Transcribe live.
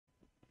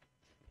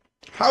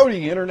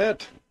Howdy,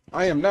 Internet.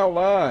 I am now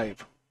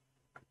live.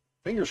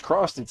 Fingers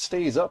crossed it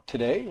stays up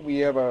today. We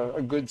have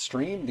a good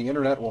stream. The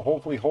Internet will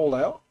hopefully hold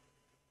out.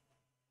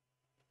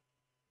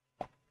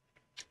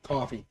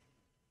 Coffee.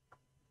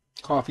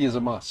 Coffee is a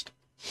must.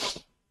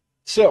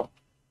 So,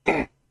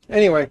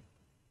 anyway,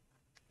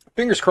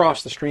 fingers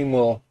crossed the stream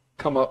will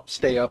come up,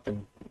 stay up,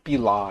 and be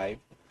live.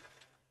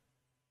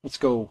 Let's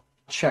go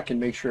check and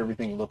make sure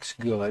everything looks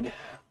good.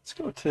 Let's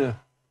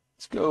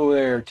go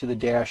there to the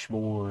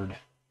dashboard.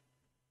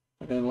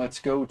 And then let's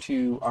go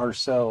to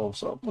ourselves.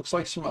 So it looks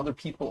like some other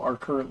people are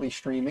currently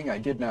streaming. I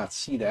did not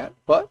see that,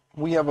 but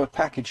we have a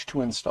package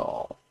to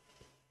install.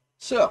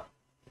 So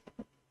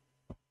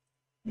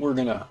we're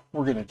gonna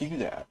do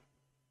that.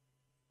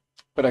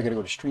 But I gotta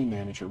go to Stream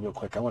Manager real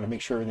quick. I want to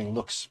make sure everything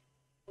looks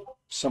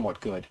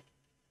somewhat good.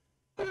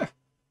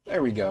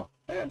 There we go.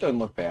 It doesn't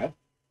look bad.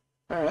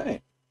 All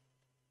right.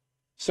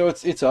 So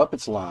it's up.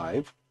 It's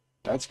live.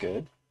 That's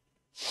good.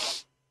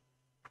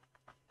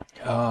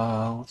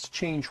 Let's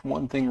change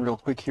one thing real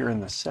quick here in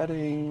the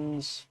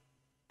settings.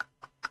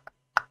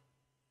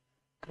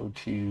 Go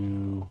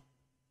to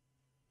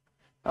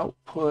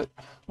output.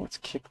 Let's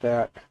kick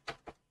that.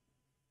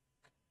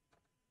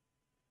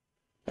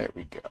 There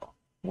we go.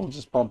 We'll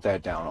just bump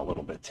that down a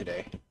little bit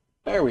today.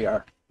 There we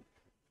are.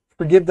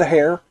 Forgive the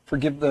hair.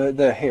 Forgive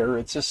the hair.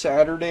 It's a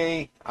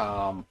Saturday.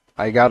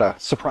 I got a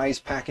surprise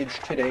package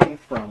today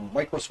from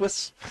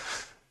MicroSwiss.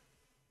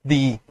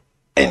 The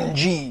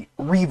NG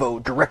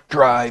Revo direct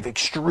drive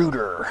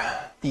extruder,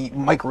 the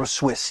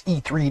MicroSwiss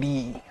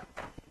E3D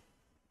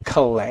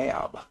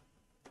collab.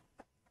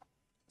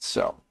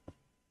 So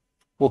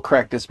we'll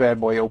crack this bad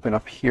boy open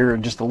up here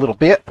in just a little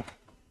bit.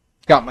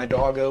 Got my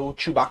doggo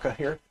Chewbacca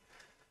here.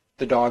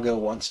 The doggo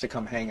wants to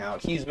come hang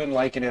out. He's been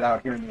liking it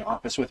out here in the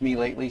office with me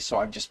lately, so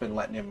I've just been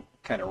letting him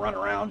kind of run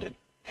around and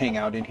hang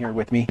out in here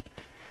with me.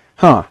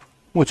 Huh?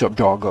 What's up,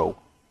 doggo?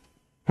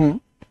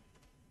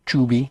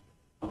 Chewby.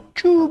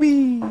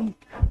 Chewby!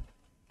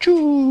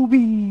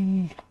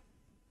 Chewby!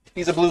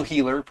 He's a blue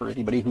heeler, for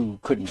anybody who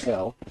couldn't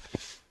tell.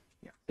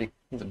 Yeah,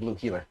 he's a blue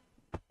heeler.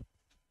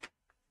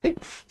 Hey,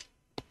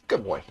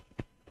 good boy.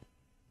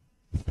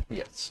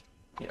 Yes,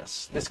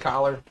 yes. This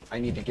collar, I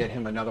need to get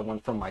him another one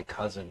from my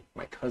cousin.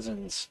 My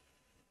cousin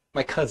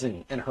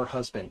and her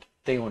husband,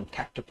 they own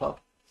Cactopub.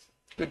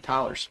 Good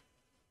collars.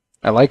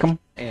 I like them,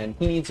 and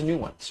he needs a new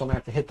one, so I'm going to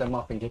have to hit them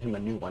up and get him a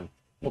new one.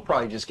 We'll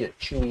probably just get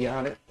Chewy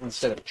on it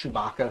instead of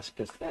Chewbacca,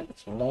 because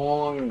that's a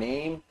long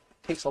name.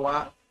 Takes a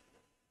lot.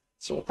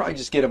 So we'll probably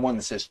just get him one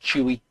that says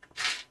Chewy.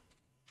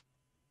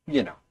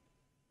 You know.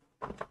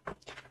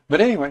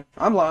 But anyway,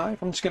 I'm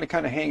live. I'm just going to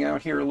kind of hang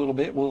out here a little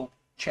bit. We'll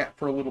chat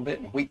for a little bit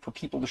and wait for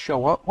people to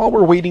show up. While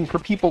we're waiting for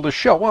people to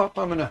show up,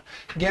 I'm going to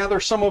gather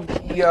some of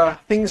the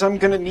things I'm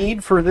going to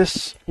need for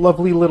this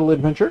lovely little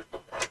adventure.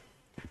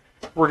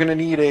 We're going to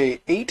need a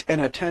 8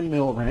 and a 10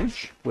 mil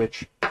wrench,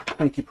 which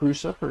thank you,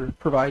 Prusa, for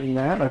providing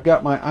that. I've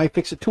got my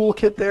iFixit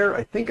toolkit there.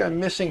 I think I'm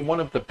missing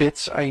one of the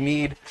bits I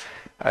need.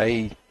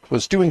 I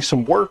was doing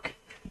some work,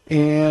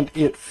 and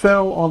it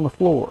fell on the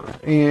floor,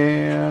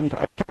 and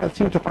I can't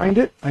seem to find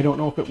it. I don't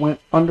know if it went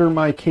under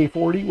my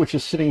K40, which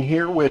is sitting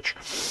here, which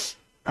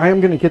I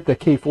am going to get the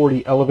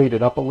K40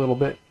 elevated up a little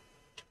bit.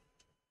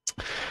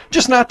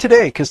 Just not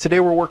today, because today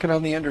we're working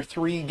on the Ender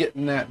 3,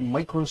 getting that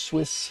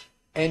MicroSwiss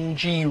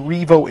NG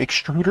Revo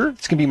extruder.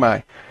 It's going to be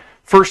my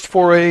first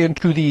foray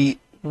into the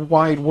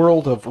wide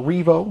world of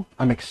Revo.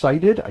 I'm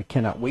excited. I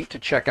cannot wait to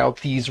check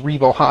out these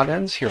Revo hot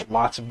ends. Hear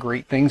lots of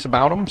great things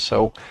about them,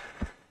 so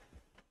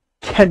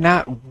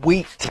cannot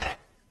wait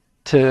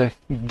to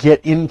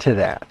get into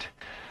that.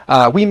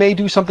 We may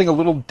do something a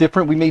little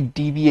different. We may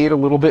deviate a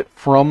little bit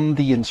from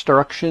the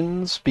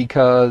instructions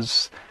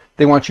because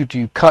they want you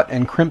to cut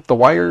and crimp the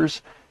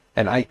wires,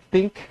 and I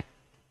think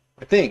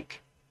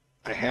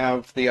I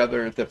have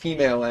the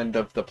female end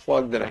of the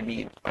plug that I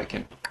need.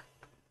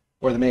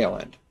 Or the male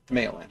end.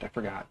 I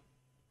forgot.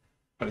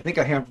 But I think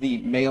I have the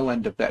male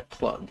end of that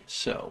plug,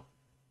 so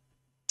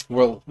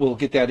we'll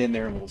get that in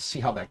there and we'll see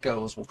how that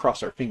goes. We'll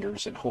cross our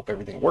fingers and hope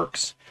everything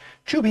works.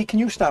 Chubby, can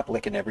you stop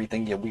licking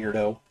everything, you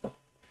weirdo?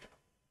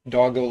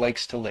 Doggo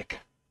likes to lick.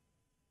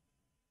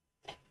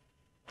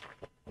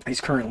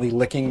 He's currently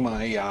licking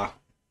my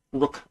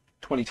Rook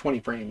 2020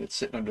 frame that's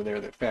sitting under there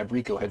that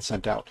Fabrico had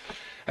sent out.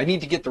 I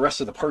need to get the rest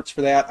of the parts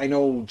for that. I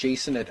know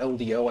Jason at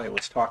LDO, I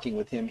was talking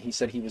with him. He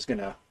said he was going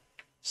to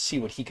see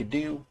what he could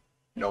do.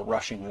 No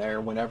rushing there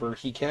whenever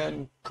he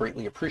can.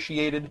 Greatly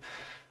appreciated.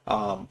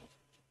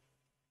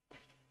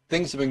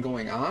 Things have been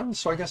going on,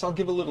 so I guess I'll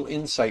give a little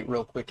insight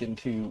real quick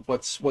into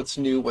what's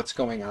new, what's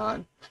going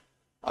on.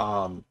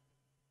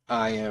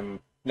 I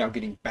am now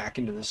getting back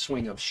into the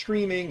swing of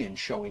streaming and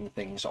showing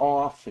things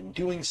off and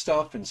doing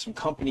stuff, and some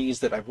companies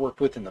that I've worked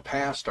with in the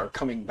past are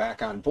coming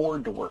back on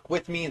board to work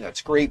with me.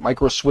 That's great.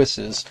 MicroSwiss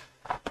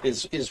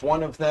is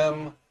one of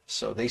them.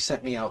 So they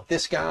sent me out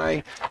this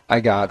guy. I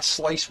got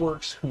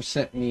Sliceworks, who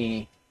sent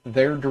me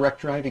their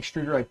direct drive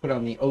extruder I put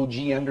on the OG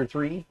Ender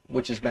 3,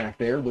 which is back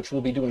there, which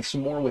we'll be doing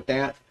some more with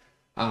that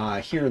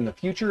here in the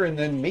future. And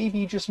then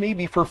maybe, just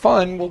maybe for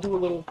fun, we'll do a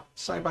little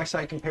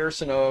side-by-side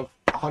comparison of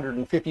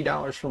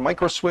 $150 from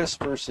Micro Swiss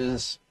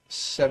versus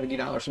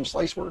 $70 from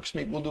Sliceworks.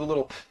 Maybe we'll do a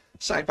little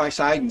side by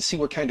side and see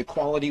what kind of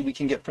quality we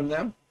can get from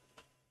them.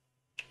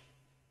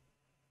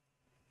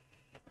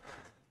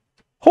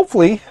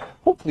 Hopefully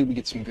we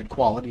get some good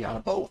quality out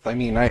of both. I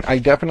mean, I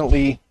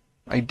definitely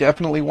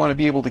want to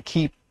be able to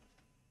keep,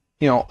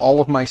 you know, all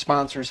of my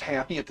sponsors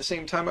happy. At the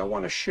same time, I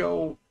want to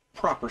show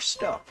proper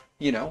stuff.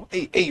 You know,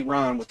 hey,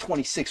 Ron with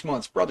 26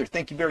 months, brother.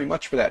 Thank you very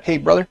much for that. Hey,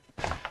 brother,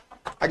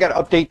 I got to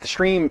update the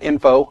stream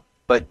info,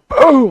 but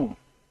boom,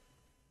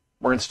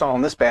 we're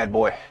installing this bad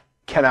boy.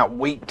 Cannot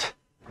wait.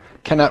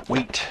 Cannot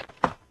wait.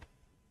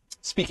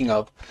 Speaking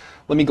of,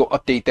 let me go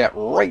update that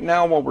right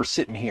now while we're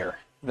sitting here.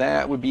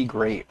 That would be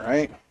great,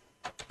 right?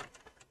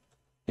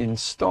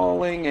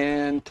 Installing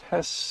and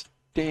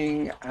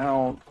testing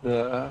out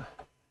the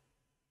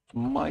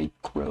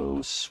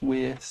Micro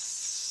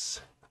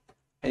Swiss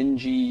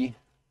NG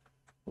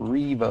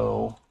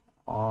Revo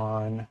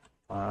on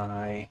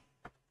my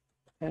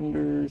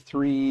Ender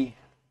 3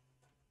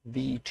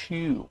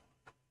 V2.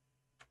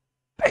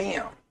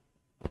 Bam!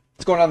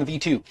 What's going on in the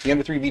V2? The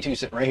Ender 3 V2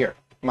 sitting right here.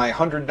 My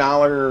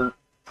 $100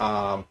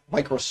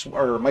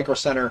 Micro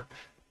Center.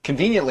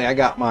 Conveniently, I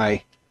got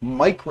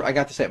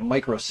this at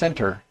Micro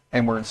Center,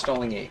 and we're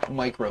installing a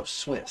Micro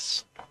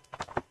Swiss.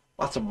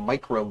 Lots of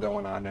micro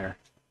going on there.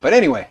 But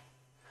anyway,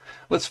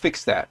 let's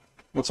fix that.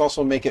 Let's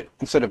also make it,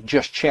 instead of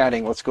just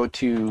chatting, let's go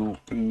to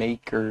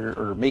maker,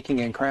 or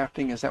making and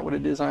crafting. Is that what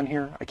it is on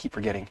here? I keep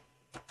forgetting.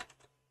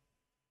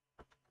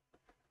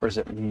 Or is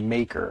it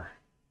maker?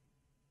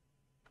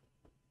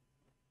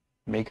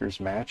 Makers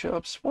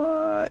matchups?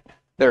 What?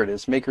 There it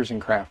is. Makers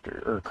and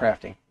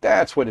crafting.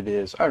 That's what it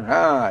is. All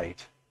right.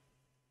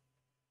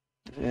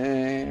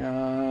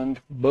 And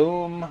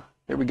boom.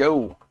 There we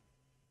go.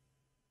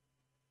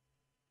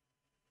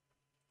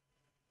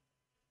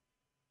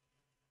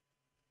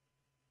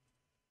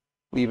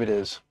 Leave it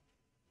as.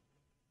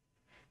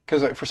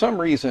 Because for some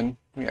reason,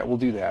 yeah, we'll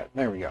do that.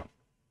 There we go.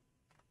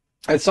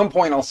 At some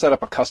point, I'll set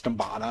up a custom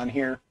bot on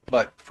here,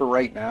 but for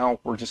right now,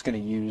 we're just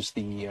going to use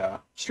the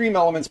Stream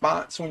Elements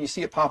bot. So when you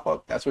see it pop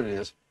up, that's what it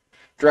is.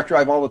 Direct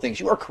drive, all the things.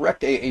 You are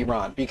correct,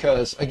 Ron,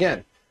 because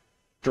again,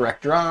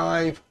 direct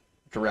drive,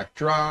 direct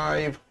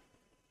drive,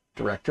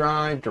 direct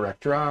drive,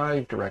 direct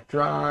drive, direct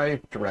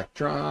drive, direct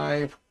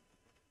drive.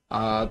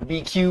 The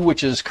BQ,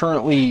 which is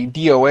currently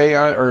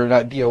DOA, or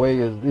not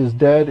DOA, is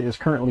dead, is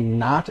currently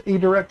not a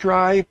direct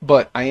drive,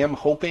 but I am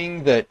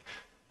hoping that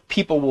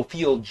people will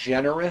feel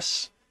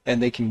generous and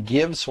they can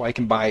give, so I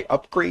can buy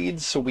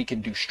upgrades, so we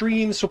can do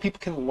streams, so people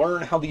can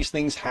learn how these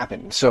things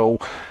happen. So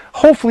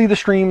hopefully the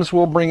streams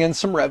will bring in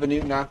some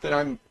revenue. Not that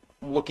I'm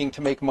looking to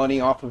make money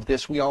off of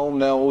this. We all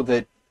know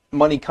that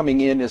money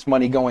coming in is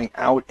money going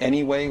out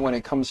anyway when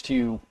it comes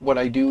to what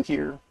I do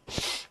here.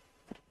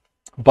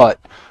 But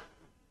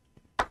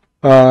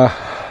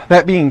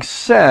that being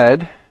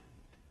said,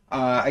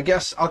 I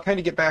guess I'll kind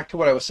of get back to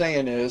what I was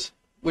saying is,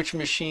 which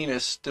machine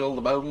is still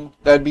the Bowden?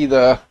 That'd be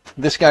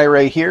this guy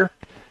right here.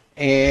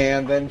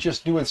 And then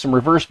just doing some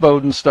reverse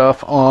Bowden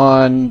stuff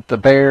on the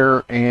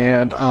Bear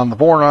and on the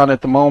Voron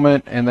at the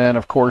moment. And then,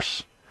 of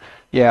course,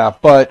 yeah.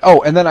 But,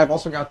 oh, and then I've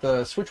also got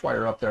the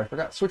Switchwire up there. I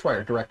forgot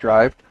Switchwire direct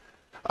drive.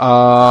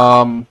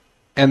 And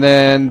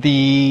then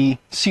the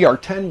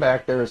CR10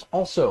 back there is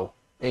also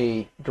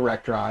a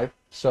direct drive.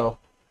 So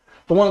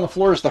the one on the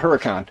floor is the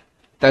Huracan.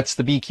 That's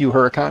the BQ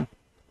Huracan.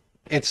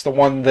 It's the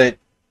one that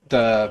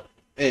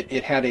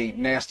it had a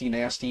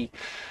nasty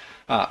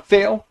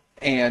fail.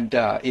 And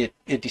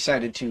it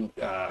decided to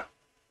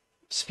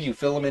spew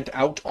filament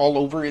out all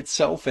over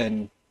itself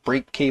and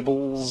break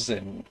cables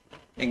and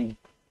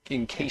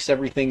encase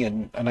everything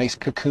in a nice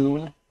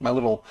cocoon. My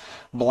little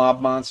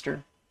blob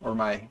monster, or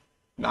my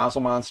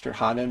nozzle monster,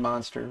 hot end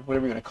monster,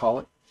 whatever you want to call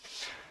it.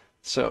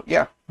 So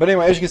yeah, but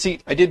anyway, as you can see,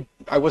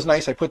 I was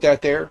nice. I put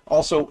that there.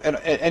 Also, at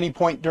any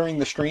point during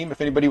the stream, if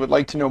anybody would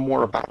like to know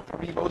more about the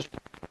Revos,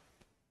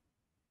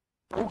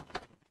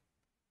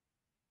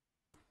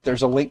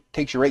 there's a link,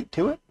 takes you right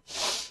to it.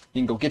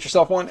 You can go get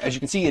yourself one. As you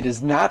can see, it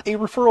is not a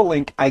referral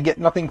link. I get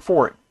nothing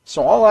for it.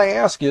 So all I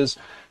ask is,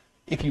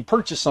 if you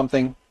purchase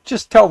something,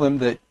 just tell them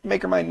that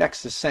MakerMind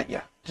Nexus sent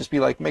you. Just be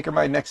like,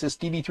 MakerMind Nexus,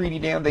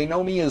 DB3D Dan. They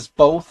know me as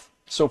both.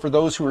 So for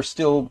those who are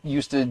still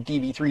used to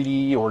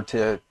DB3D or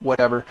to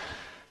whatever,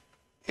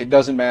 it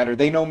doesn't matter.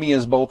 They know me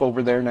as both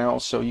over there now.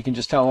 So you can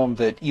just tell them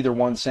that either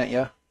one sent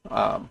you.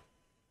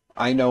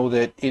 I know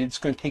that it's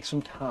going to take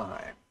some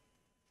time.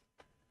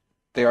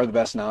 They are the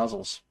best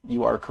nozzles.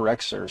 You are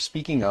correct, sir.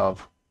 Speaking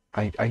of,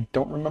 I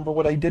don't remember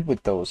what I did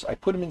with those. I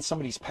put them in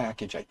somebody's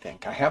package, I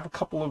think. I have a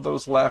couple of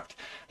those left.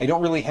 I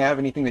don't really have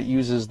anything that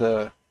uses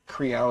the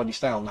Creality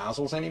style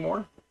nozzles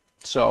anymore.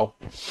 So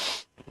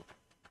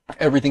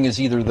everything is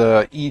either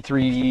the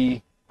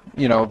E3,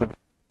 the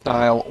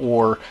style,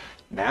 or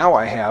now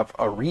I have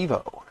a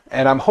Revo.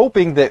 And I'm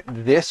hoping that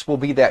this will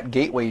be that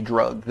gateway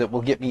drug that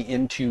will get me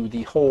into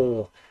the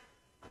whole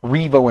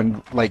Revo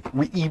and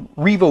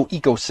Revo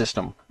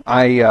ecosystem.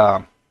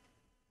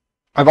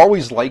 I've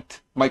always liked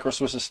Micro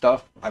Swiss's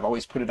stuff. I've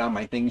always put it on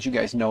my things. You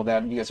guys know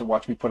that. You guys have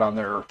watched me put on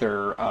their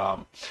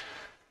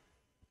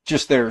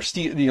just their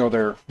steel,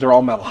 they're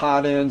all metal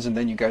hot ends, and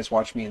then you guys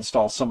watched me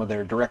install some of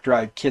their direct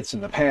drive kits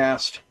in the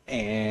past,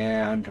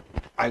 and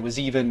I was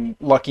even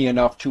lucky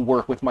enough to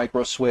work with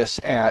Micro Swiss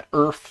at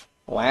ERF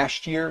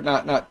last year,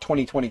 not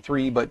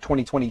 2023, but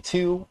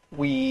 2022.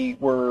 We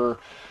were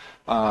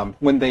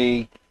when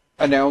they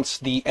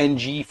announced the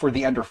NG for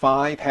the Ender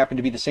 5, happened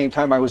to be the same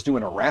time I was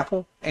doing a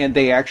raffle, and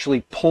they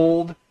actually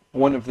pulled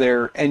one of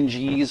their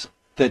NGs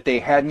that they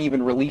hadn't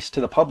even released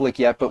to the public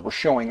yet, but were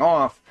showing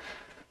off,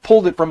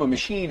 pulled it from a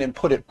machine and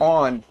put it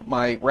on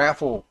my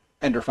raffle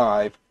Ender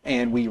 5,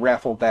 and we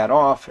raffled that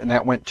off, and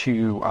that went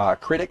to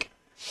Critic.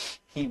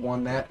 He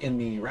won that in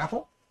the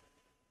raffle.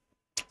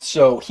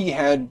 So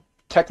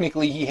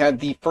technically he had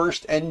the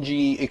first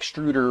NG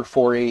extruder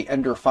for a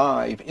Ender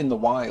 5 in the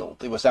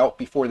wild. It was out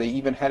before they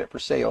even had it for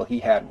sale. He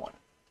had one.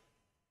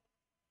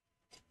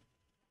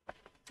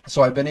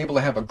 So I've been able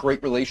to have a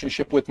great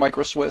relationship with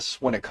Micro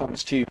Swiss when it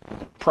comes to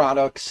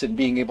products and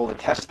being able to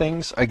test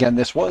things. Again,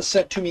 this was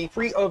sent to me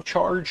free of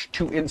charge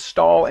to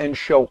install and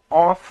show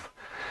off.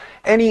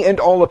 Any and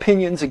all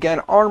opinions, again,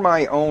 are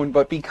my own,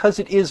 but because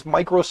it is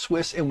Micro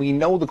Swiss and we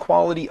know the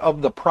quality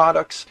of the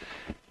products,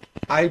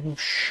 I'm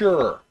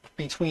sure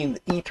between the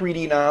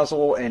E3D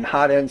nozzle and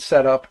hot end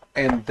setup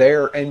and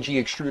their NG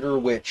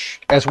extruder, which,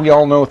 as we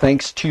all know,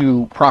 thanks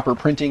to proper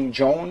printing,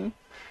 Joan,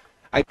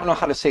 I don't know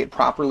how to say it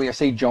properly. I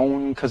say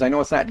Joan because I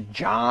know it's not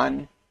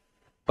John,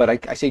 but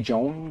I say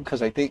Joan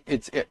because I think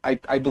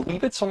I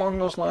believe it's along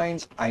those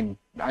lines. I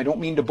don't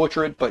mean to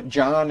butcher it, but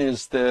John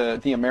is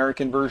the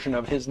American version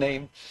of his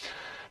name.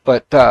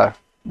 But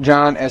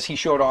John, as he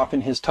showed off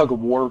in his tug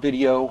of war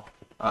video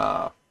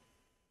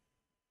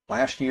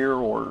last year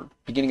or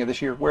beginning of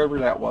this year, wherever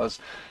that was,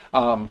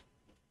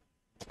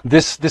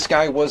 this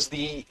guy was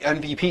the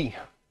MVP.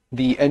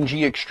 The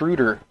NG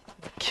extruder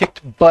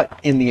kicked butt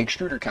in the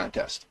extruder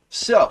contest.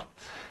 So,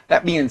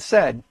 that being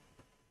said,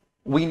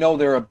 we know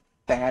they're a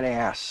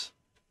badass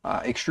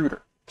extruder.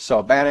 So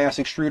a badass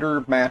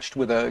extruder matched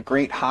with a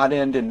great hot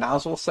end and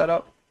nozzle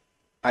setup.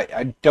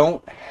 I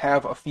don't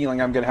have a feeling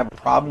I'm going to have a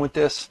problem with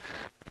this.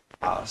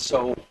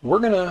 So we're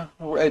going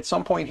to, at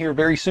some point here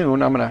very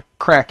soon, I'm going to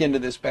crack into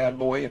this bad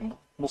boy and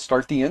we'll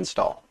start the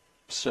install.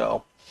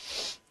 So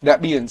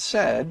that being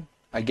said,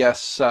 I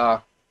guess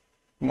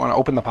we want to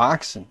open the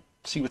box and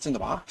see what's in the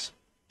box.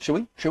 Should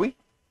we?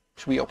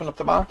 Should we open up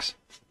the box?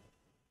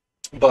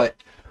 But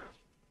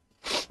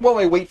while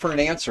I wait for an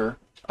answer,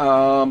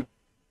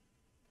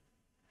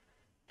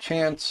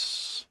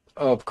 chance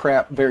of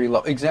crap very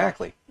low.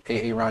 Exactly.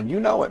 Hey, Ron, you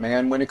know it,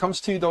 man. When it comes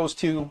to those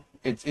two,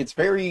 it's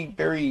very,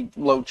 very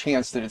low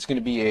chance that it's going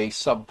to be a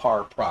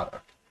subpar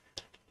product.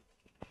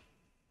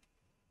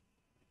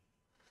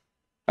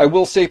 I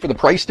will say for the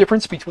price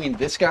difference between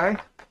this guy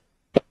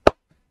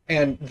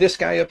and this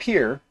guy up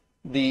here,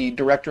 the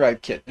direct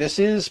drive kit, this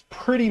is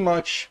pretty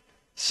much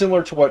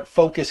similar to what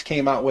Focus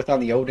came out with on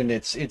the Odin.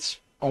 It's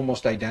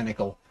almost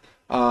identical.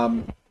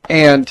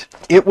 And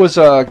it was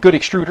a good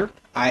extruder.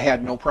 I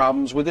had no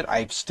problems with it.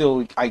 I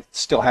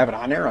still have it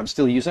on there. I'm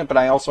still using it, but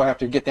I also have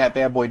to get that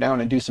bad boy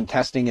down and do some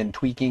testing and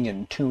tweaking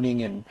and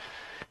tuning and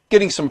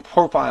getting some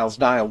profiles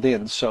dialed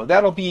in. So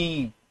that'll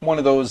be one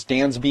of those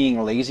Dan's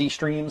being lazy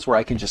streams where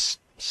I can just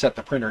set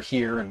the printer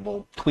here and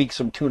we'll tweak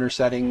some tuner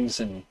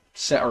settings and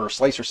or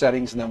slicer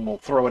settings, and then we'll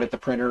throw it at the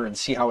printer and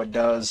see how it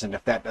does, and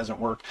if that doesn't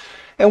work,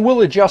 and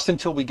we'll adjust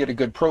until we get a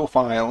good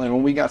profile. And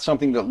when we got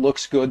something that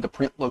looks good, the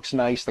print looks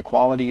nice, the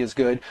quality is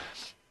good,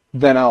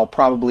 then I'll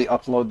probably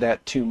upload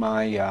that to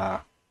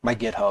my my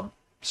GitHub.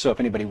 So if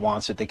anybody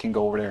wants it, they can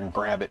go over there and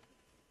grab it.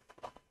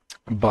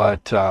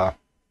 But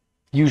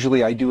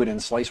usually I do it in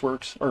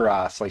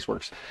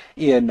SliceWorks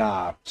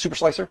in Super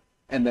Slicer,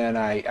 and then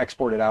I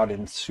export it out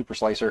in Super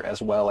Slicer as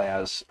well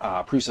as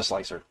Prusa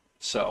Slicer.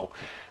 So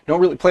don't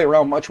really play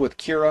around much with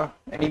Cura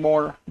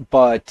anymore,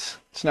 but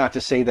it's not to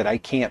say that I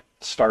can't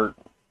start,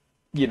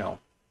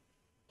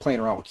 playing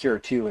around with Cura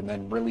too and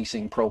then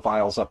releasing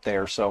profiles up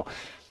there. So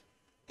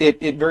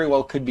it very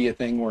well could be a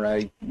thing where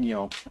I,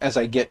 as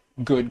I get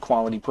good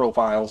quality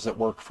profiles that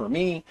work for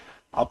me,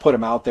 I'll put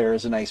them out there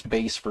as a nice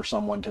base for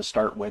someone to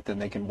start with,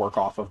 and they can work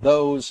off of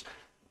those.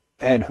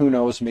 And who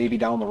knows, maybe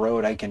down the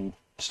road I can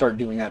start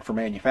doing that for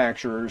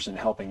manufacturers and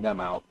helping them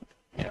out.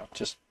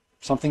 Just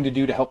something to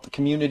do to help the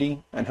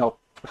community and help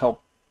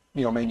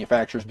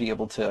manufacturers be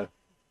able to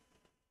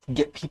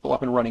get people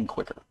up and running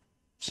quicker.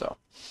 So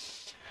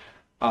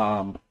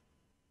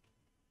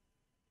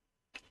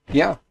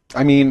yeah,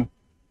 I mean,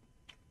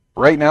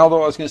 right now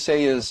though, I was going to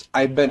say is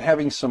I've been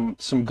having some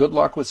good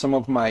luck with some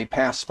of my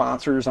past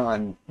sponsors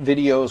on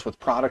videos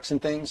with products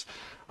and things.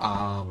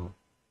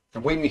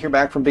 I'm waiting to hear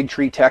back from Big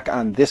Tree Tech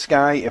on this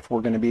guy, if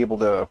we're going to be able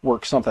to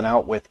work something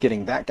out with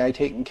getting that guy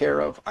taken care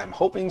of. I'm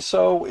hoping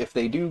so. If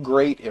they do,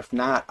 great. If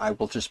not, I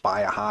will just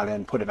buy a hot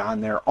end, put it on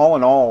there. All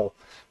in all,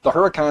 the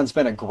Huracan's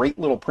been a great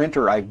little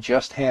printer. I've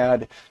just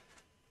had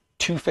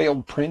 2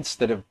 failed prints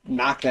that have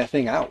knocked that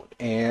thing out,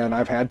 and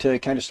I've had to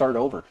kind of start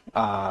over.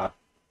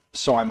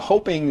 So I'm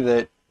hoping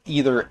that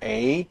either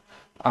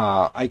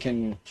I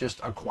can just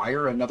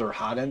acquire another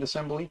hot end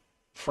assembly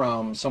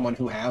from someone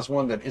who has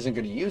one that isn't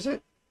going to use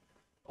it,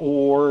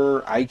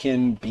 or I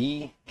can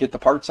B, get the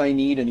parts I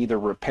need and either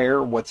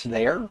repair what's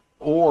there,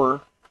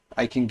 or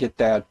I can get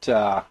that,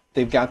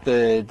 they've got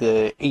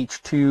the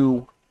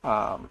H2,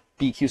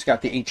 BQ's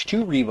got the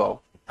H2 Revo.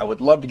 I would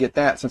love to get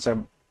that since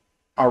I'm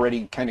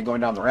already kind of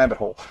going down the rabbit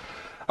hole.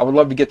 I would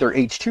love to get their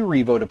H2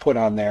 Revo to put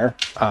on there.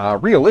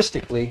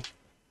 Realistically,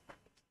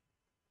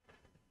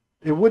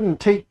 it wouldn't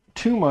take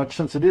too much,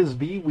 since it is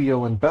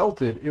V-wheel and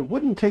belted, it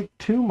wouldn't take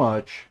too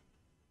much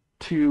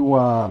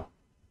to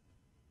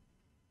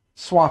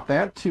swap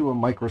that to a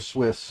micro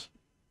Swiss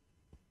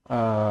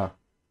as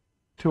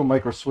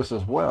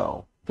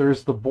well.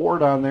 There's the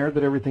board on there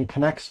that everything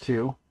connects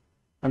to.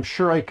 I'm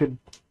sure I could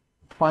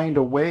find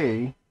a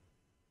way.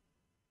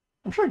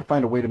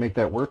 To make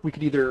that work. We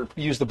could either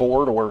use the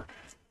board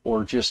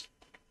or just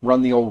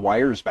run the old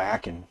wires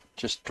back and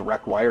just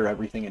direct wire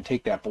everything and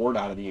take that board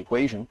out of the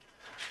equation.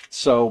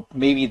 So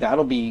maybe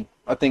that'll be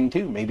a thing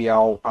too. Maybe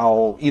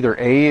I'll either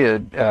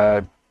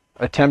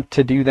attempt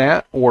to do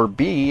that, or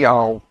B,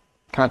 I'll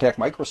contact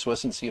Micro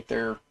Swiss and see if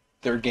their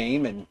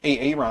game. And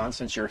Ron,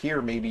 since you're here,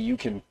 maybe you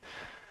can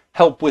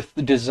help with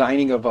the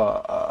designing of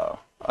a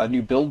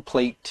new build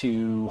plate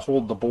to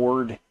hold the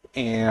board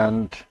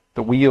and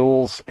the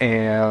wheels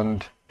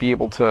and be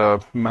able to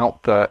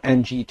mount the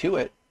NG to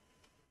it.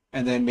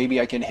 And then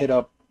maybe I can hit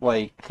up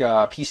like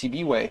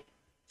PCBWay,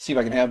 see if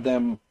I can have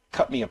them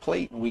cut me a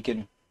plate and we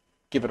can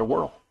give it a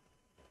whirl.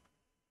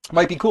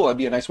 Might be cool. That'd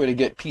be a nice way to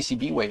get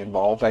PCBWay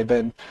involved. I've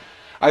been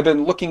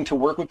looking to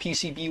work with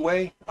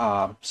PCBWay,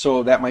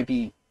 so that might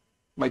be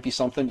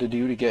something to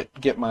do to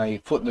get my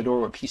foot in the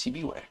door with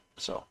PCBWay.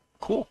 So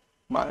cool.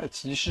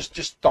 It's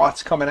just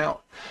thoughts coming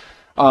out.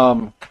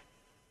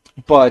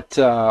 But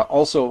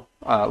also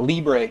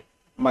Libre,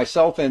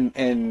 myself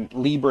and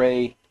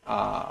Libre,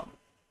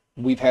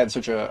 we've had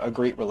such a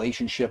great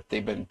relationship.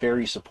 They've been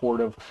very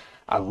supportive.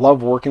 I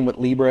love working with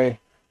Libre.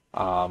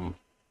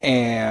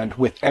 And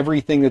with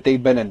everything that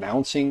they've been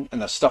announcing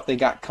and the stuff they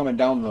got coming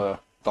down the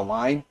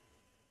line,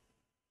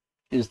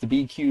 is the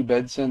BQ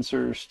bed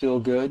sensor still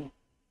good?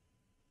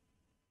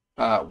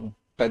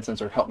 Bed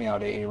sensor, help me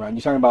out, Ron.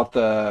 You talking about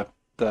the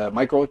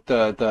micro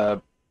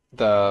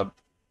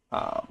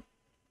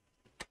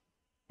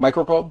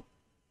microprobe?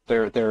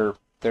 Their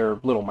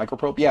little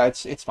microprobe? Yeah,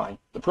 it's fine.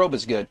 The probe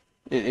is good.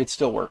 It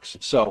still works.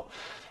 So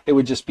it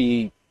would just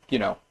be,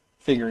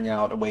 figuring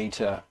out a way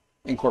to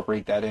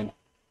incorporate that in.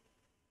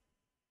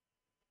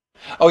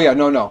 Oh yeah,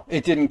 no,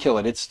 it didn't kill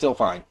it. It's still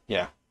fine.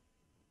 Yeah.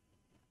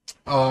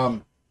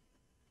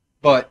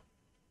 But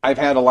I've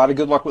had a lot of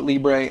good luck with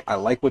Libre. I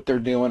like what they're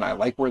doing. I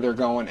like where they're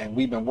going, and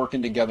we've been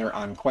working together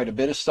on quite a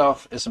bit of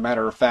stuff. As a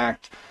matter of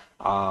fact,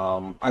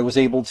 I was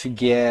able to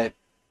get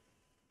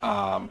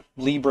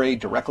Libre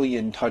directly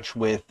in touch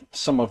with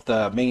some of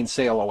the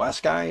Mainsail OS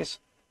guys,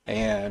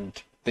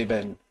 and they've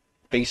been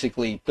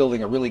basically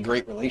building a really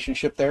great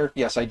relationship there.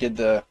 Yes, I did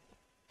the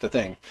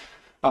thing.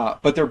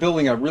 But they're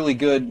building a really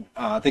good,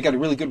 they got a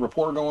really good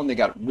rapport going. They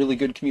got really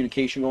good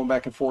communication going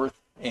back and forth.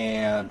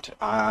 And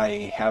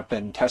I have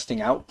been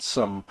testing out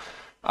some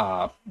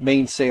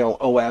Mainsail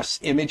OS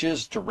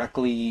images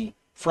directly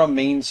from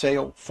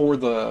Mainsail for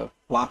the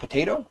La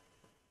Potato,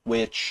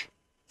 which,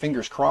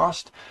 fingers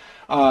crossed,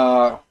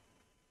 would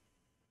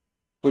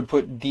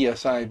put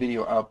DSI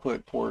video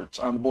output ports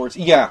on the boards.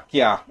 Yeah.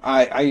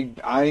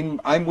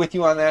 I'm with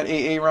you on that,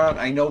 Ron.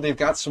 I know they've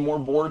got some more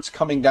boards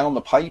coming down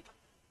the pipe.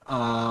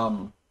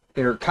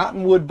 Their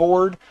Cottonwood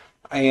board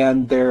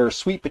and their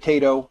Sweet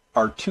Potato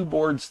are two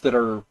boards that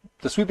are,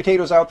 the Sweet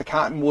Potato's out, the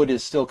Cottonwood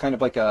is still kind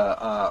of like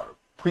a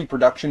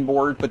pre-production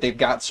board, but they've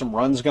got some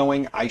runs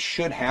going. I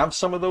should have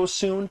some of those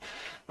soon.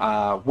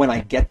 When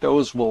I get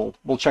those, we'll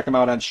check them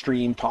out on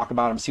stream, talk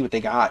about them, see what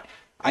they got.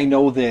 I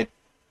know that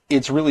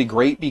it's really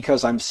great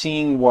because I'm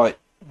seeing what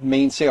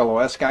Mainsail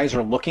OS guys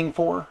are looking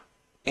for,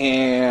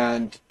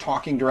 and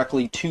talking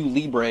directly to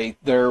Libre,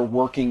 they're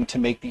working to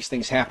make these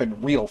things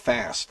happen real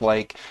fast.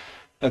 Like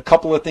a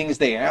couple of things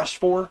they asked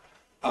for,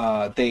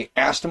 they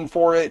asked them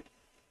for it,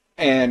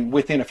 and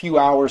within a few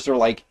hours they're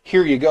like,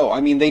 here you go. I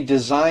mean, they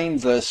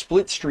designed the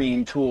split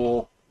stream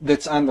tool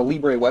that's on the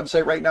Libre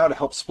website right now to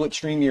help split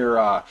stream your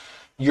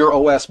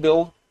OS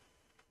build.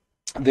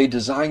 They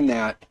designed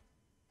that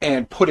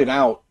and put it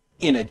out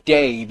in a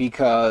day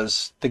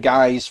because the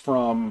guys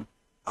from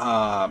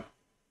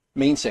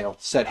Mainsail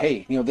said,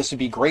 hey, this would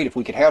be great if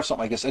we could have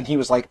something like this. And he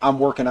was like, I'm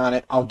working on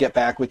it. I'll get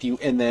back with you.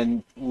 And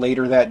then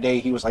later that day,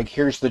 he was like,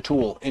 here's the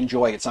tool.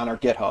 Enjoy. It's on our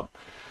GitHub.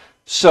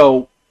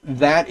 So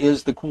that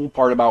is the cool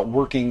part about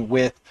working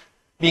with,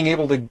 being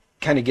able to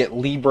kind of get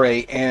Libre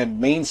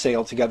and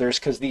Mainsail together, is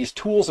because these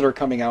tools that are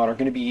coming out are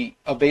going to be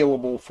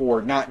available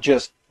for not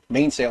just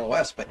Mainsail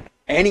OS, but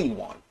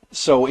anyone.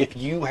 So if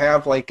you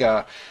have like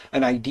an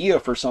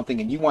idea for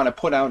something and you want to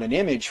put out an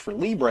image for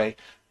Libre,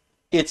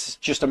 it's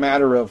just a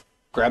matter of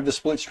grab the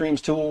split streams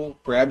tool,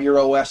 grab your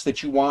OS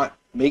that you want,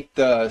 make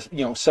the,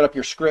 set up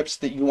your scripts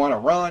that you want to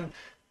run,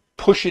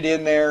 push it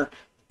in there,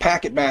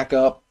 pack it back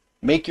up,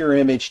 make your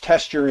image,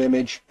 test your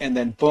image, and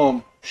then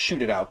boom,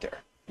 shoot it out there,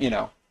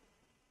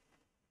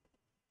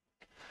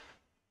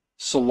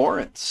 So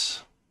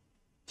Lawrence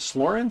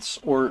Slorence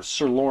or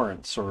Sir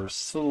Lawrence or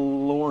Sir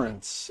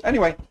Lawrence.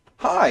 Anyway,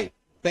 hi.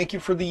 Thank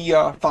you for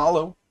the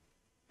follow.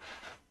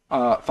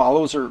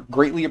 Follows are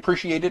greatly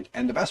appreciated,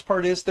 and the best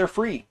part is they're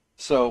free.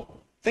 So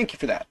thank you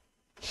for that.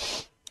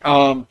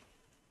 Um,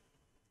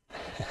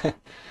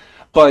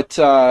 but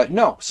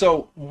no,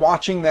 so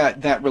watching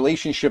that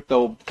relationship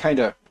though, kind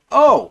of,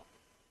 oh,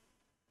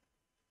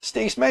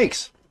 Stace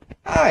Makes.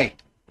 Hi, how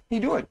you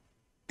doing?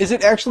 Is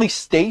it actually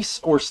Stace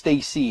or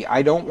Stacy?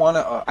 I don't want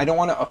to. I don't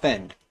want to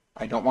offend.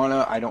 I don't want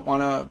to. I don't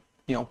want to.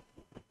 You know,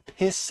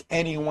 piss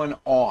anyone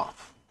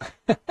off.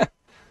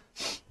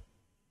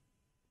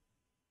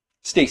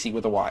 Stacy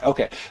with a Y.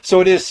 Okay,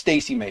 so it is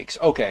Stacy Makes.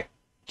 Okay,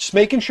 just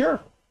making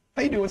sure.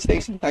 How you doing,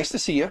 Stacy? Nice to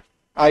see you.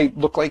 I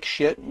look like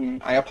shit,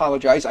 and I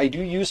apologize. I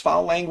do use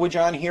foul language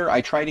on here.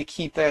 I try to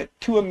keep that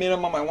to a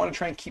minimum. I want to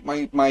try and keep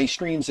my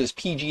streams as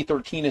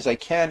PG-13 as I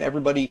can.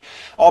 Everybody,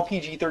 all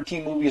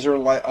PG-13 movies are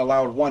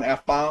allowed one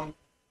F-bomb.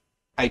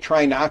 I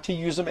try not to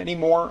use them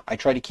anymore. I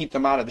try to keep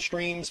them out of the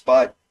streams,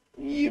 but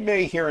you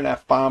may hear an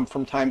F-bomb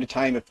from time to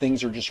time if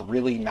things are just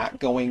really not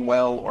going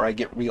well or I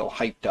get real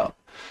hyped up.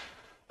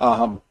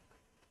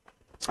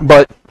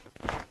 But,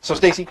 so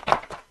Stacy,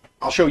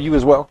 I'll show you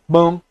as well.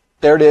 Boom,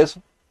 there it is.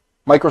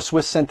 Micro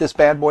Swiss sent this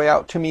bad boy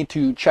out to me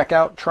to check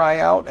out, try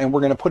out, and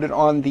we're going to put it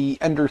on the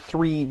Ender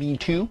 3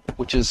 V2,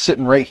 which is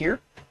sitting right here.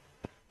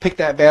 Pick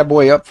that bad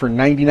boy up for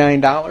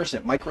 $99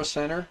 at Micro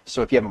Center.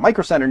 So if you have a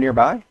Micro Center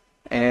nearby,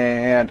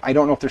 and I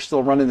don't know if they're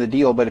still running the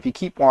deal, but if you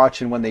keep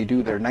watching when they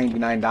do their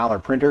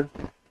 $99 printer,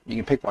 you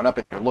can pick one up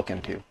if you're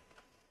looking to.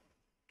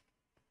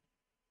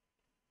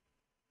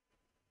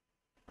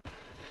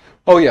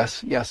 Oh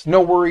yes, yes.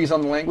 No worries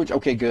on the language.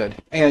 Okay, good.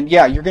 And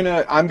yeah,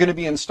 I'm gonna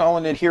be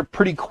installing it here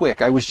pretty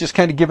quick. I was just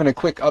kind of giving a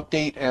quick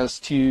update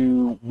as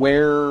to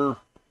where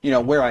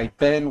I've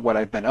been, what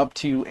I've been up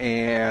to,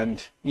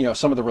 and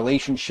some of the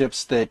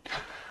relationships that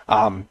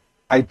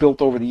I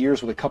built over the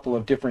years with a couple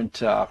of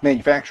different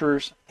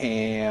manufacturers,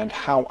 and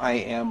how I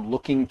am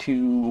looking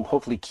to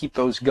hopefully keep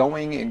those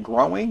going and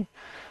growing.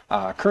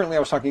 Currently, I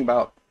was talking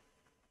about,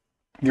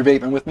 you're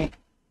vaping with me?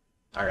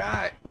 All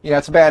right. Yeah,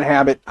 it's a bad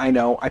habit. I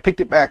know. I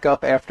picked it back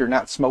up after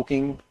not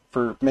smoking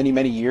for many,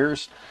 many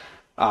years.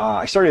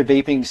 I started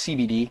vaping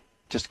CBD.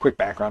 Just a quick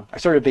background. I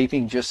started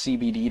vaping just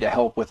CBD to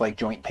help with like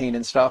joint pain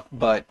and stuff,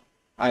 but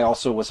I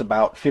also was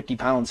about 50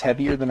 pounds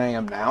heavier than I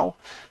am now.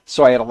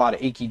 So I had a lot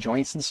of achy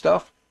joints and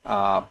stuff.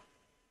 Yeah,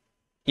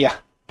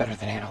 better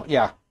than anal.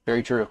 Yeah,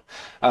 very true.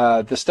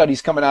 The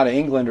studies coming out of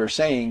England are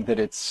saying that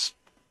it's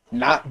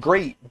not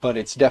great, but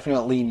it's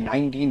definitely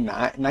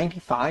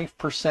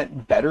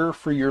 95% better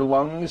for your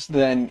lungs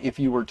than if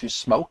you were to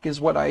smoke,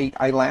 is what I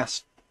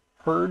last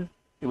heard.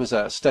 It was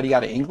a study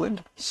out of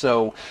England.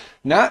 So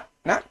not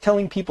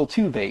telling people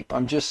to vape.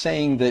 I'm just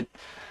saying that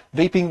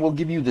vaping will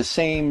give you that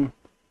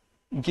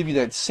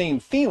same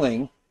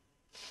feeling,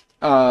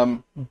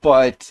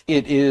 but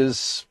it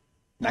is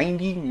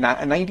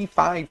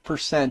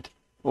 95%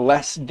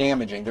 less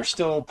damaging. There's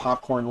still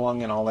popcorn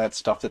lung and all that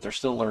stuff that they're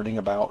still learning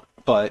about,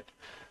 but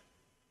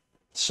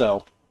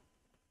so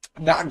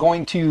not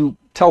going to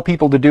tell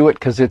people to do it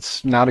because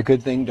it's not a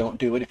good thing. Don't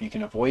do it. If you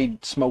can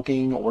avoid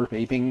smoking or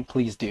vaping,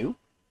 please do.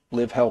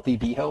 Live healthy,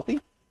 be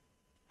healthy.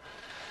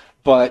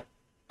 But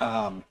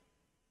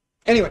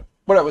anyway,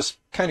 what I was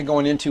kind of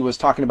going into was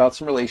talking about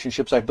some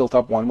relationships I've built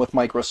up, one with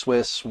Micro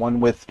Swiss, one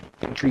with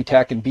Tree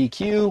Tech and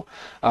BQ,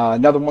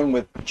 another one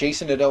with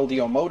Jason at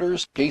LDO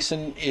Motors.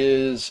 Jason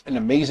is an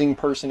amazing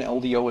person.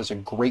 LDO is a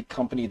great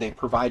company. They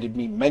provided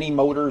me many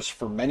motors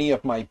for many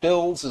of my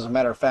builds. As a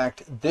matter of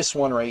fact, this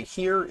one right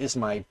here is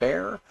my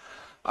Bear.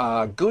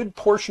 A good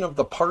portion of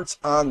the parts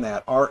on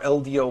that are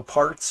LDO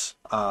parts.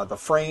 The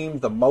frame,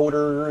 the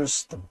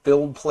motors, the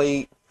build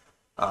plate,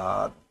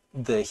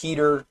 the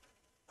heater,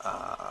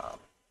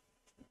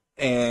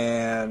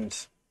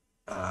 and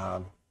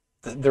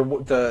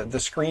the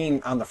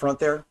screen on the front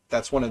there,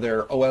 that's one of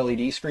their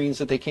OLED screens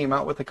that they came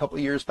out with a couple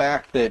of years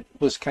back that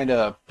was kind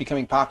of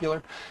becoming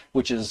popular,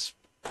 which is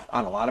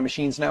on a lot of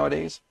machines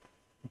nowadays.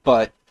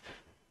 But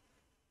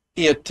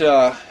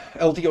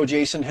LDO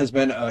Jason has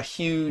been a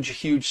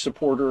huge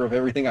supporter of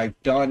everything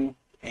I've done,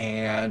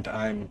 and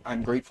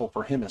I'm grateful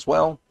for him as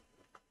well.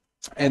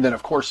 And then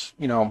of course,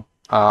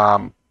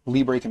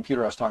 Libre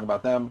Computer, I was talking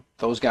about them.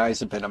 Those guys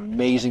have been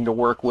amazing to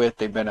work with.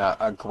 They've been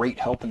a great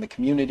help in the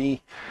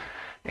community,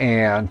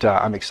 and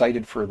I'm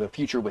excited for the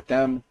future with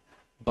them.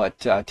 But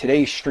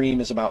today's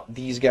stream is about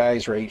these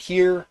guys right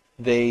here.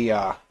 They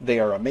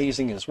are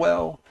amazing as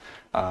well.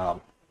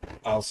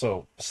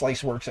 Also,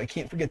 SliceWorks, I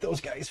can't forget those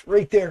guys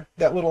right there.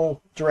 That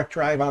little direct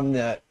drive on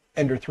the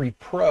Ender 3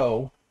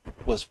 Pro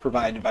was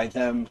provided by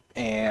them,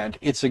 and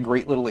it's a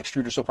great little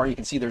extruder so far. You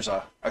can see there's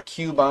a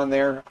cube on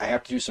there. I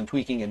have to do some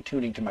tweaking and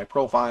tuning to my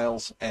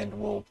profiles, and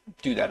we'll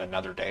do that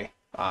another day.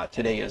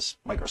 Today is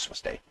Micro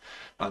Swiss Day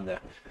on the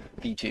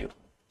V2.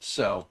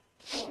 So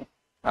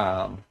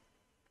I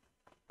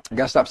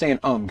gotta stop saying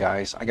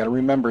guys. I gotta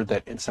remember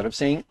that instead of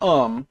saying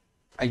I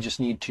just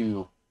need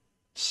to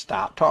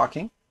stop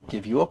talking,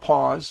 give you a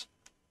pause,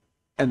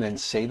 and then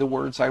say the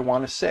words I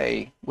want to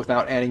say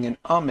without adding an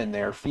in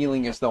there,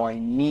 feeling as though I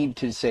need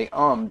to say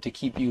to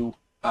keep you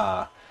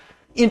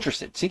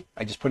interested. See,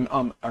 I just put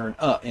an or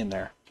an in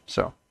there.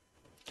 So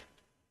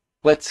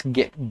let's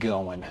get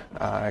going.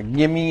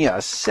 Give me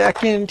a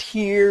second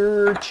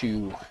here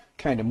to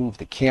kind of move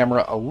the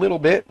camera a little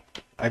bit.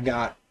 I've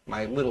got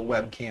my little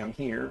webcam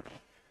here.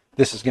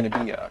 This is going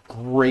to be a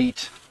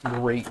great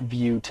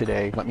view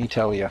today, let me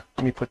tell you.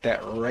 Let me put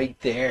that right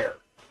there.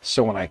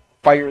 So when I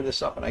fire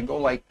this up and I go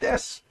like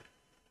this,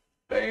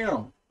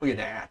 bam, look at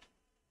that.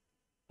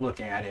 Look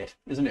at it.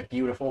 Isn't it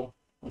beautiful?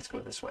 Let's go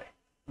this way.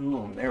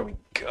 Boom, there we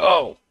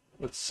go.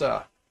 Let's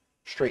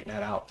straighten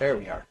that out. There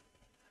we are.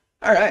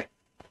 All right.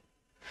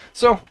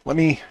 So let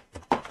me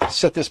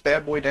set this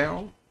bad boy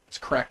down. Let's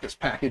crack this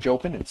package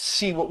open and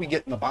see what we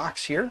get in the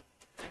box here.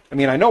 I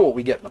mean, I know what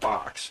we get in the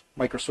box.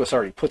 Micro Swiss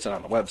already puts it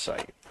on the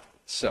website.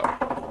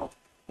 So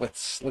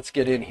let's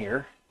get in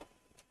here.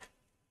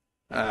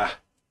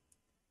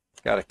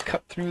 Got to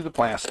cut through the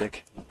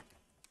plastic.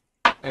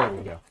 There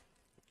we go.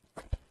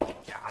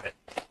 Got it.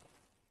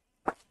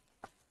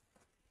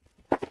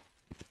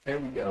 There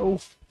we go.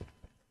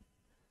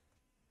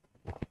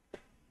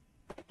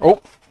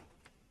 Oh,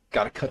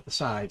 got to cut the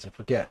sides. I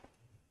forget.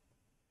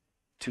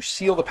 To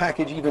seal the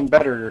package even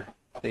better,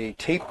 they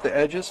tape the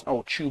edges.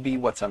 Oh, Chubby,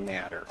 what's the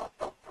matter?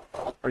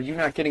 Are you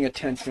not getting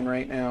attention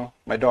right now?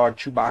 My dog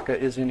Chewbacca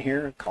is in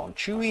here. I call him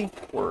Chewy,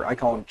 or I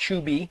call him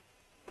Chubby.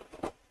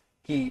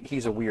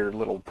 He's a weird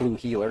little blue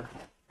heeler.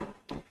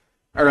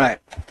 All right.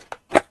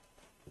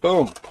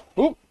 Boom.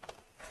 Oop.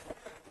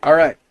 All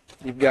right.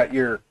 You've got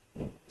your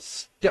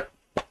step-by-step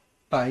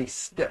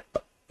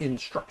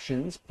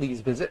instructions.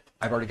 Please visit.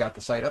 I've already got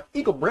the site up.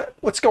 Eagle Brett,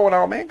 what's going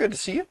on, man? Good to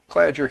see you.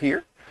 Glad you're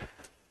here.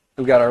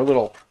 We've got our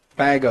little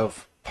bag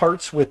of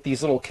parts with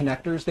these little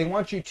connectors. They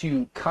want you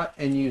to cut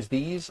and use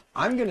these.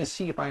 I'm going to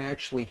see if I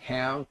actually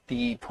have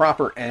the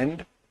proper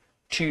end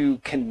to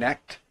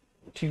connect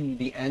to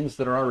the ends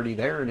that are already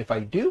there. And if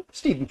I do,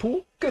 Stephen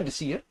Poole, good to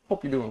see you.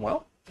 Hope you're doing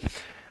well.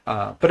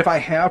 But if I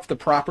have the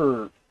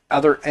proper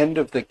other end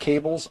of the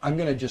cables, I'm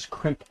going to just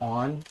crimp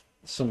on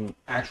some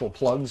actual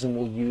plugs and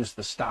we'll use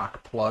the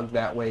stock plug.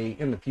 That way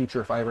in the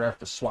future, if I ever have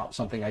to swap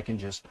something, I can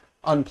just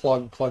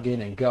unplug, plug in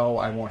and go.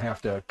 I won't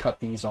have to cut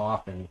these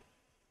off and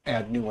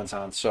add new ones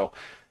on. So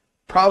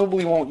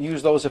probably won't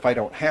use those if I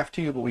don't have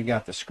to, but we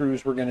got the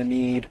screws we're going to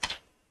need.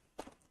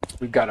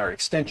 We've got our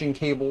extension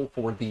cable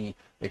for the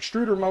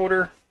extruder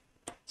motor.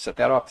 Set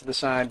that off to the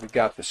side. We've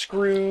got the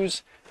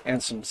screws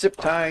and some zip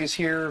ties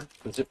here.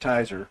 The zip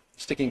ties are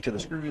sticking to the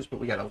screws, but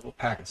we got a little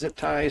pack of zip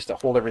ties to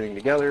hold everything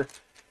together.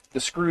 The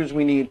screws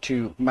we need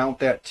to mount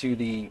that to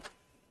the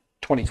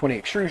 2020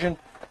 extrusion.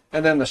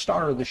 And then the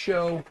star of the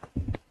show,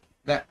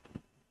 that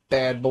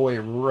bad boy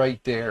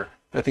right there.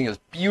 That thing is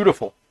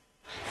beautiful.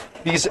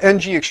 These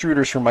NG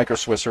extruders from Micro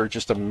Swiss are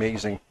just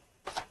amazing.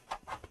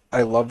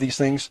 I love these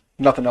things.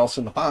 Nothing else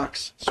in the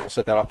box, so we'll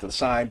set that off to the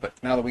side. But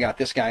now that we got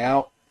this guy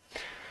out,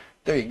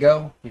 there you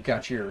go. You've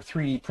got your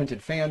 3D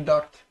printed fan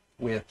duct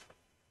with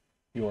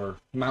your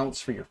mounts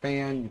for your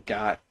fan. You've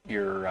got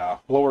your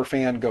blower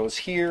fan goes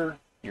here.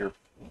 Your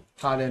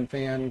hot end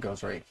fan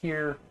goes right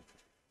here.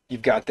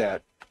 You've got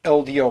that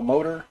LDO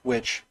motor,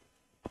 which,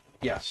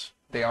 yes,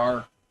 they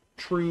are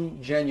true,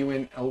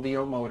 genuine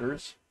LDO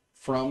motors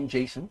from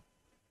Jason.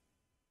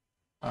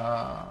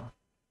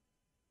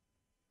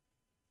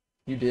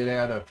 You did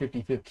add a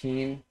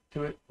 5015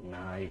 to it.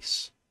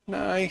 Nice.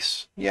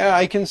 Nice. Yeah,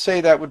 I can say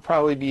that would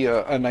probably be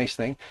a nice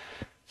thing.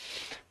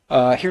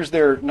 Here's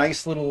their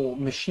nice little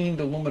machined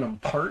aluminum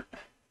part.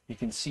 You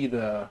can see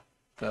the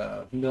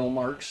mill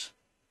marks.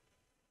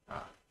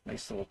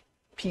 Nice little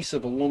piece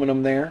of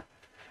aluminum there.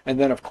 And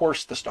then, of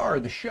course, the star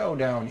of the show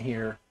down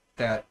here,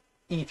 that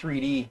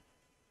E3D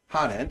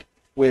hot end,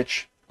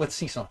 which, let's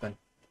see something.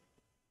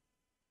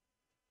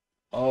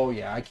 Oh,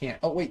 yeah, I can't.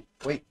 Oh, wait.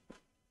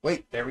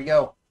 There we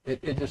go.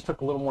 It just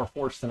took a little more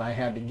force than I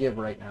had to give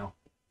right now.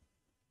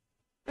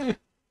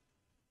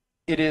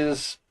 It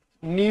is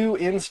new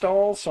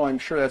install, so I'm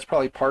sure that's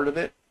probably part of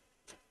it.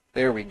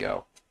 There we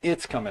go.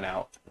 It's coming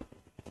out.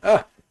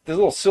 The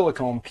little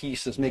silicone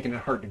piece is making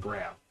it hard to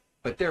grab,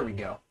 but there we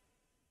go.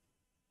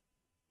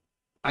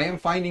 I am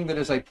finding that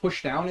as I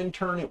push down and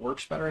turn, it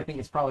works better. I think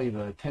it's probably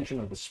the tension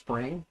of the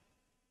spring.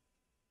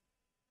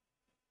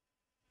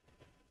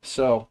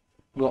 So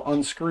we'll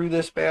unscrew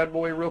this bad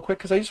boy real quick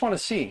because I just want to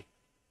see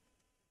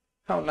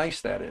how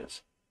nice that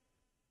is.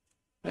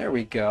 There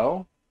we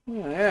go.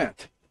 Look at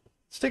that.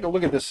 Let's take a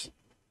look at this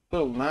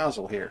little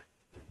nozzle here.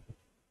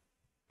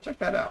 Check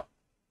that out.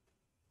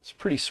 It's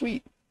pretty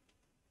sweet.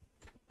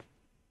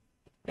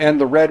 And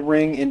the red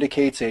ring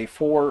indicates a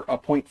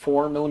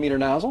 0.4 millimeter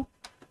nozzle.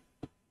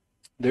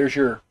 There's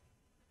your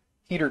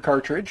heater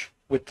cartridge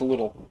with the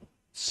little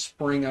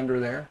spring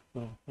under there.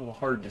 A little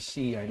hard to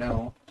see, I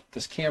know.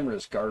 This camera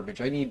is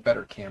garbage. I need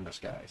better cameras,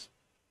 guys.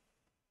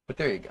 But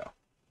there you go.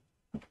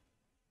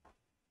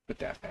 Put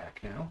that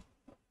back now.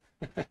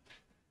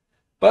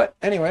 But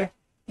anyway,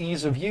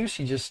 ease of use.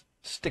 You just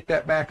stick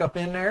that back up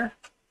in there,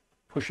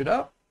 push it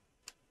up,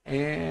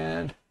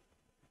 and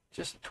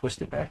just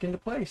twist it back into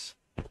place.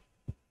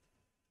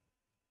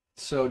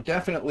 So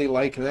definitely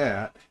like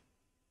that.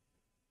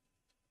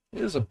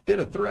 There's a bit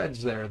of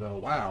threads there though.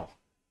 Wow.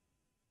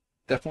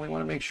 Definitely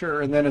want to make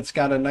sure. And then it's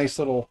got a nice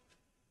little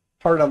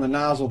part on the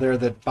nozzle there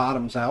that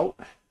bottoms out.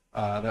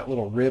 That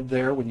little rib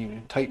there when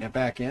you tighten it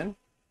back in.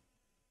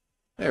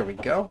 There we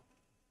go.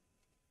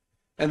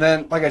 And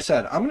then, like I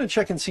said, I'm going to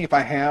check and see if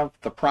I have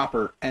the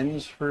proper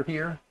ends for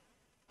here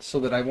so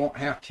that I won't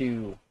have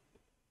to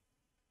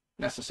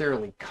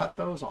necessarily cut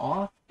those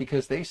off,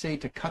 because they say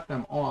to cut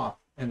them off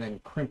and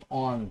then crimp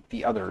on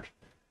the other.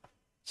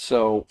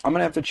 So I'm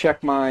going to have to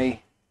check my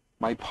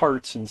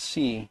parts and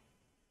see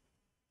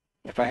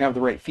if I have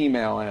the right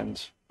female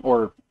ends,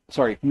 or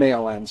sorry,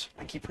 male ends.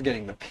 I keep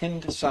forgetting the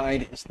pinned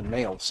side is the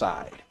male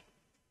side.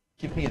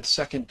 Give me a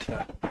second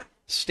to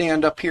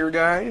stand up here,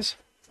 guys.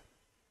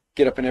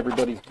 Get up in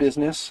everybody's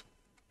business.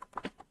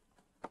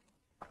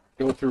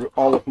 Go through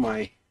all of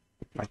my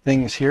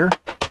things here.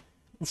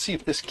 Let's see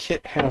if this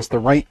kit has the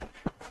right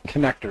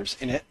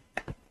connectors in it.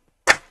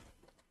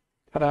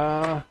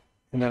 Ta-da!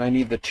 And then I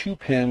need the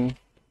 2-pin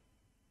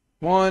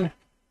one.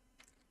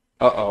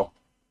 Uh-oh.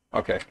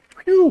 Okay.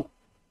 Whew.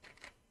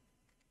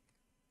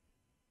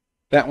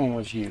 That one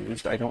was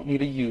used. I don't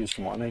need a used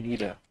one. I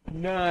need a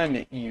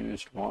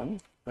non-used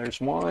one. There's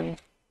one.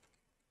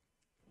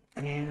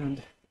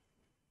 And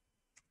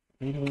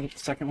maybe we get the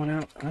second one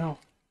out. Well,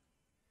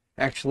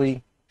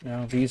 actually,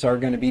 no, these are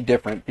going to be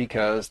different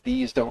because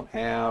these don't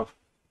have...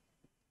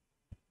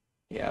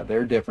 Yeah,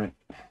 they're different.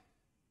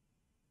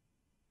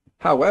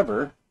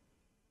 However,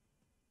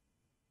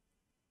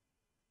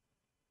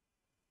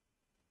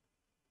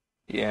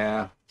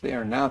 yeah, they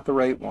are not the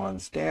right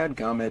ones.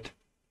 Dadgummit.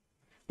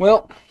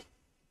 Well,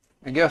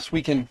 I guess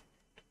we can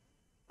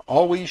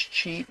always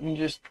cheat and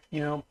just, you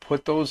know,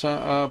 put those,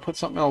 put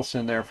something else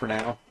in there for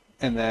now,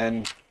 and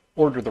then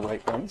order the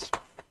right ones.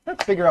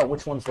 Let's figure out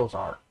which ones those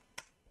are.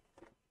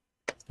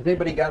 Has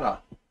anybody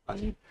got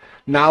a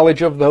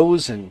knowledge of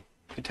those and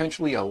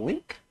potentially a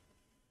link?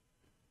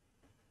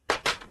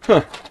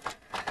 Huh.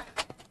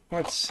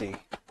 Let's see.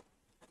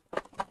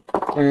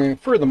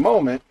 For the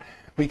moment,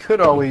 we could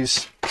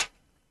always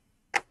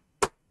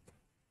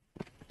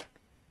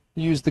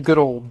use the good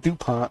old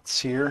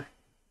DuPonts here.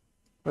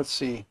 Let's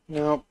see.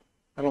 Nope.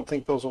 I don't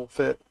think those will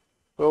fit.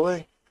 Will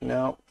they?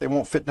 No, they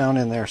won't fit down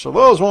in there. So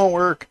those won't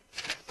work.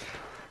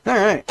 All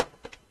right.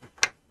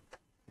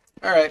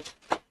 All right.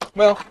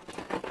 Well,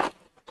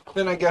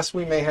 then I guess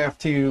we may have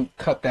to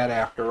cut that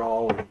after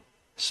all and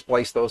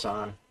splice those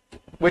on,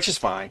 which is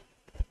fine.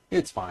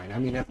 It's fine. I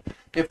mean,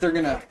 if they're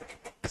going to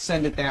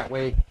send it that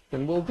way,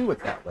 then we'll do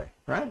it that way,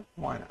 right?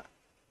 Why not?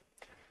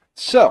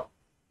 So,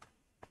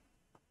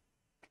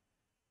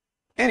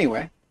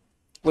 anyway,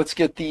 let's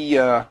get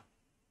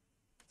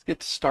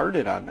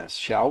started on this,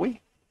 shall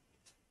we?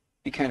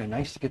 Be kind of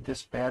nice to get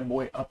this bad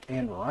boy up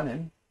and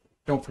running.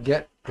 Don't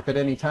forget, if at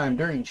any time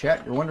during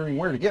chat you're wondering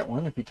where to get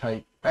one, if you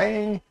type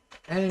bang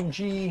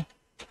NG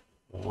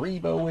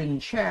Revo in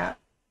chat,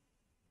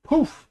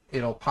 poof,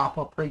 it'll pop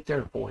up right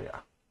there for you.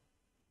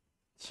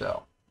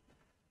 So,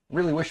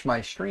 really wish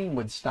my stream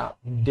would stop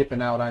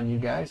dipping out on you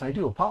guys. I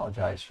do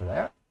apologize for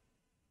that.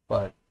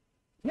 But,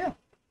 yeah.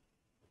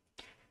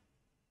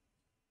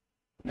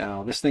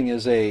 Now, this thing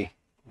is a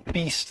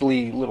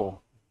beastly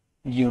little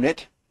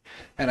unit,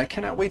 and I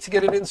cannot wait to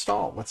get it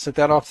installed. Let's set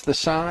that off to the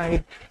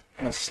side.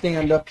 I'm going to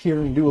stand up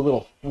here and do a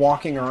little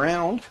walking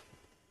around.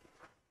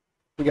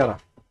 We got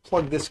to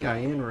plug this guy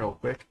in real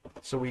quick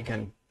so we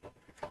can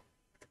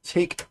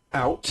take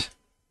out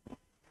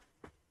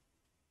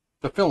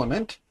the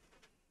filament.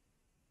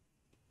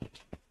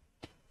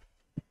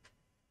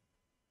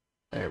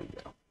 There we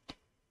go.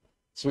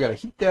 So we got to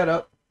heat that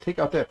up, take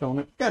out that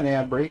filament. Got an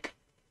ad break.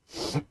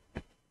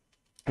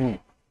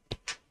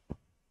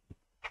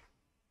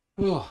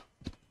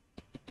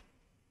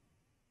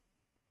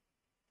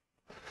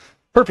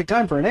 Perfect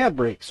time for an ad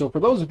break. So for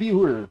those of you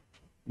who are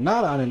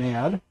not on an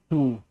ad,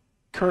 who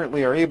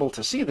currently are able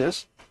to see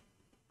this,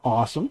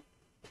 awesome.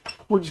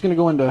 We're just going to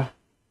go into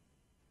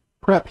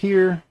prep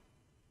here,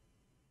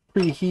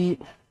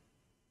 preheat,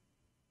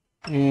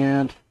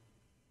 and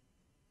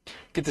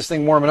get this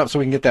thing warming up so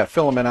we can get that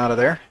filament out of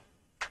there.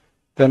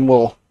 Then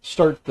we'll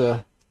start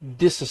the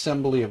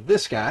disassembly of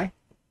this guy.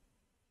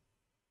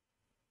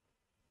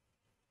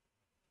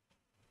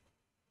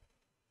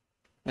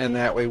 And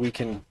that way we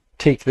can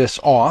take this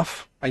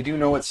off. I do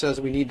know it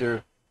says we need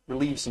to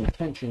relieve some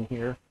tension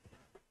here,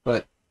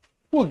 but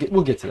we'll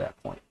get to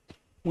that point.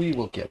 We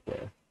will get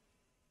there.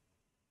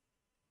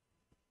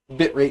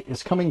 Bitrate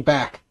is coming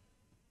back.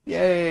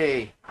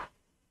 Yay!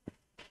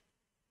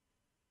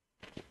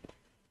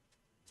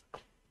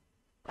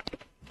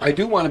 I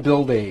do want to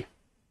build a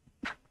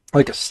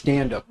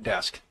stand-up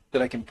desk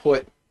that I can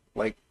put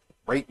like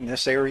right in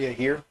this area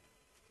here,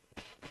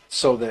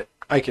 so that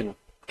I can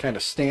kind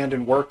of stand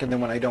and work, and then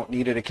when I don't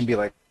need it, it can be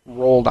like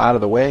rolled out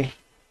of the way.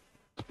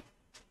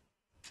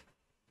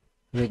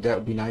 I think that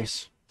would be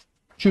nice.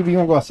 Shuby, you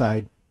want to go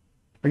outside?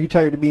 Are you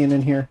tired of being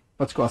in here?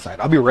 Let's go outside.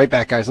 I'll be right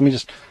back, guys. Let me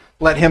just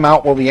let him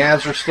out while the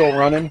ads are still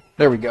running.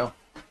 There we go.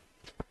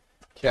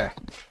 Okay.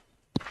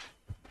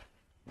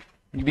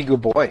 You be a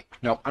good boy.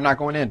 Nope, I'm not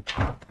going in.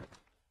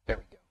 There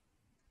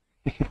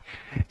we go.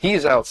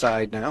 He's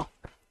outside now,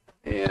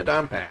 and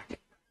I'm back.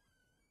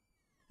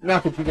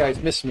 Not that you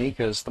guys missed me,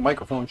 because the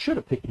microphone should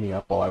have picked me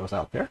up while I was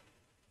out there.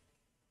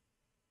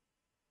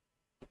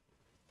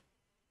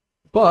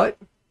 But,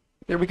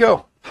 there we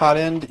go. Hot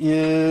end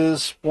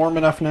is warm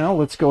enough now.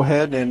 Let's go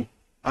ahead and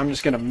I'm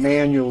just going to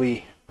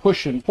manually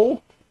push and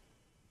pull.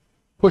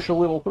 Push a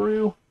little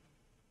through,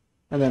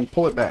 and then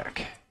pull it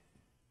back.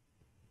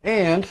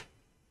 And,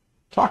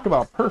 talk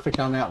about perfect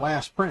on that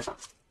last print.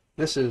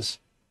 This is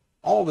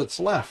all that's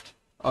left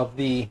of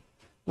the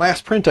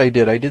last print I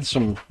did. I did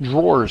some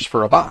drawers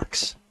for a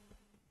box.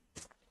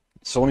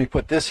 So let me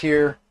put this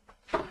here.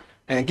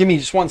 And give me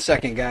just 1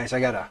 second, guys. I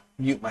got to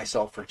mute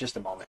myself for just a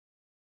moment.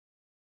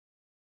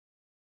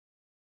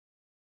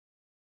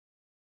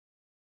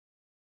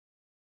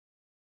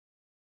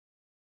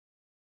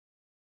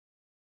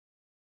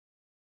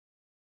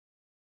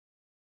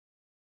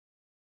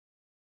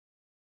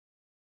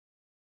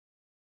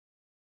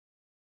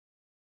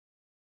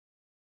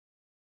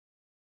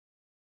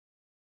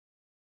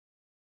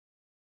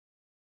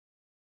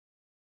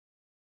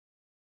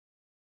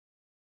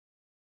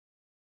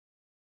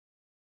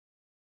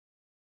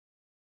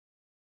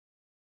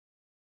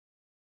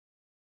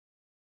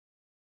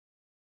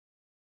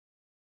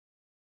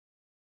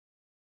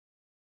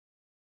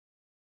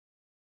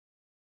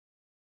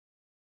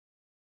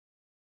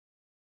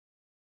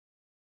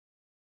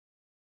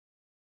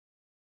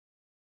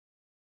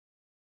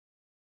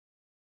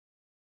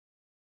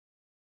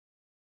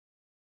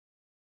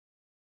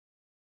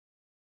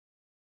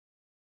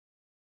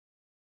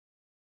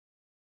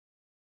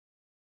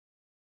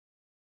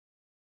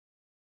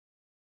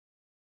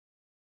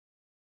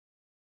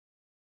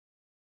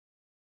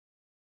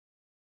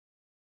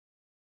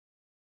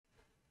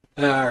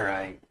 All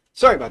right.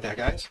 Sorry about that,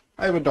 guys.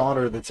 I have a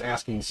daughter that's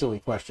asking silly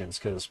questions,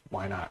 because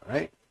why not,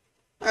 right?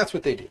 That's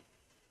what they do.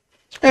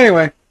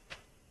 Anyway.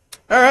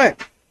 All right.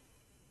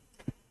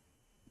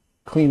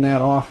 Clean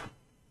that off.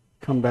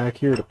 Come back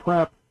here to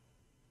prep.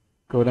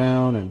 Go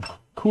down and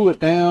cool it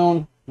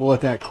down. We'll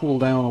let that cool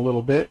down a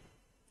little bit.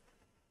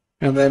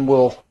 And then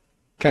we'll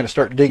kind of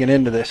start digging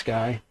into this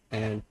guy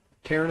and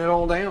tearing it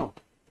all down.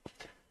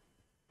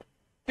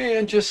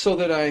 And just so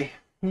that I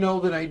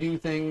know that I do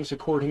things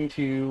according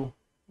to,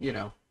 you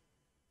know,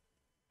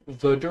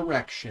 the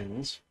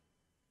directions.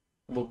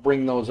 We'll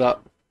bring those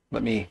up.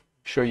 Let me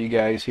show you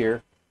guys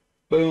here.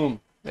 Boom.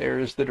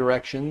 There's the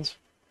directions.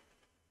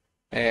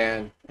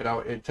 And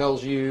it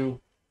tells you,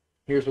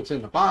 here's what's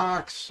in the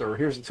box, or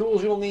here's the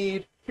tools you'll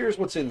need. Here's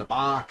what's in the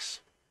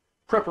box.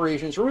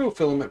 Preparations, remove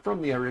filament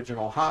from the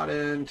original hot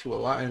end to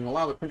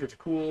allow the printer to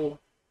cool,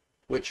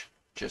 which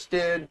just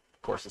did.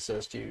 Of course, it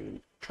says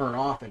to turn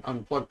off and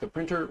unplug the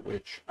printer,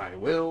 which I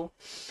will.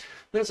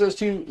 Then it says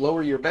to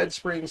lower your bed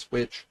springs,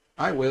 which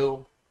I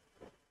will.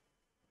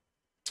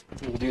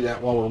 We'll do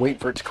that while we're waiting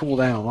for it to cool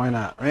down. Why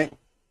not, right?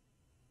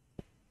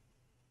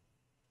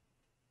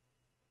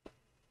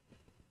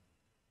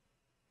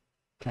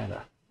 Kind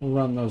of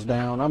run those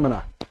down. I'm going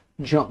to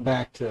jump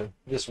back to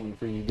this one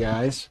for you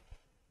guys.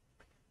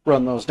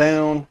 Run those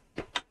down.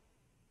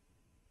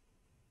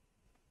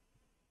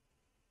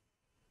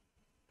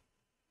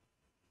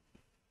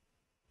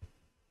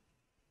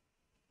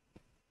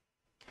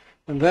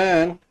 And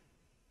then,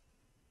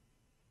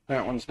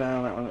 that one's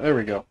down, that one, there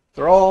we go.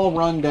 They're all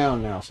run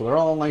down now, so they're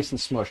all nice and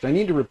smushed. I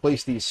need to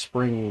replace these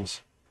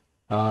springs.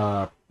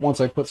 Once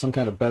I put some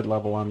kind of bed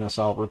level on this,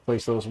 I'll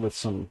replace those with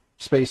some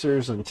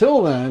spacers.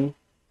 Until then,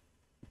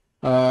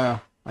 I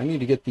need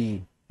to get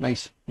the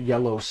nice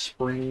yellow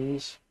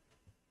springs,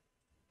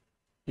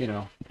 you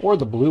know, or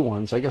the blue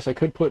ones. I guess I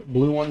could put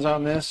blue ones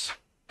on this,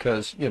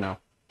 because, you know,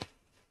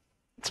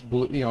 it's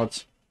blue, you know,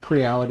 it's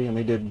Creality, and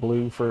they did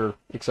blue for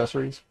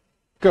accessories.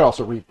 Could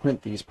also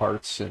reprint these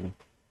parts and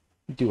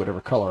do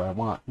whatever color I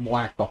want.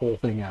 Black the whole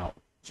thing out.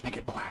 Just make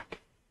it black.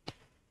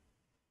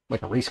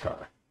 Like a race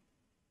car.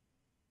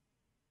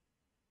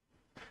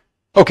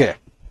 Okay.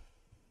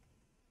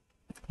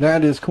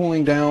 That is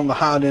cooling down. The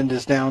hot end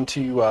is down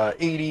to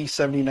 80,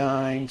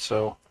 79.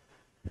 So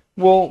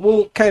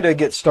we'll kind of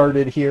get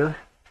started here.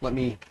 Let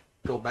me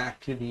go back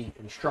to the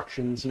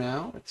instructions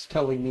now. It's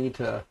telling me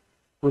to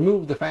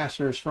remove the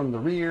fasteners from the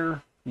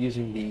rear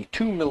using the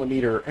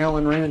 2mm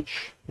Allen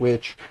wrench,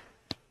 which,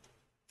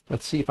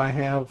 let's see if I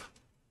have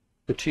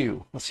the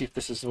 2. Let's see if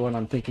this is the one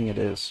I'm thinking it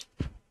is.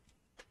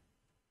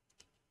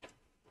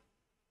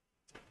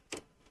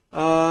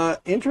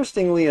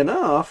 Interestingly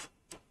enough,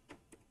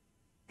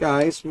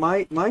 guys,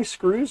 my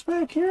screws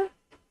back here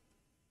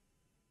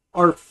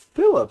are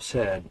Phillips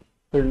head.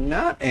 They're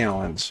not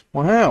Allen's.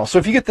 Wow. So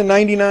if you get the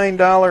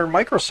 $99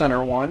 Micro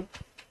Center one,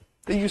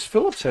 they use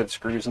Phillips head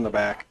screws in the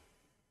back.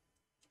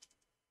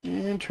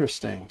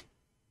 Interesting.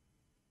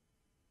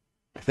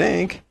 I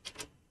think.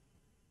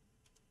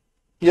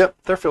 Yep,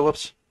 they're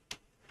Phillips.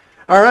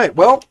 All right,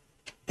 well,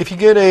 if you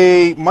get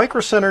a Micro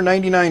Center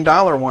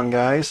 $99 one,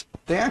 guys,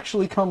 they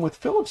actually come with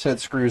Phillips head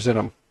screws in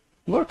them.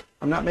 Look,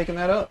 I'm not making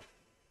that up.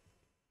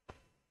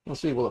 Let's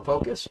see, will it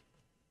focus?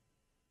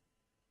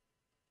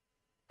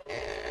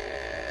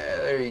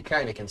 There, you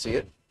kind of can see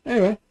it.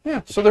 Anyway,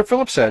 yeah, so they're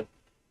Phillips head.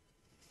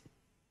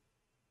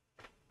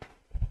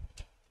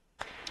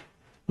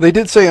 They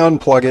did say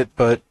unplug it,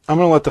 but I'm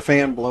going to let the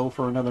fan blow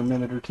for another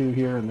minute or two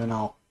here, and then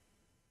I'll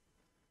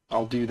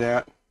do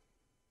that.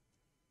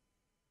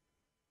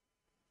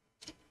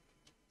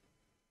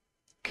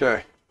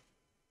 Okay.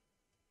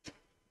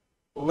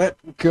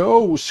 Let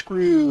go,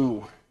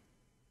 screw.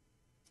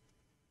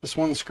 This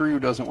one screw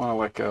doesn't want to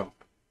let go.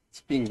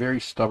 It's being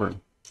very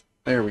stubborn.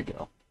 There we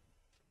go.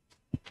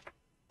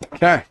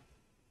 Okay.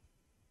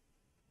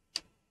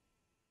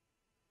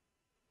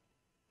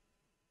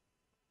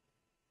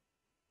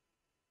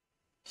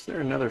 Is there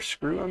another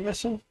screw I'm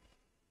missing?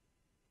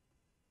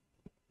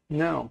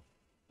 No.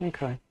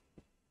 Okay.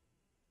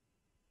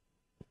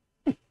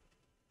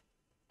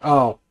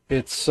 Oh,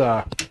 it's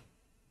kind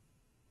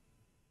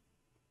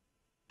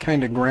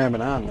of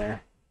grabbing on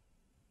there.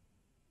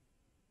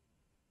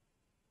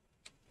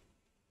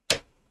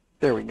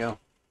 There we go.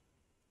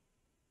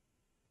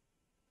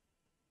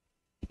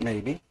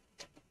 Maybe.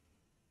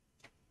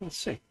 Let's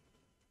see.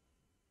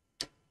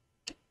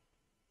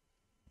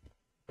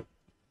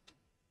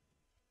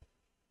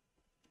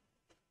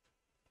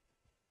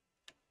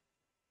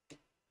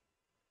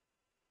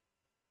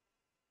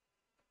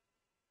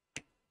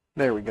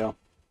 There we go.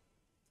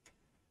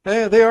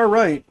 Hey, they are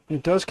right.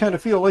 It does kind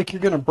of feel like you're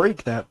going to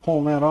break that,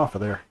 pulling that off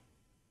of there.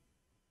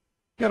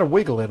 You got to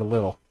wiggle it a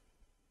little.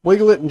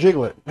 Wiggle it and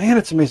jiggle it. Man,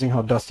 it's amazing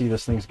how dusty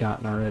this thing's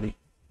gotten already.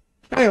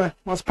 Anyway,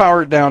 let's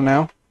power it down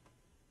now.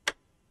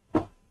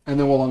 And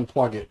then we'll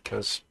unplug it,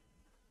 because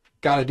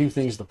got to do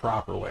things the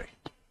proper way.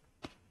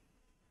 I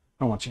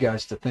don't want you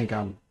guys to think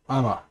I'm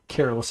a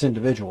careless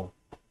individual.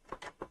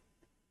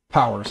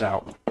 Power's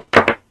out.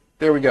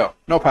 There we go.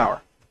 No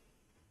power.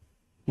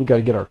 We got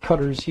to get our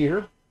cutters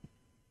here.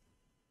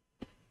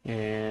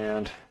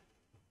 And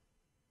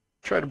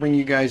try to bring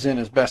you guys in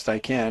as best I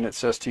can. It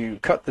says to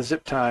cut the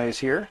zip ties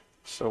here.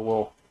 So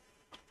we'll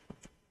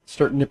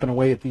start nipping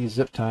away at these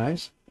zip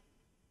ties.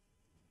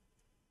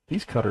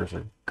 These cutters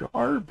are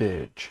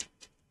garbage.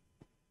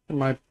 And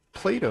my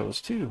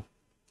Play-Dohs too.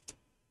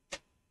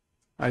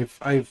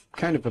 I've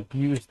kind of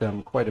abused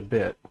them quite a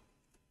bit.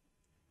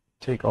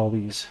 Take all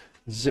these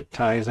zip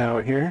ties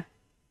out here.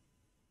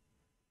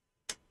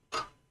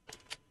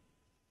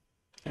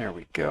 There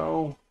we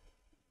go.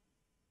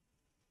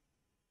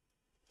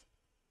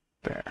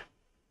 There.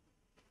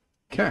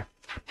 Okay.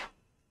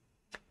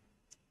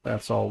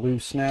 That's all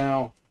loose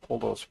now. Pull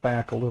those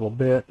back a little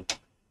bit.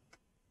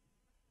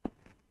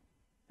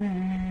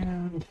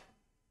 And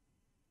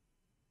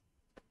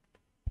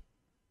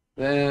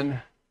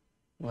then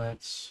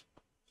let's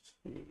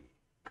see.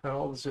 Cut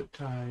all the zip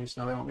ties.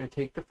 Now they want me to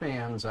take the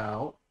fans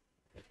out.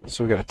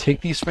 So we got to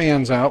take these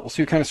fans out. We'll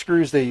see what kind of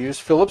screws they use.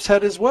 Phillips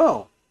head as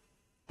well.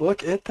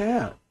 Look at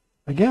that.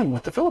 Again,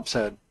 with the Phillips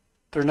head.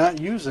 They're not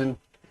using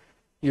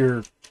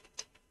your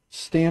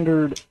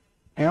standard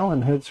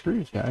Allen head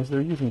screws, guys. They're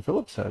using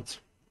Phillips heads.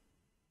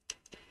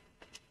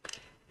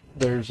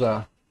 There's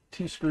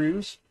 2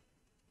 screws.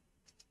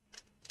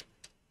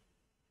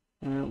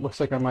 And it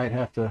looks like I might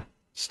have to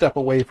step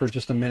away for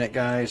just a minute,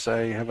 guys.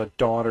 I have a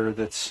daughter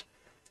that's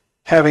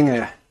having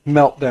a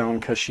meltdown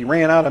because she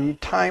ran out of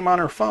time on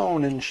her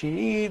phone and she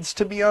needs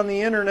to be on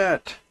the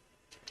internet.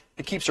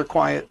 It keeps her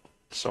quiet,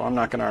 so I'm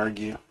not going to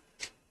argue.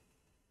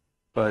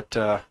 But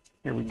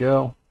here we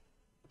go.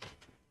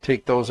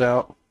 Take those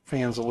out.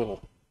 Fan's a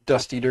little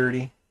dusty,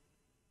 dirty.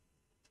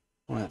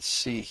 Let's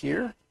see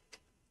here.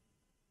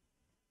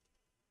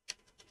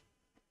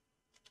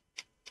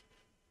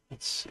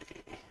 Let's see.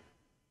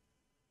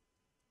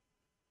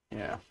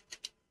 Yeah.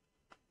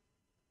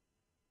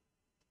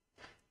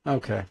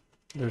 Okay.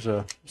 There's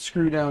a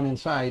screw down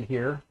inside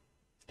here.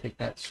 Take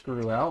that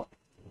screw out.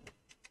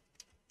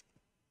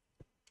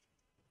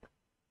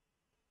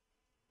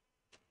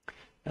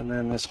 And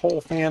then this whole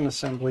fan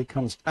assembly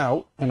comes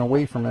out and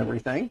away from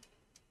everything.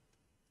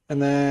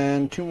 And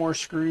then 2 more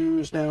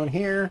screws down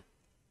here.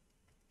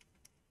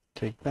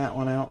 Take that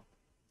one out.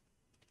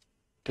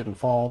 Didn't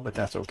fall, but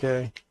that's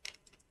okay.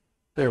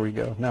 There we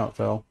go. Now it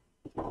fell.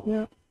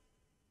 Yeah.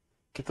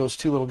 Get those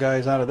 2 little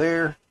guys out of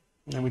there.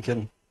 And then we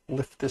can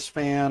lift this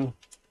fan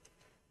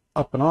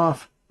up and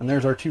off. And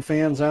there's our 2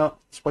 fans out.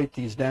 Let's wipe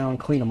these down,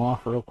 clean them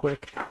off real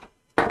quick.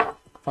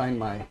 Find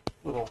my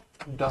little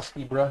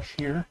dusty brush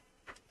here.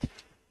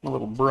 My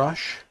little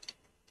brush.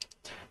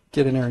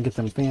 Get in there and get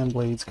them fan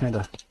blades kind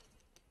of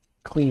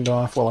cleaned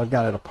off while I've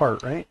got it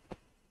apart, right?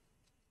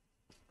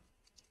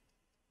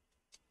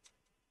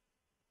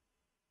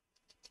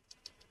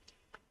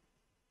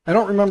 I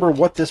don't remember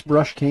what this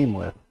brush came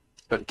with,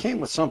 but it came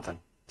with something.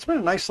 It's been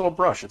a nice little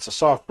brush. It's a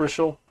soft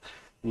bristle,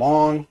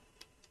 long,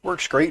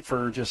 works great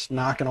for just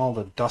knocking all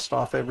the dust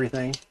off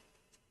everything.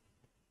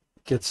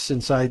 Gets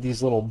inside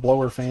these little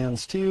blower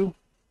fans too.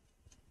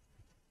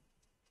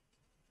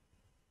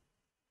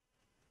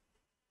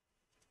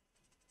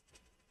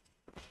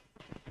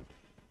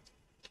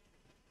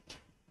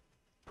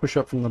 Push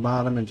up from the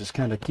bottom and just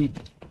kind of keep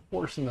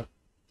forcing the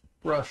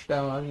brush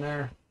down in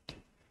there.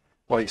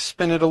 While you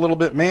spin it a little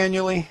bit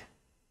manually,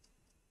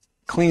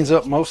 cleans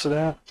up most of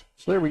that.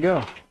 So there we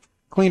go.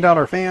 Cleaned out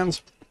our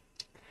fans.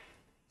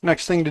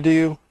 Next thing to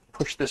do,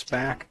 push this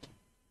back.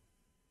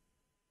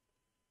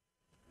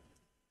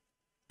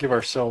 Give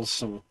ourselves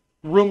some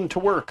room to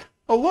work.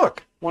 Oh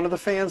look, one of the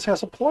fans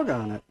has a plug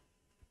on it.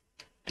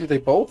 Do they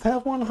both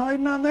have one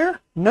hiding on there?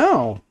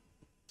 No.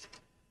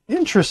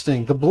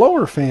 Interesting. The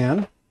blower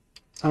fan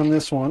on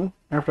this one,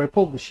 after I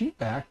pulled the sheet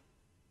back,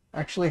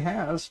 actually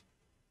has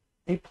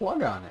a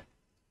plug on it.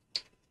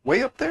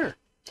 Way up there.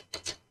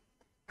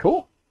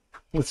 Cool.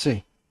 Let's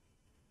see.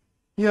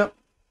 Yep.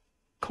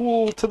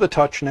 Cool to the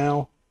touch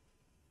now.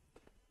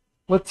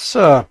 Let's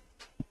get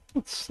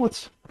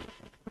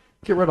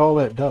rid of all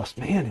that dust.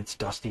 Man, it's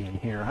dusty in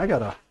here. I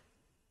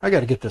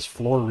gotta get this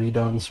floor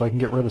redone so I can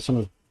get rid of some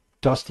of the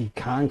dusty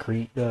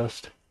concrete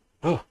dust.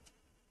 Oh.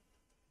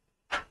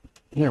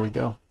 There we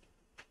go.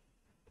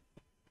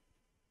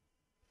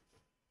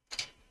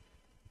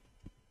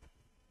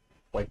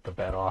 Wipe the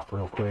bed off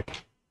real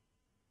quick.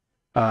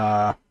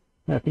 That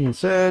being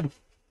said,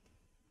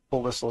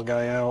 pull this little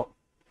guy out.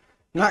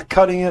 Not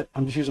cutting it.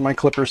 I'm just using my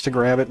clippers to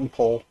grab it and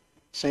pull.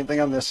 Same thing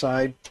on this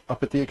side,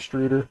 up at the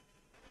extruder,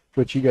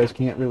 which you guys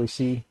can't really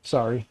see.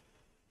 Sorry.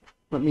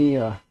 Let me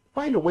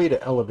find a way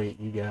to elevate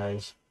you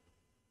guys.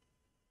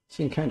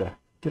 So you can kind of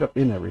get up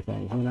in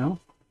everything, you know?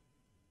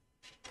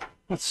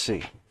 Let's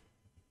see.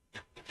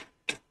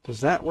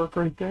 Does that work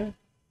right there?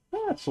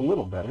 That's a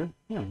little better.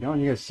 There we go.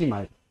 And you guys see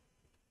my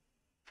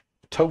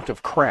tote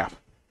of crap.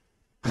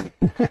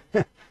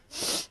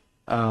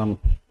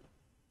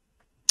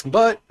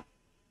 But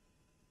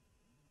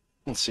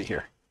let's see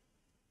here.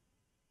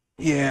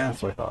 Yeah,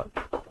 that's what I thought.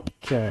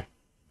 Okay.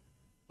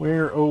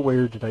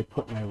 Where did I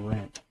put my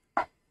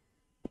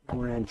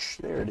wrench?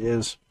 There it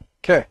is.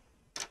 Okay.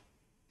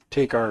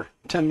 Take our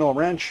 10 mil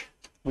wrench,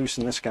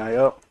 loosen this guy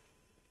up.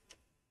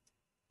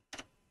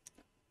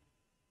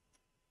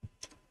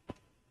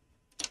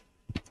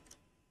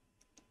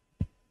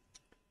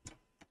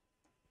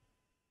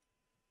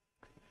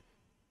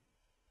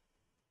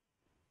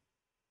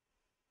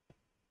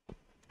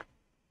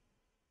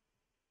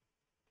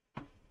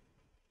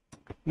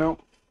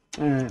 Nope.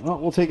 Alright, well,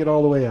 we'll take it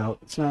all the way out.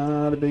 It's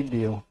not a big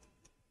deal.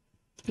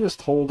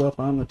 Just hold up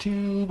on the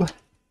tube.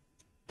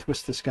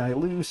 Twist this guy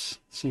loose.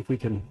 See if we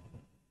can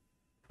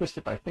twist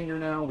it by finger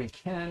now. We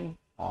can.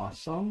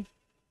 Awesome.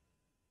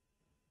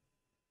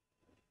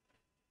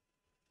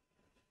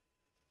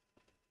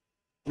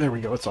 There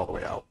we go. It's all the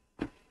way out.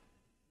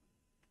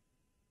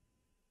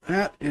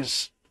 That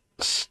is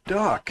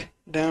stuck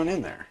down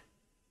in there.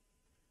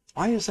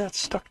 Why is that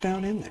stuck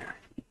down in there?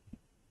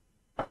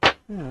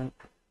 Yeah.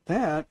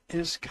 That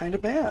is kind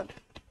of bad.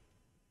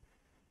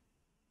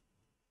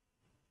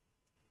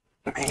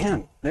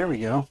 Man, there we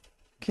go.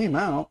 Came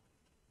out.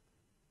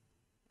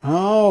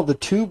 Oh, the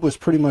tube was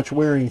pretty much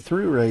wearing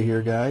through right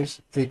here,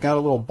 guys. It got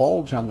a little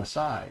bulge on the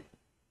side.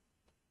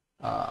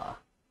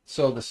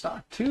 So the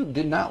stock tube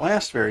did not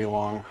last very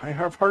long. I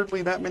have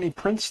hardly that many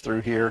prints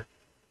through here.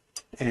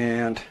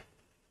 And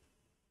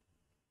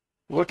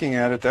looking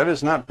at it, that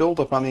is not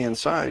built up on the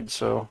inside.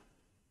 So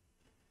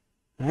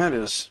that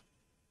is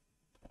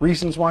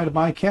reasons why to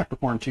buy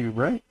Capricorn tube,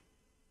 right?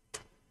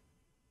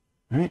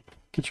 All right,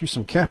 get you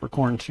some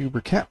Capricorn tube, or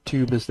cap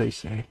tube as they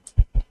say.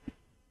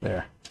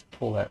 There,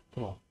 pull that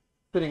little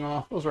fitting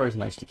off. Those are always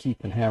nice to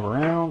keep and have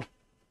around.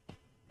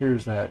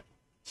 Here's that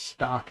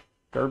stock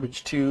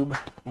garbage tube.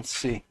 Let's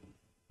see.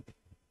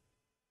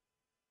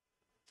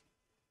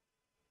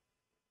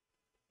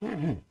 All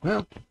right,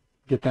 well,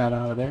 get that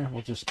out of there.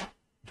 We'll just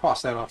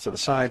toss that off to the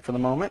side for the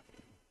moment.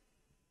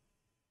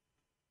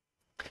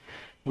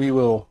 We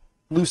will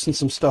loosen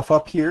some stuff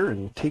up here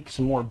and take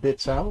some more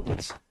bits out.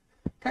 Let's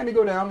kind of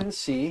go down and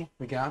see.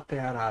 We got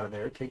that out of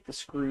there. Take the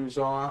screws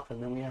off,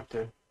 and then we have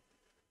to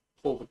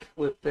pull the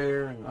clip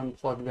there and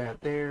unplug that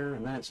there,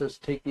 and then it says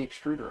take the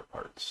extruder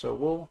apart. So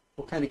we'll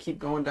kind of keep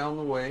going down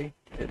the way.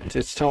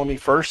 It's telling me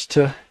first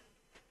to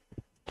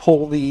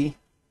pull the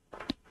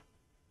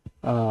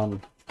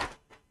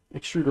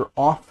extruder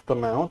off the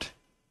mount,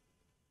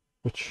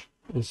 which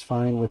is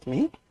fine with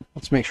me.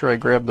 Let's make sure I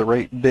grab the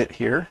right bit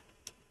here.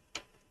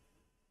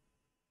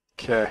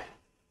 Okay,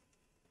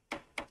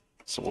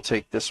 so we'll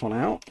take this one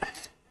out,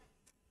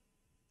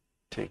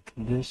 take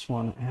this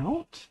one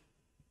out,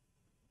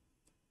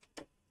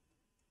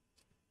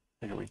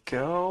 there we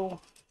go,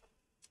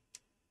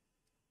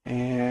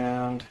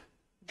 and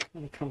I'm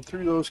going to come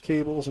through those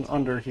cables and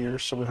under here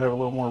so we have a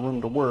little more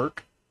room to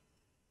work.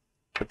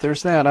 But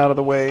there's that out of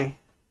the way,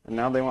 and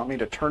now they want me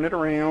to turn it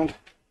around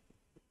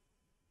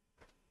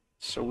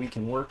so we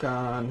can work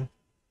on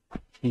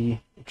the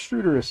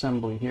extruder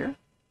assembly here.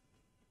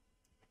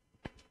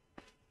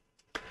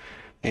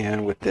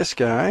 And with this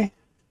guy,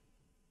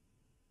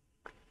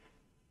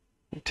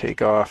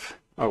 take off,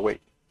 oh wait,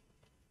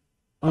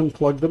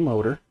 unplug the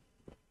motor.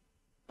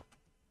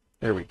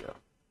 There we go.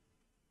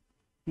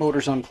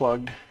 Motor's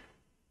unplugged.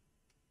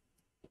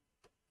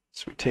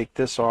 So we take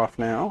this off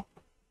now.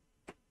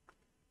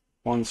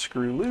 One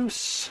screw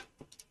loose.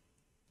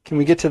 Can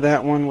we get to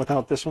that one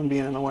without this one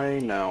being in the way?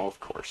 No, of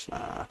course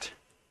not.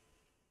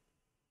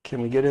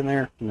 Can we get in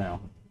there? No.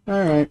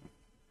 All right.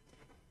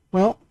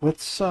 Well,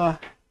 let's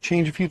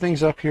change a few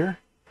things up here.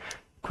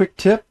 Quick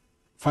tip,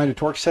 find a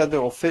Torx head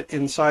that will fit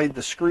inside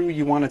the screw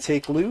you want to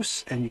take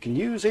loose, and you can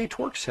use a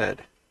Torx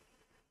head.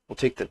 We'll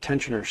take the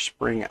tensioner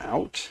spring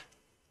out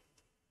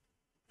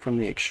from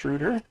the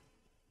extruder.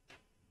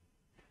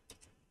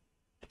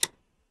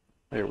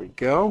 There we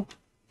go.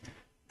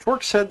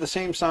 Torx head the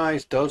same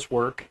size does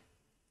work.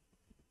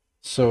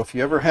 So if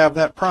you ever have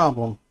that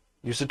problem,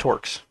 use a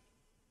Torx.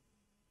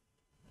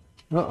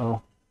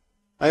 Uh-oh.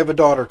 I have a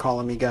daughter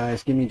calling me,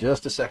 guys. Give me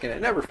just a second.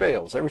 It never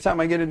fails. Every time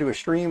I get into a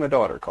stream, a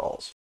daughter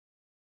calls.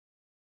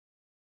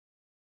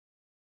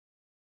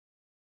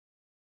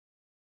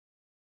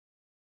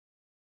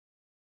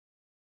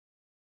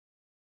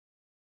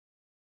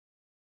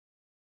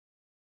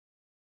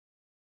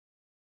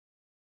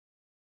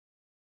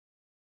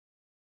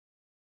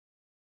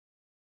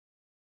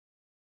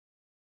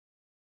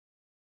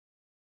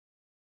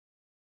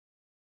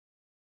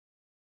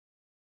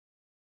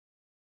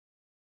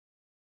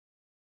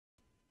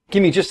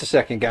 Give me just a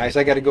second, guys.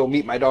 I got to go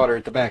meet my daughter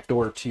at the back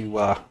door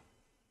to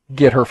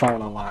get her phone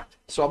unlocked.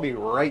 So I'll be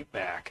right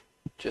back.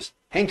 Just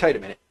hang tight a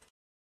minute.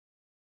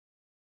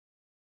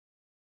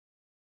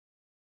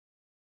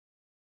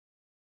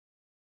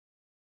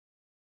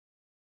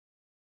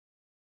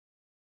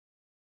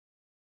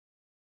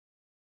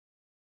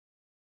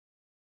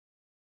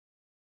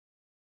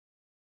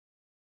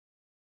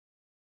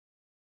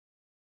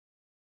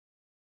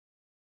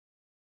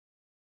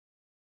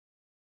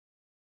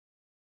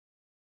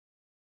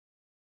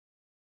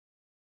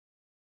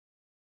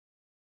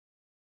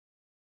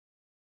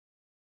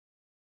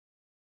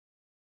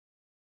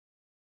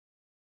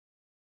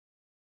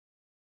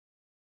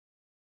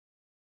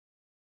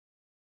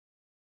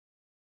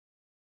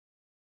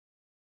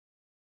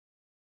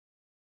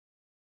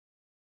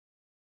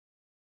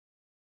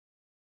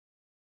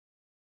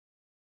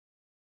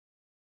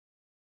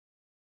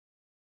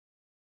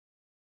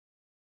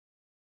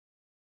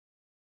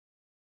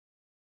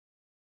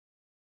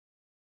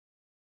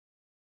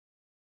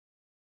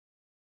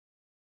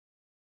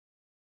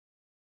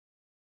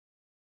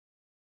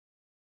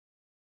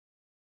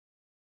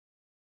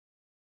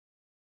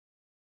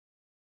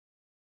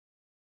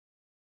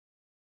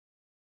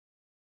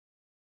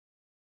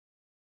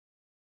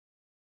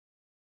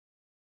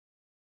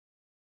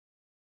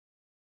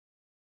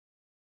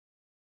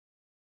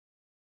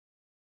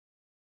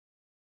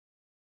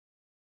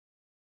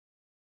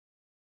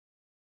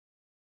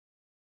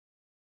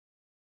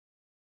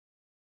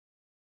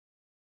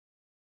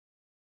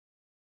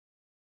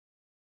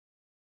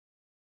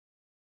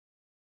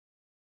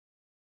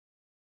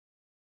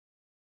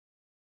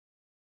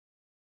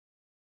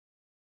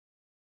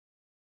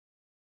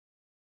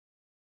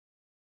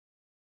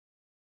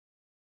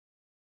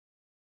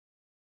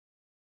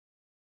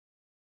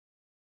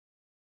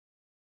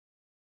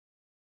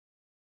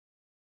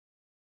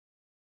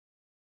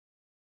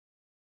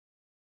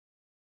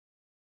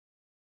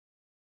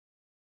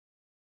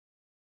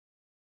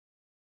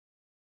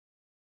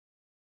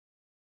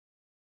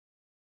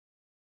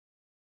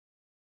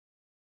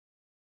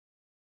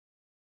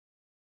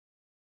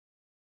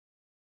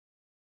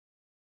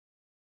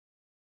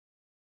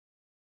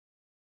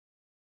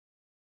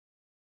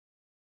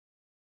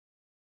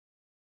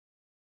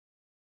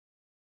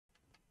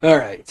 All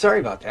right,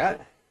 sorry about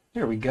that.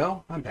 There we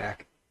go. I'm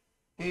back.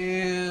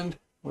 And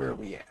where are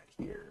we at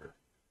here?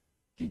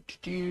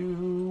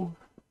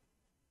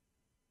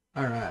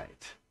 All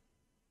right.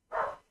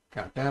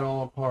 Got that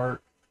all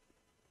apart.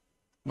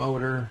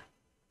 Motor.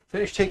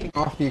 Finish taking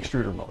off the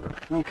extruder motor.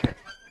 Okay.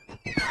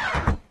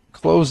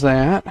 Close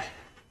that.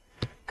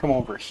 Come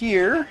over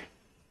here.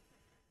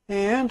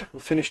 And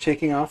we'll finish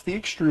taking off the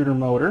extruder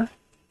motor.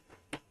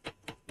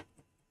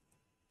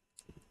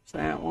 There's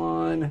that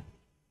one.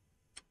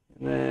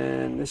 And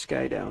then this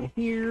guy down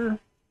here.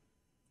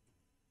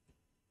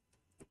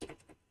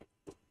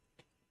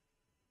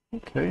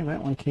 Okay,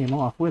 that one came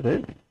off with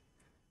it.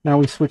 Now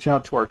we switch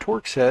out to our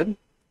Torx head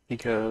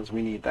because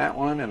we need that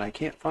one, and I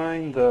can't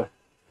find the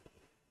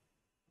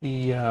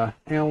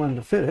Allen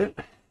to fit it.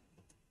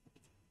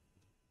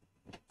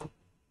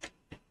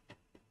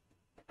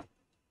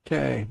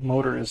 Okay,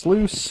 motor is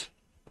loose.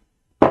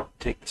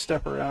 Take the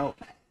stepper out.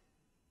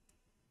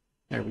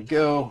 There we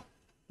go.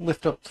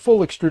 Lift up the full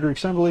extruder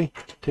assembly.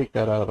 Take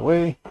that out of the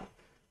way.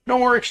 No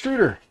more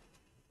extruder.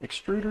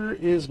 Extruder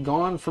is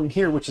gone from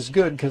here, which is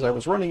good because I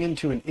was running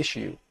into an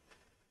issue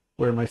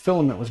where my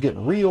filament was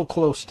getting real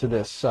close to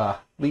this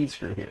lead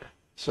screw here.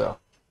 So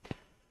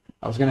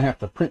I was going to have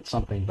to print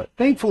something, but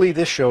thankfully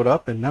this showed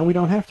up and now we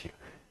don't have to.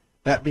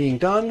 That being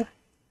done,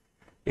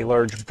 a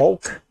large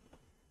bulk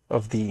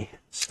of the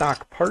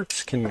stock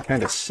parts can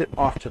kind of sit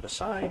off to the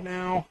side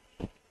now.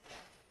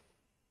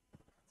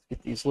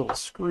 Get these little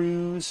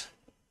screws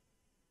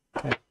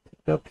kind of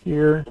picked up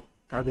here.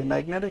 Are they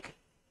magnetic?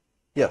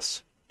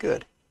 Yes,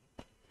 good.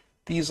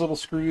 These little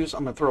screws,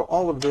 I'm going to throw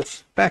all of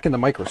this back in the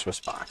micro Swiss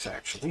box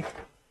actually.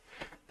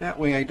 That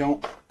way I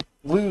don't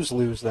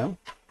lose them.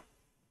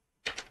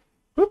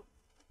 Whoop.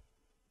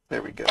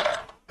 There we go.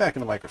 Back in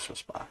the micro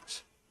Swiss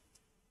box.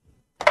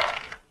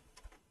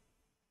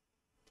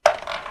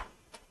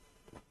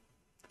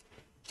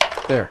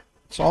 There.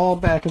 It's all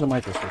back in the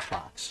micro Swiss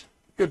box.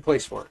 Good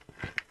place for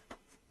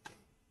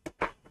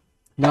it.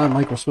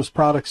 Non-micro Swiss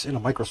products in a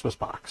micro Swiss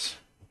box.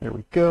 There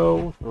we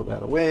go. Throw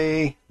that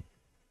away.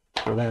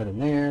 Throw that in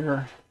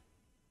there.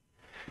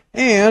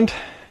 And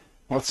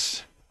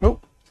let's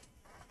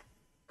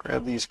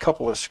grab these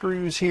couple of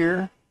screws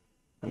here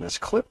and this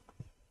clip.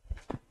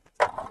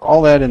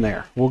 All that in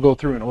there. We'll go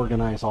through and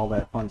organize all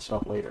that fun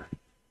stuff later.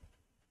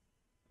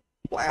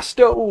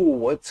 Blasto,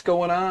 what's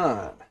going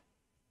on?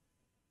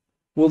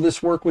 Will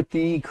this work with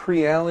the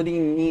Creality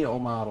Neo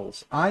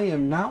models? I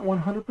am not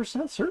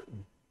 100%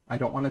 certain. I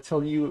don't want to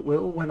tell you it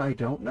will when I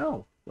don't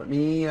know. Let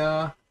me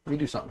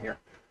do something here.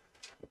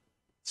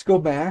 Let's go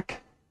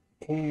back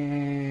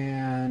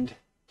and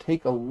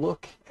take a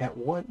look at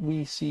what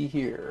we see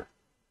here.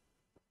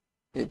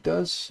 It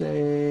does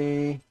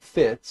say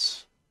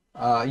fits.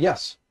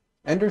 Yes,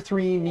 Ender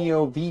 3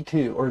 Neo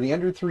V2, or the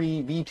Ender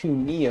 3 V2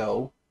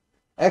 Neo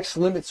X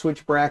limit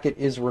switch bracket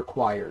is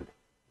required.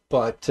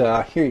 But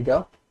here you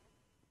go.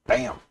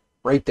 Bam,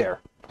 right there,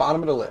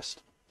 bottom of the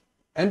list.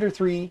 Ender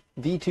 3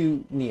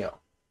 V2 Neo.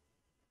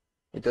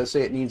 It does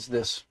say it needs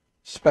this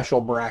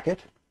special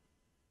bracket,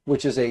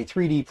 which is a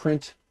 3D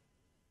print.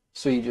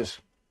 So you just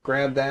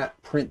grab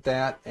that, print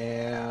that,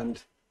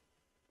 and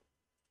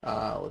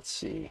let's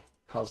see,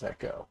 how's that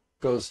go?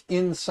 Goes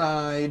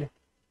inside,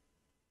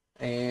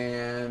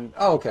 and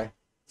oh, okay.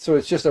 So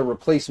it's just a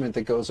replacement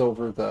that goes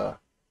over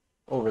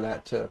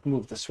that to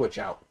move the switch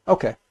out.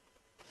 Okay.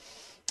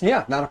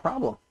 Yeah, not a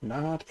problem.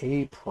 Not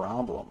a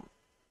problem.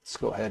 Let's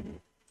go ahead and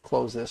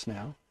close this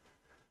now.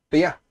 But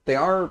yeah, they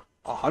are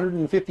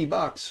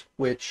 $150,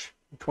 which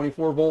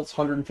 24 volts,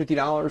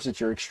 $150.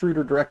 It's your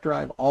extruder direct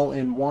drive all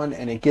in one,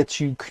 and it gets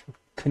you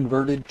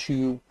converted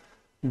to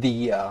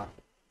the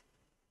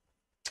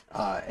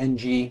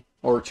NG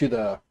or to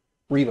the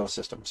Revo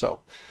system.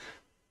 So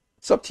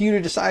it's up to you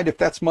to decide if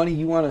that's money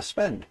you want to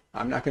spend.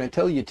 I'm not going to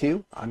tell you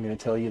to. I'm going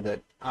to tell you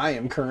that I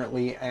am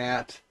currently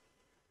at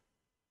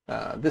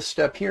this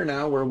step here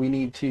now where we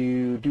need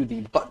to do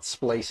the butt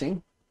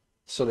splicing.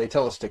 So they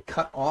tell us to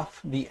cut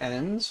off the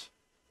ends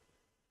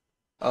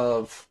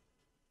of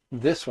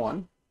this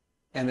one,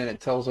 and then it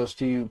tells us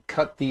to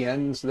cut the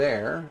ends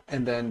there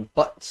and then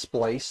butt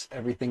splice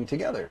everything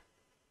together.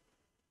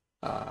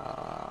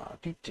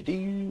 See,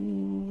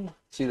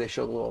 they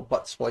show the little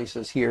butt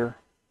splices here.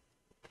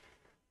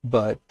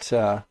 But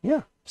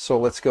yeah, so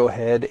let's go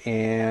ahead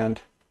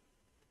and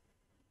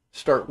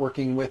start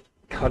working with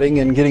cutting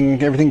and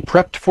getting everything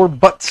prepped for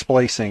butt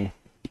splicing.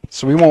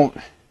 So we won't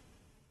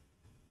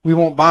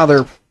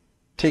bother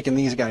taking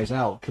these guys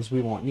out because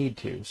we won't need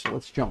to. So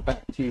let's jump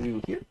back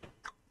to here.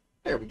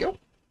 There we go.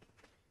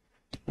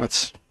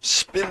 Let's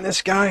spin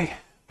this guy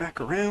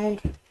back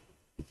around.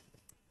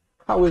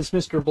 How is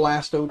Mr.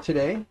 Blasto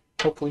today?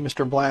 Hopefully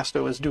Mr.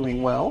 Blasto is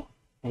doing well.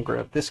 I'll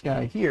grab this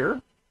guy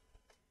here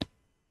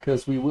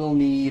because we will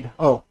need...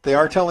 Oh, they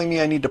are telling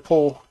me I need to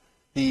pull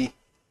the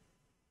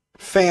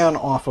fan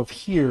off of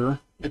here.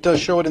 It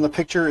does show it in the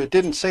picture. It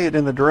didn't say it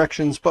in the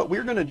directions, but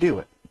we're going to do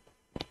it.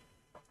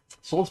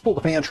 So let's pull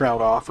the fan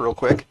shroud off real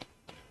quick.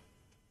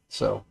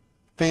 So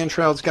fan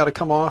shroud's got to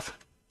come off.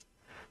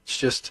 It's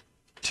just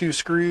 2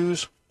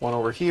 screws, one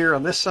over here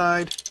on this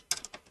side.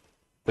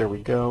 There we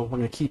go. We're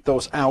going to keep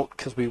those out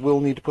because we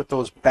will need to put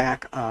those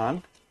back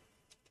on.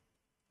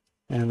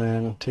 And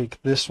then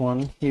take this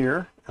one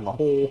here, and the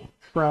whole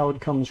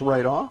shroud comes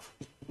right off.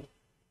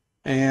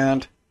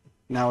 And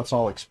now it's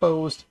all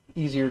exposed,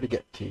 easier to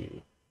get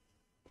to.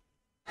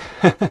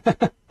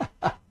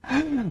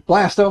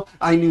 Blasto,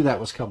 I knew that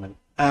was coming.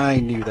 I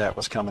knew that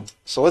was coming.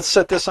 So let's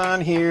set this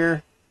on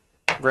here,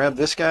 grab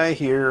this guy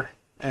here,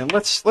 and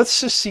let's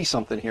just see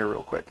something here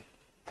real quick.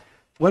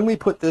 When we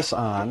put this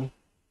on,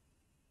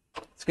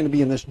 it's going to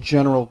be in this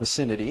general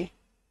vicinity,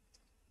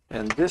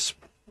 and this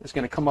is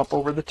going to come up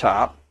over the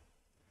top.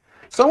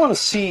 So I want to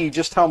see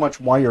just how much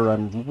wire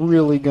I'm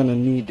really going to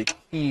need to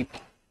keep.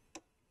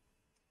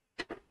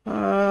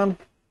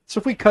 So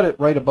if we cut it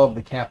right above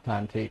the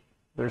Kapton tape,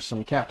 there's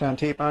some Kapton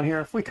tape on here.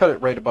 If we cut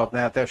it right above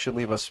that, that should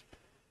leave us,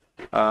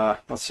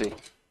 let's see.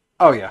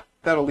 Oh yeah,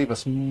 that'll leave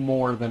us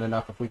more than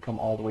enough if we come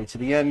all the way to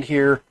the end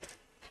here.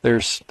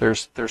 There's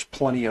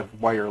plenty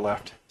of wire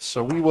left.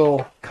 So we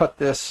will cut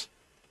this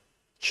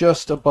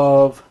just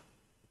above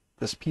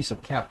this piece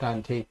of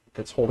Kapton tape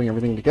that's holding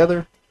everything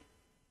together.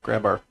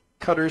 Grab our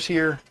cutters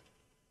here.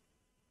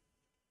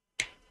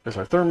 There's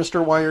our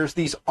thermistor wires.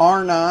 These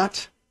are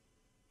not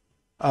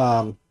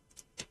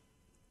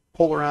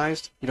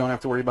polarized. You don't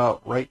have to worry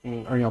about right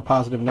and, or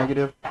positive,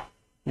 negative.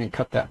 You can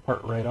cut that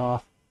part right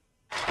off.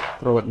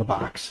 Throw it in the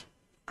box.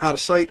 Out of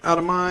sight, out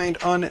of mind,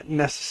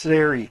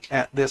 unnecessary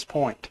at this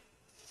point.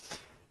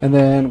 And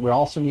then we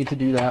also need to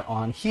do that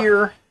on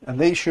here, and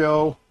they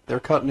show they're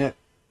cutting it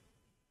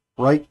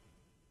right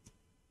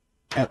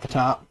at the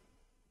top.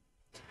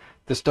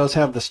 This does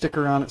have the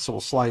sticker on it, so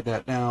we'll slide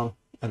that down,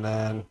 and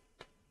then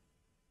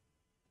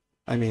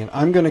I mean,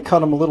 I'm going to cut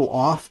them a little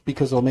off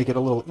because it'll make it a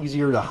little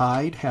easier to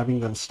hide having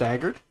them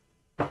staggered.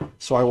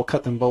 So I will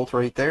cut them both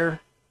right there.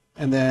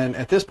 And then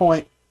at this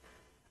point,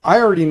 I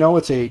already know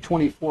it's a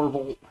 24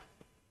 volt. It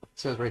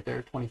says right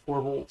there,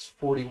 24 volts,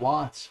 40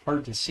 watts.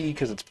 Hard to see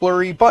because it's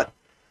blurry, but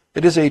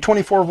it is a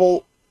 24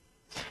 volt,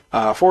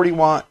 40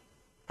 watt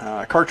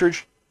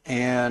cartridge.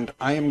 And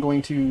I am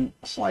going to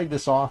slide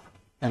this off,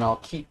 and I'll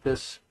keep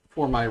this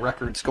for my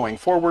records going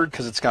forward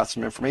because it's got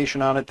some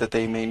information on it that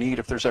they may need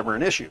if there's ever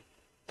an issue.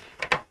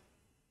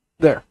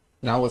 There.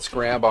 Now let's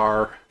grab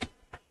our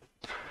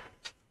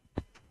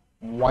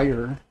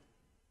wire.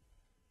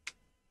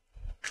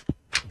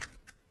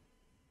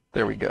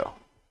 There we go.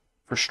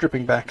 For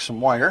stripping back some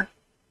wire.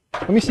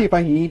 Let me see if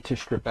I need to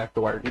strip back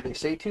the wire. Do they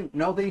say to?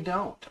 No, they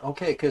don't.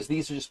 Okay, because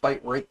these just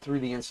bite right through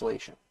the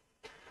insulation.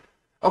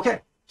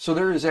 Okay, so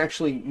there is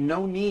actually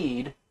no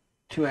need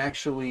to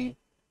actually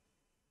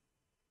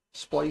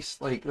splice,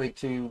 like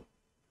to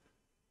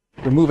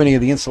remove any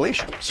of the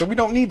insulation. So we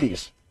don't need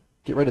these.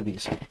 Get rid of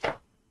these.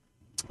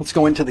 Let's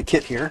go into the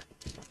kit here.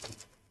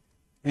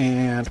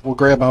 And we'll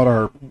grab out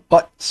our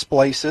butt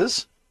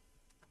splices.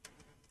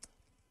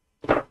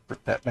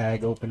 Rip that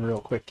bag open real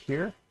quick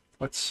here.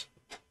 Let's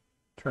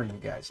turn you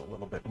guys a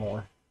little bit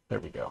more. There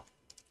we go.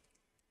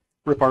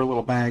 Rip our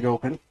little bag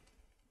open.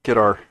 Get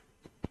our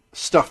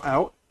stuff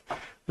out.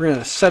 We're going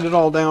to set it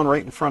all down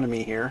right in front of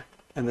me here.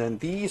 And then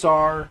these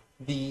are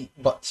the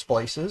butt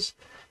splices.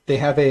 They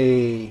have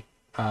a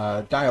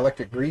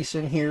dielectric grease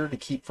in here to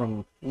keep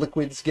from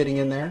liquids getting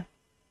in there.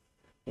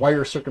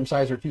 Wire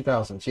circumciser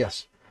 2000s,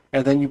 yes.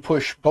 And then you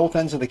push both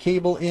ends of the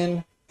cable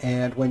in,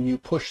 and when you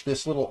push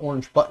this little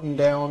orange button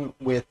down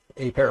with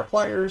a pair of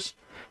pliers,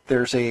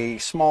 there's a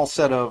small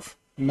set of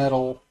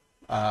metal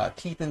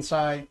teeth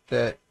inside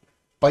that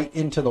bite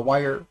into the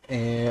wire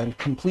and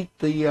complete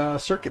the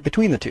circuit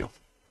between the two.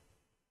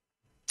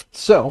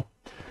 So,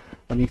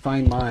 let me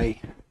find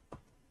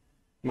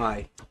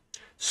my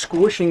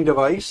squishing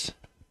device.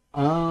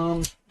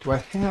 Do I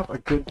have a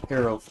good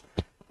pair of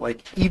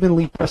like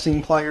evenly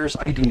pressing pliers?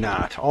 I do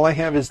not. All I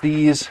have is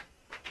these.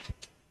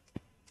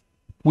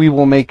 We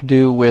will make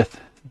do with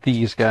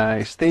these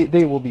guys. They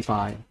will be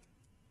fine.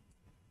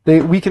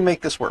 We can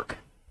make this work.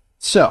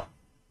 So,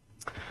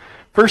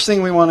 first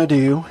thing we want to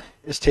do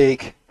is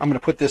I'm going to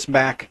put this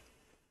back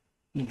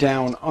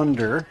down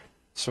under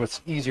so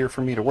it's easier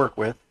for me to work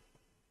with.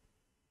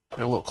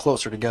 They're a little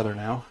closer together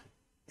now.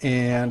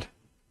 And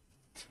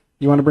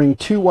you want to bring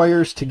two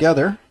wires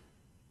together,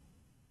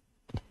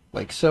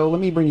 like so.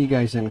 Let me bring you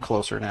guys in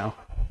closer now.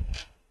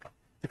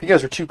 If you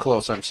guys are too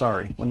close, I'm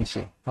sorry. Let me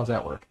see. How's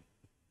that work?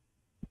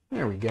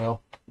 There we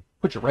go.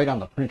 Put you right on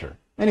the printer.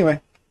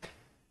 Anyway,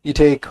 you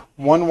take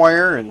one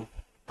wire and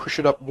push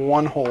it up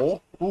one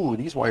hole. Ooh,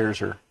 these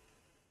wires are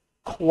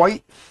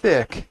quite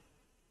thick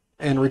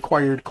and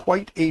required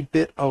quite a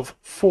bit of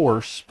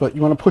force, but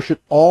you want to push it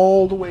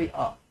all the way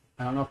up.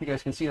 I don't know if you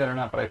guys can see that or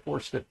not, but I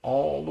forced it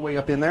all the way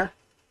up in there.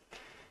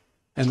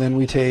 And then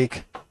we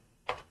take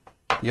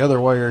the other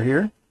wire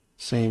here,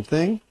 same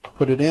thing,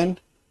 put it in,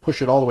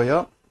 push it all the way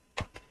up.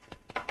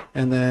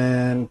 And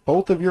then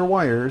both of your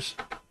wires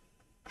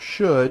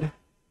should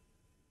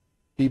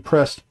be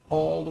pressed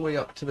all the way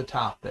up to the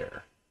top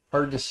there.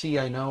 Hard to see,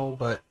 I know,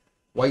 but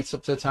white's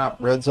up to the top,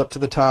 red's up to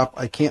the top.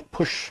 I can't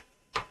push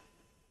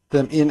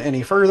them in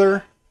any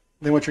further.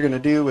 Then what you're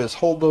going to do is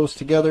hold those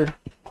together.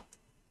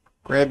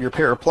 Grab your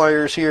pair of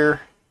pliers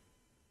here,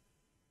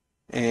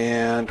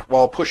 and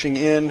while pushing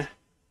in,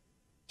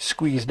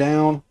 squeeze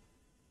down,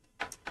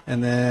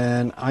 and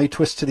then I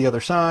twist to the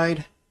other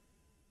side,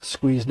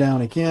 squeeze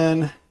down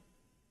again,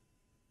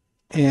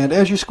 and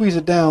as you squeeze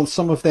it down,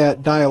 some of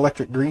that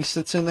dielectric grease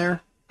that's in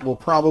there will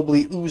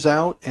probably ooze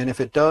out, and if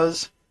it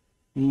does,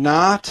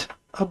 not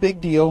a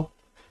big deal.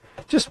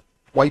 Just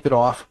wipe it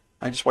off.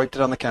 I just wiped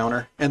it on the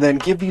counter, and then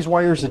give these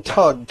wires a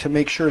tug to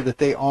make sure that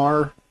they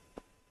are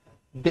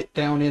bit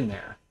down in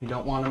there. You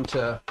don't want them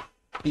to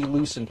be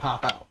loose and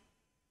pop out.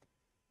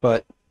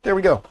 But there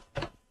we go.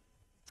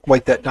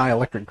 Wipe that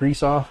dielectric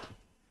grease off.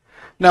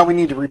 Now we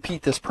need to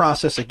repeat this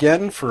process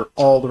again for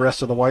all the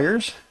rest of the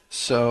wires.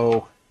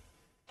 So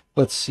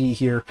let's see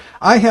here.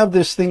 I have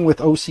this thing with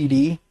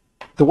OCD.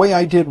 The way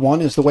I did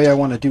one is the way I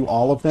want to do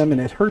all of them,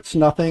 and it hurts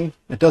nothing.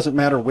 It doesn't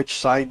matter which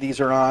side these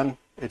are on.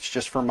 It's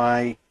just for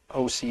my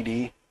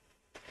OCD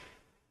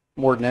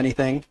more than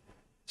anything.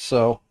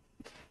 So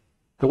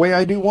the way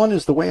I do one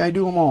is the way I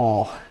do them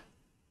all.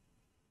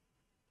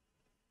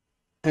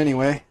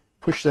 Anyway,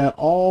 push that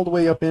all the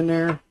way up in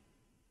there.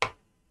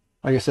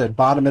 Like I said,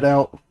 bottom it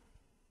out.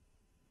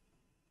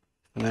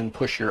 And then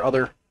push your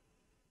other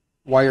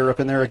wire up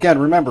in there. Again,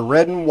 remember,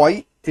 red and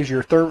white is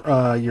your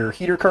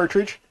heater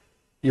cartridge.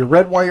 Your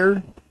red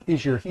wire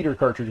is your heater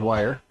cartridge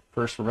wire.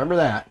 First, remember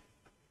that.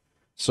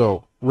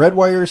 So, red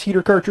wire is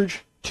heater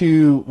cartridge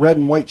to red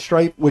and white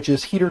stripe, which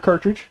is heater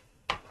cartridge.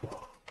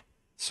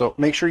 So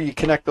make sure you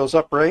connect those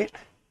up right.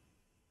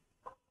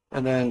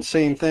 And then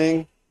same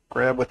thing,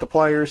 grab with the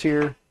pliers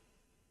here,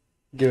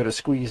 give it a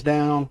squeeze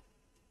down.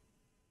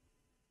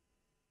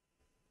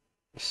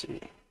 Let's see.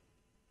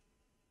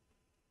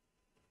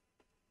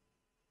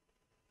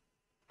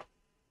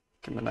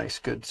 Give them a nice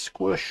good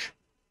squish.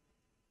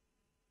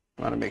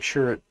 You want to make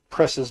sure it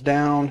presses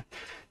down.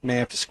 You may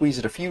have to squeeze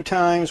it a few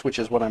times, which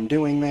is what I'm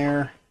doing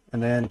there,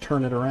 and then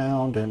turn it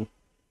around and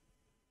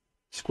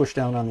squish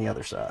down on the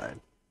other side.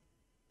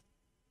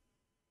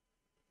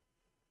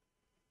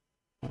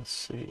 Let's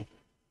see.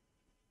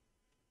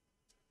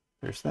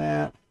 There's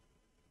that.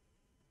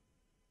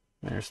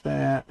 There's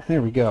that.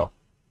 There we go.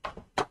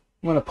 I'm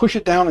going to push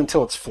it down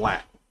until it's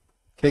flat.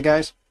 Okay,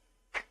 guys?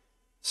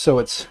 So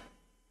it's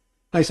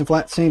nice and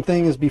flat. Same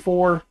thing as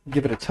before.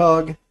 Give it a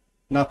tug.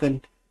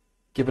 Nothing.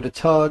 Give it a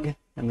tug.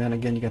 And then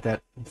again, you got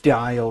that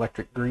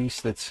dielectric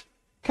grease that's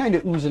kind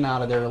of oozing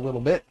out of there a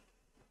little bit.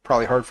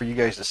 Probably hard for you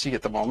guys to see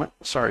at the moment.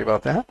 Sorry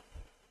about that.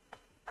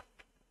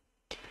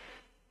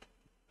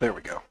 There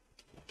we go.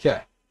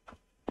 Okay.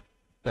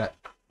 That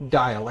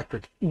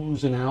dielectric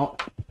oozing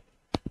out.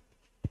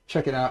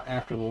 Check it out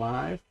after the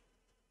live.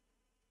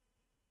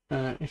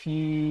 If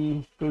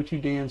you go to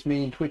Dan's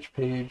main Twitch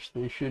page,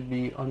 they should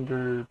be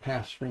under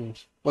past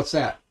streams. What's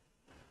that?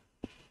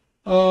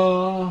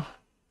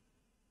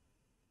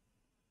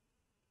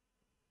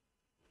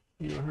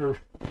 You're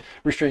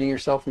restraining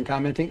yourself from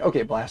commenting?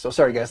 Okay, Blasto.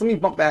 Sorry, guys. Let me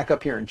bump back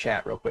up here and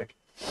chat real quick.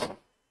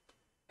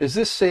 Is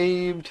this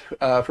saved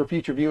for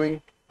future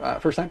viewing?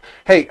 First time?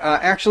 Hey,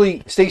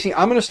 actually, Stacy,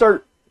 I'm going to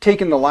start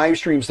taking the live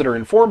streams that are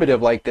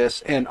informative like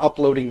this and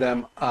uploading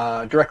them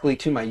directly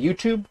to my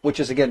YouTube, which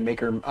is, again,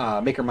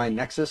 MakerMind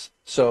Nexus.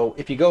 So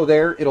if you go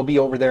there, it'll be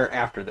over there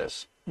after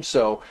this.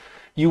 So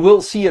you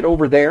will see it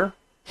over there.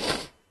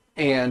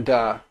 And,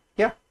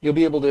 yeah, you'll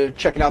be able to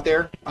check it out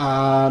there.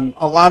 A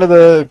lot of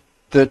the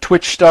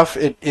Twitch stuff,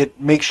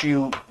 it makes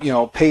you,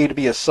 pay to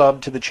be a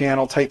sub to the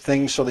channel type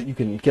thing so that you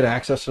can get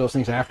access to those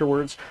things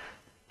afterwards.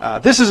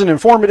 This is an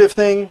informative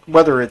thing.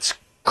 Whether it's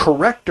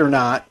correct or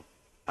not,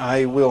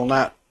 I will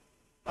not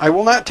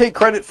take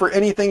credit for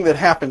anything that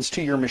happens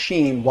to your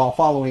machine while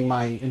following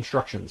my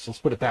instructions. Let's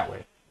put it that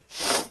way.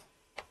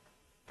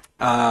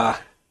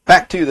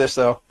 Back to this,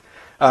 though.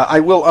 I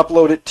will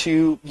upload it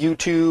to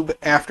YouTube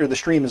after the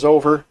stream is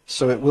over,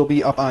 so it will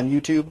be up on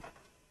YouTube.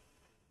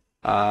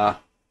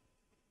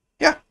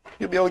 Yeah,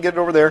 you'll be able to get it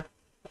over there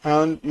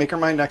on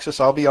MakerMind Nexus.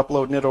 I'll be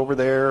uploading it over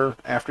there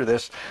after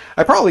this.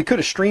 I probably could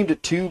have streamed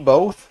it to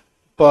both,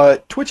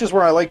 but Twitch is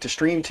where I like to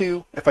stream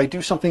to. If I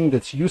do something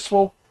that's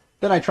useful,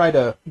 then I try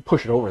to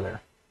push it over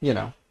there,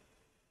 You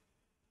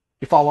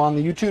follow on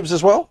the YouTubes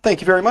as well? Thank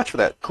you very much for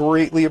that.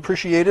 Greatly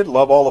appreciated.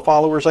 Love all the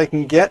followers I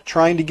can get.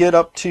 Trying to get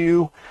up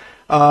to,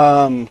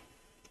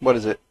 what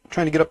is it?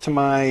 Trying to get up to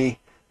my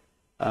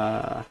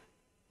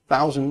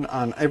 1,000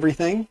 on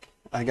everything.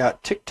 I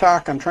got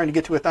TikTok. I'm trying to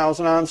get to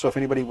 1,000 on, so if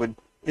anybody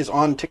is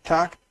on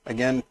TikTok,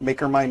 again,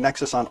 MakerMind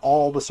Nexus on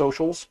all the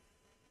socials.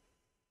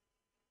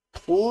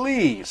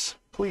 Please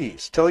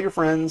tell your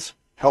friends.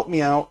 Help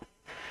me out.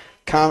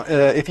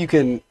 If you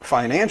can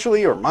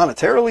financially or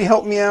monetarily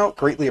help me out,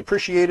 greatly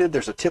appreciated.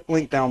 There's a tip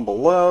link down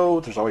below.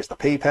 There's always the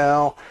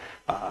PayPal.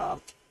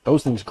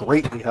 Those things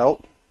greatly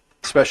help,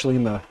 especially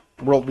in the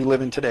world we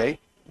live in today.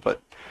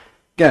 But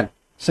again,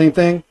 same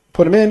thing.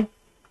 Put them in,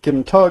 give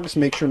them tugs,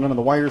 make sure none of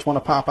the wires want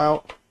to pop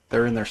out.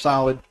 They're in there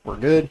solid. We're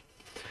good.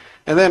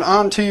 And then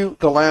on to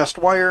the last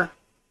wire,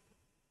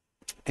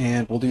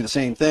 and we'll do the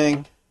same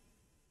thing.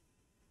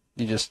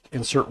 You just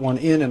insert one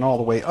in and all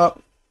the way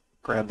up.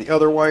 Grab the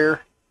other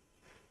wire.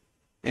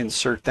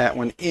 Insert that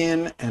one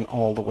in and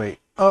all the way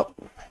up.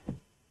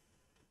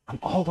 I'm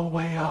all the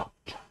way up.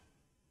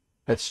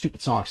 That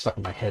stupid song stuck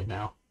in my head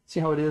now.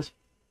 See how it is?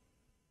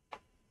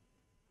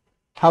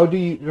 How do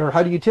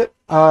you tip?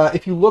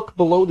 If you look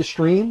below the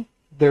stream,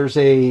 there's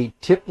a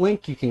tip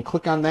link. You can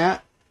click on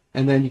that,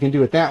 and then you can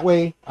do it that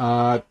way.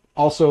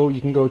 Also,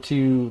 you can go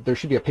to, there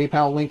should be a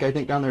PayPal link, I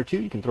think, down there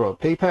too. You can throw a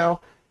PayPal.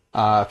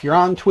 If you're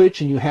on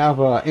Twitch and you have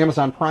an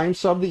Amazon Prime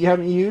sub that you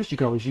haven't used, you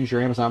can always use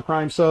your Amazon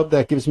Prime sub.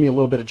 That gives me a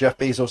little bit of Jeff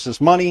Bezos'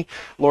 money.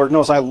 Lord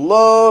knows I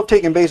love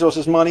taking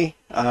Bezos' money.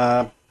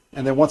 And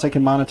then once I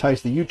can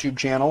monetize the YouTube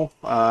channel,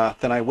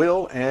 then I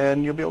will,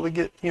 and you'll be able to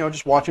get,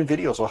 just watching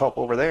videos will help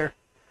over there.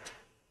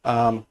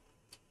 But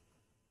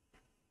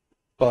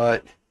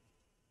like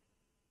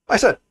I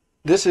said,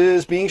 this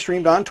is being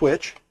streamed on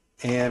Twitch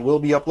and will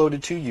be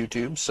uploaded to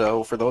YouTube.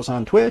 So for those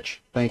on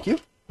Twitch, thank you.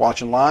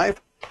 Watching live.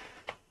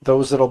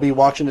 Those that'll be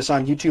watching this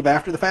on YouTube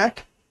after the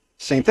fact,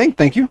 same thing.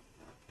 Thank you.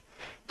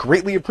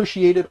 Greatly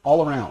appreciated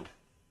all around.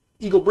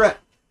 Eagle Brett,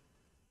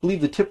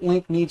 believe the tip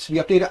link needs to be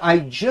updated. I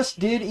just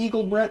did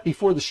Eagle Brett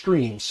before the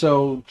stream,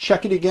 so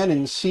check it again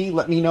and see.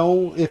 Let me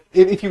know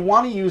if you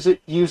want to use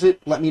it. Use it.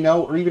 Let me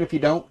know, or even if you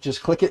don't,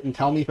 just click it and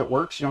tell me if it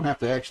works. You don't have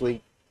to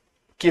actually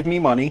give me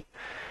money.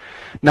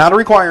 Not a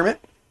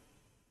requirement.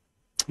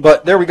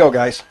 But there we go,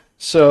 guys.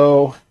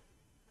 So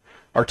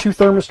our two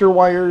thermistor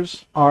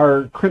wires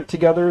are crimped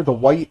together. The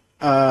white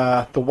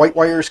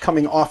wires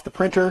coming off the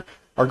printer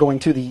are going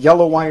to the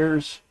yellow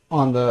wires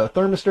on the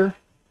thermistor.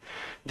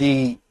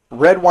 The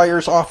red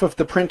wires off of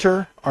the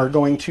printer are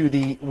going to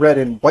the red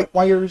and white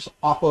wires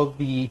off of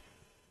the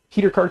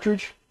heater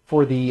cartridge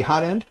for the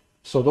hot end.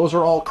 So those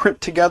are all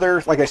crimped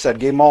together. Like I said,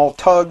 gave them all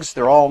tugs.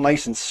 They're all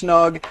nice and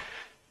snug.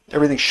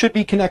 Everything should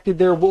be connected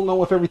there. We'll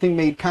know if everything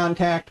made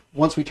contact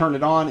once we turn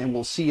it on, and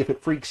we'll see if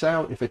it freaks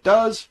out. If it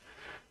does,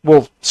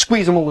 we'll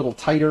squeeze them a little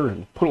tighter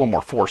and put a little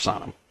more force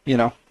on them, you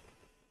know?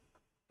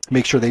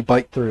 Make sure they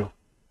bite through.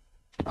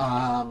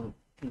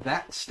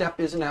 That step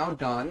is now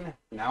done.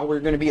 Now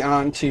we're going to be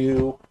on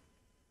to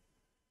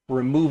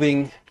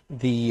removing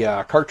the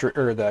cartridge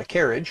or the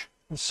carriage.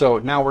 So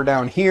now we're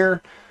down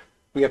here.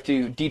 We have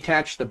to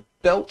detach the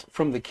belt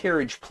from the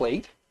carriage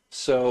plate.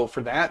 So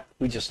for that,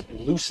 we just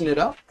loosen it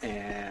up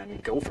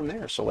and go from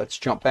there. So let's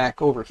jump back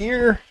over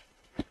here.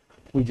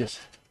 We just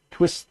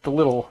twist the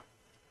little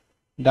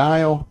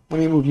dial. Let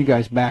me move you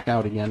guys back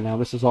out again. Now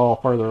this is all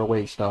farther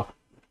away stuff.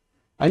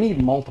 I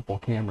need multiple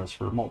cameras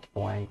for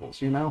multiple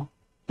angles, you know?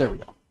 There we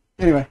go.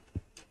 Anyway,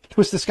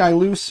 twist this guy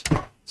loose,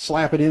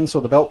 slap it in so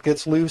the belt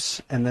gets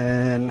loose, and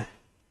then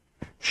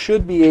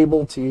should be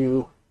able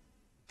to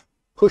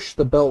push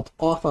the belt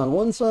off on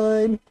one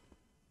side.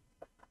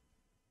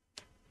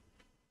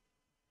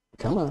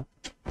 Come on.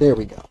 There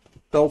we go.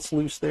 Belt's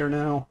loose there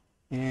now.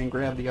 And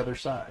grab the other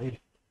side.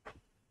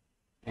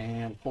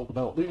 And pull the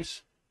belt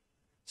loose.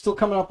 Still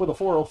coming up with a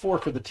 404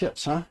 for the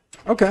tips, huh?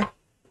 Okay.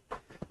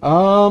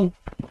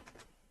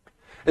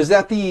 Is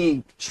that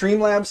the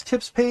Streamlabs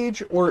tips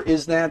page, or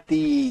is that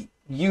the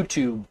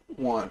YouTube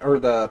one, or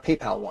the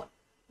PayPal one?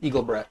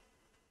 Eagle Brett.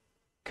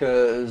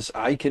 Because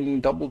I can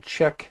double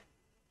check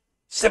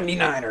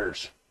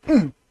 79ers.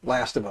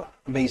 Last of an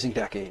amazing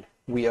decade.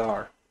 We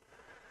are.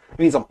 It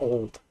means I'm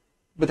old.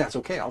 But that's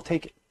okay, I'll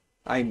take it.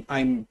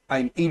 I'm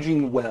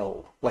aging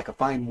well, like a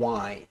fine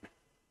wine.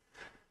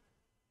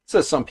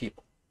 Says some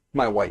people.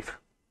 My wife.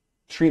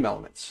 Stream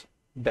Elements.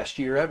 Best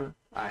year ever.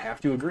 I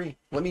have to agree.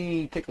 Let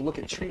me take a look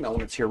at Stream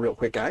Elements here real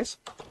quick, guys.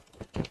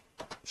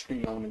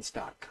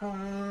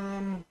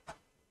 StreamElements.com.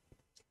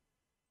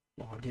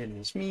 Log in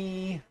as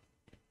me.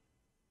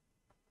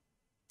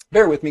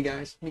 Bear with me,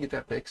 guys. Let me get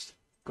that fixed.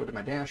 Go to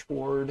my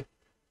dashboard.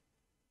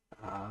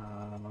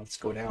 Let's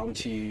go down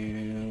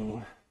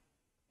to...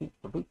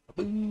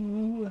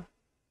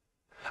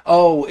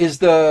 Oh, is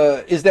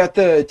that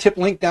the tip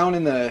link down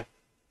in the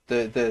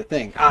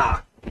thing?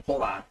 Ah,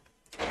 hold on.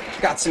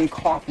 Got some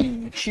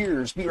coffee.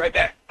 Cheers. Be right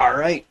back. All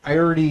right. I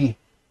already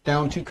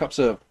downed 2 cups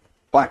of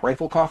Black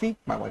Rifle coffee.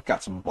 My wife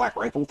got some Black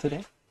Rifle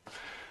today.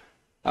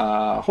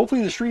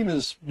 Hopefully the stream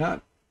is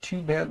not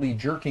too badly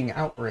jerking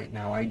out right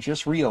now. I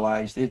just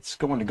realized it's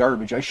going to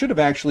garbage. I should have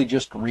actually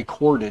just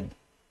recorded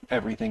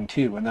everything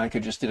too, and then I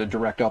could just did a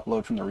direct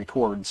upload from the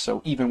record,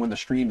 so even when the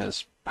stream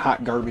is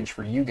hot garbage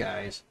for you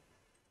guys,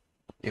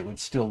 it would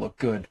still look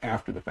good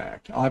after the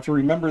fact. I'll have to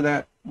remember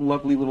that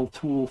lovely little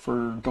tool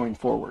for going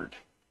forward.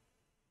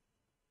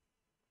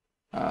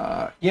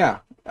 Okay.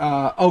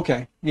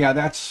 Yeah,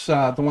 that's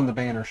the one the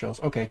banner shows.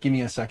 Okay, give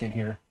me a second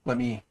here. Let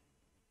me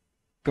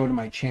go to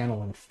my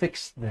channel and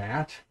fix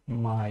that.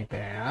 My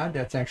bad.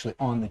 That's actually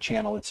on the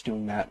channel. It's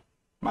doing that.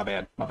 My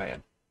bad.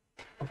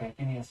 Okay,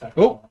 give me a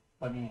second. Oh,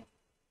 let me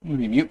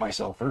mute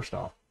myself first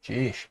off.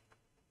 Jeez.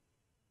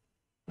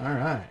 All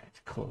right,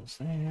 close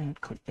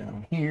that. Click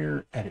down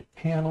here, edit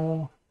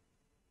panel.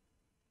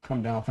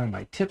 Come down, find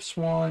my tips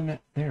one.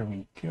 There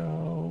we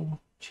go.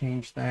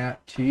 Change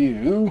that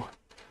to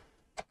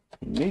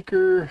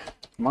Maker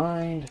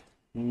Mind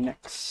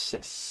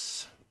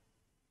Nexus.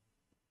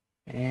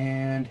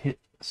 And hit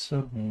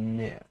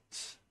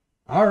submit.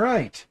 All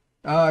right.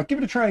 Give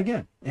it a try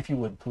again, if you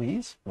would,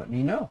 please. Let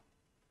me know.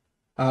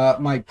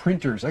 My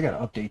printers, I got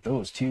to update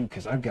those too,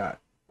 because I've got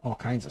all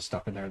kinds of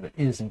stuff in there that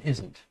is and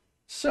isn't.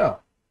 So,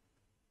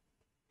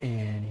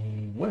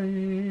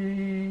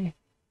 anyway,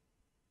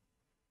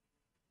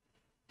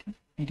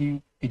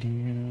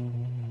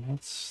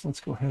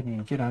 let's go ahead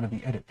and get out of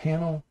the edit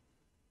panel.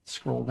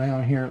 Scroll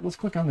down here. Let's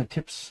click on the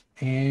tips,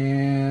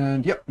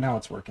 and yep, now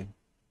it's working.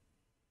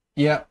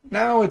 Yeah,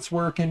 now it's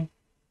working.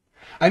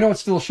 I know it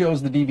still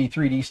shows the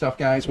DB3D stuff,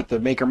 guys, with the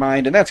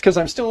MakerMind, and that's because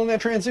I'm still in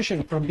that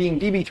transition from being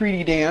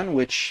DB3D Dan,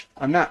 which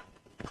I'm not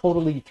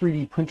totally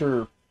 3D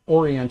printer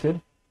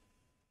oriented.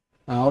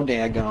 Oh,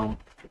 daggone.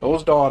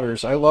 Those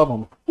daughters, I love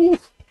them.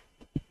 Oof.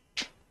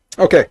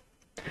 Okay,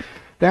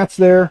 that's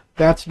there.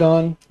 That's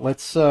done.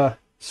 Let's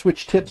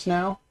switch tips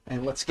now,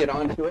 and let's get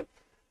on to it.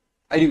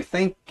 I do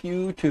thank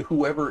you to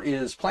whoever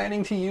is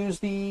planning to use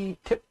the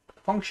tip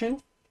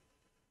function.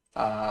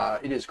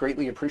 It is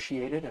greatly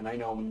appreciated, and I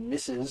know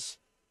Mrs.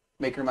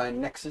 MakerMind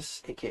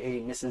Nexus,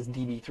 aka Mrs.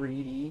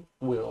 DB3D,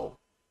 will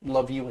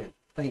love you and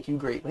thank you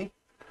greatly.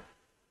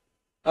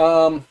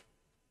 All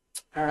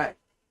right,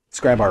 let's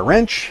grab our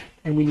wrench,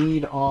 and we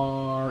need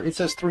our, it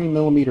says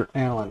 3mm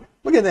Allen.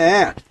 Look at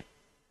that.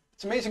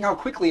 It's amazing how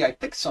quickly I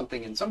fix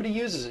something and somebody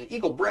uses it.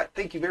 Eagle Brett,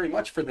 thank you very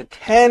much for the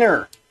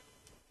tenner.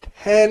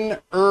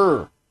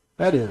 Tenner.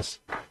 That is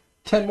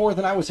 10 more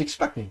than I was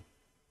expecting.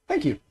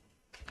 Thank you.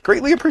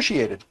 Greatly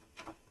appreciated.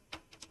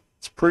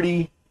 It's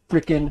pretty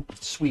freaking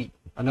sweet.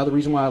 Another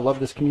reason why I love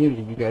this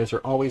community. You guys are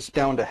always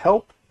down to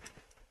help.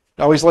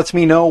 It always lets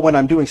me know when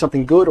I'm doing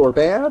something good or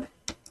bad.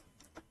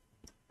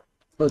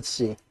 Let's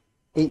see.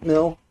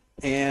 8mm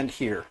and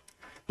here.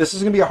 This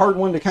is going to be a hard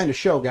one to kind of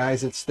show,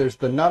 guys. There's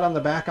the nut on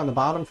the back on the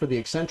bottom for the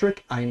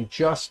eccentric. I'm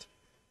just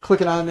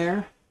clicking on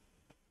there.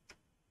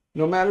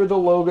 No matter the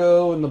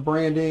logo and the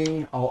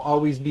branding, I'll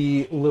always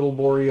be little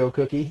Boreo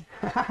cookie.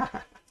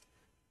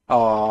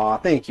 Aw,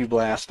 thank you,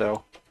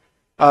 Blasto.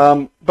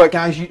 But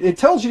guys, it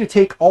tells you to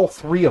take all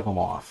 3 of them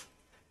off.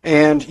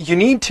 And you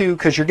need to,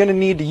 because you're going to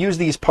need to use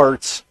these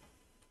parts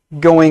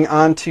going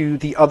onto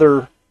the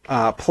other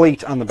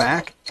plate on the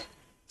back.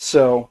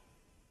 So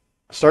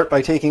start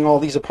by taking all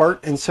these apart.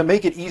 And to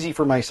make it easy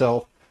for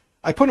myself,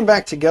 I put them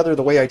back together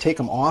the way I take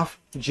them off,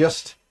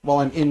 just while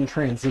I'm in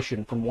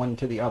transition from one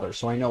to the other,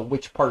 so I know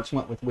which parts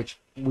went with which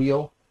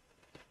wheel.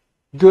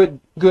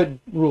 Good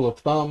rule of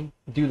thumb.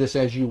 Do this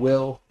as you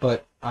will,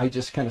 but I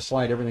just kind of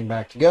slide everything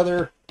back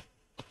together.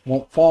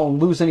 Won't fall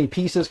and lose any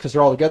pieces because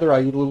they're all together.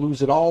 I either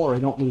lose it all or I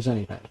don't lose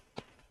anything.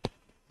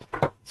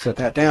 Set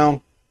that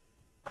down.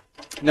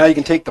 Now you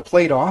can take the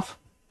plate off.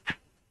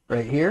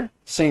 Right here,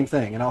 same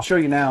thing. And I'll show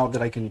you now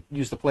that I can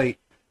use the plate.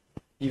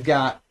 You've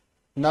got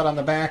nut on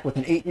the back with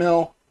an 8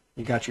 mil.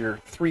 You got your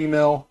 3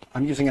 mil.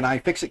 I'm using an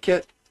iFixit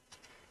kit.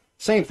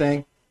 Same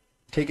thing.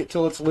 Take it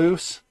till it's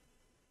loose.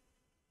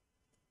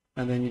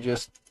 And then you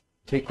just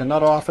take the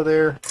nut off of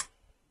there.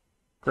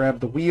 Grab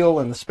the wheel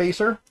and the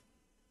spacer.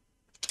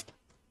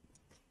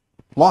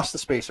 Lost the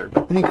spacer,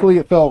 but thankfully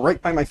it fell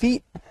right by my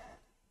feet.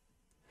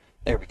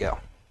 There we go.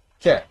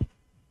 Okay.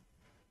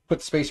 Put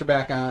the spacer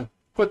back on.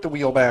 Put the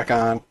wheel back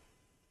on.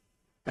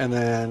 And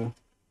then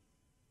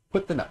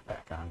put the nut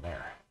back on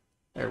there.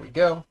 There we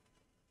go.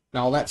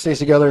 Now all that stays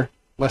together,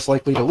 less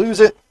likely to lose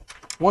it.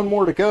 One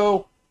more to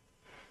go.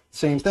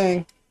 Same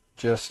thing.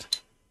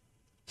 Just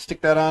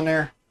stick that on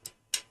there.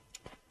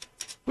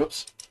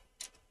 Whoops.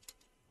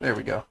 There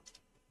we go.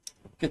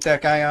 Get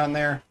that guy on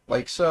there,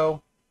 like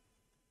so.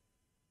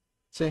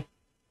 See? If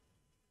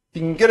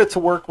you can get it to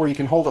work where you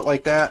can hold it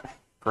like that,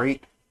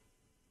 great.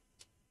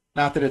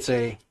 Not that it's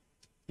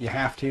you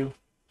have to.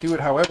 Do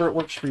it however it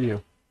works for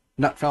you.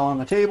 Nut fell on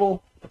the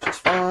table, which is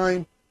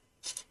fine.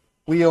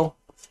 Wheel,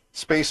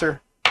 spacer.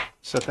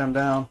 Set them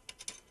down,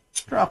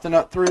 drop the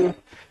nut through.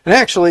 And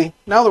actually,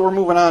 now that we're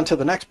moving on to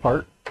the next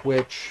part,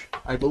 which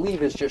I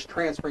believe is just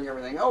transferring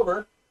everything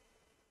over.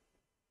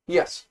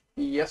 Yes,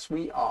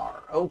 we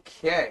are.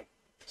 Okay.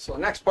 So the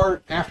next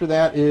part after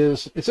that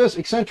is, it says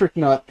eccentric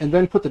nut and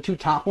then put the 2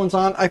 top ones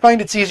on. I find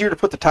it's easier to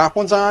put the top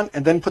ones on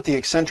and then put the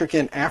eccentric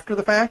in after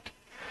the fact.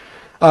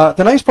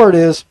 The nice part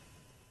is,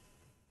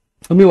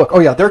 let me look. Oh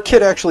yeah, their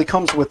kit actually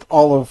comes with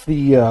all of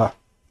the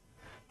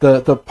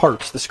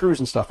parts, the screws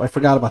and stuff. I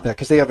forgot about that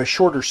because they have a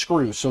shorter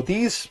screw. So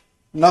these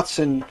nuts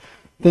and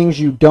things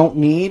you don't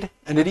need,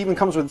 and it even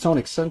comes with its own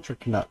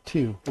eccentric nut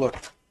too. Look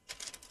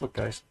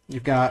guys,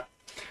 you've got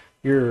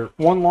your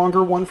one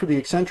longer one for the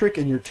eccentric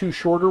and your 2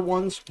 shorter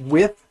ones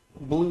with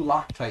blue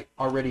Loctite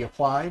already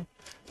applied.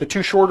 The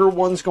 2 shorter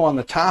ones go on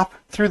the top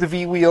through the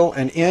V-wheel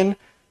and in,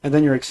 and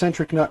then your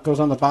eccentric nut goes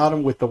on the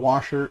bottom with the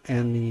washer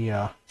and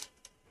the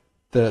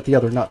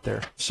other nut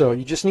there. So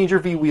you just need your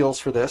V-wheels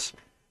for this.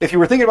 If you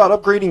were thinking about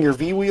upgrading your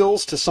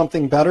V-wheels to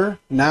something better,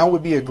 now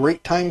would be a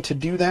great time to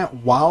do that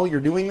while you're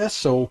doing this.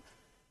 So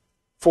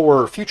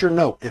for future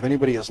note, if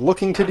anybody is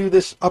looking to do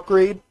this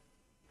upgrade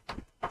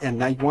and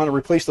now you want to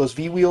replace those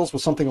V-wheels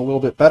with something a little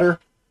bit better,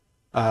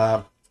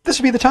 this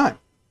would be the time.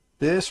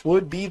 This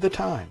would be the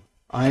time.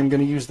 I'm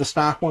going to use the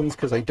stock ones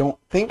because I don't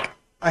think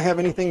I have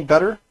anything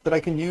better that I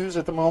can use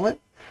at the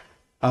moment.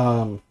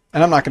 And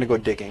I'm not going to go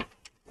digging.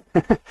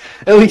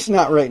 At least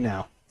not right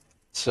now.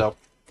 So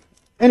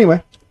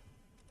anyway,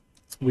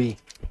 we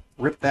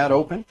rip that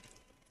open,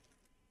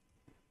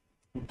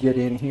 get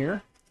in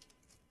here,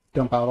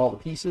 dump out all the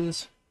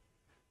pieces.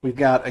 We've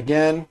got,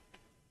 again,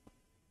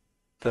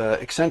 the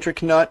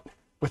eccentric nut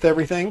with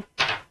everything.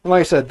 And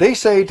like I said, they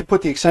say to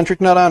put the eccentric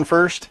nut on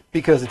first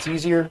because it's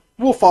easier.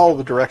 We'll follow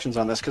the directions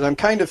on this because I'm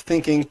kind of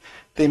thinking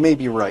they may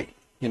be right.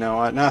 You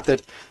know, not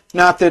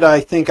that I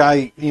think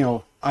I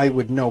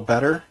would know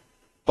better,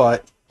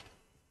 but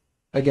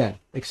again,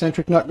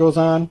 eccentric nut goes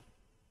on.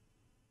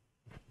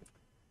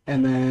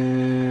 And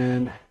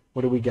then,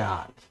 what do we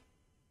got?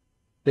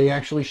 They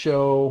actually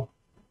show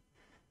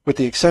with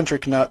the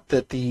eccentric nut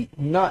that the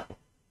nut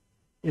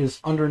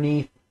is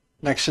underneath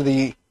next to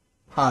the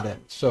hot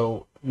end.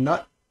 So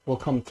nut will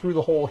come through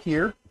the hole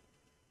here. Let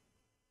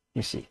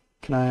me see.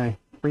 Can I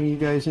bring you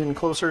guys in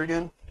closer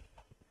again?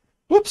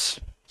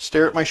 Whoops.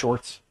 Stare at my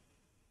shorts.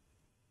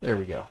 There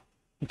we go.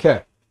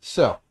 Okay,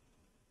 so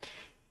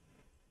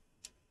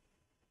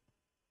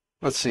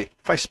let's see.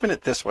 If I spin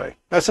it this way,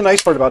 that's the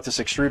nice part about this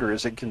extruder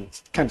is it can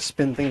kind of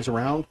spin things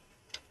around.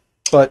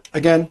 But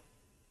again,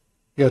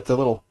 you got the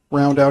little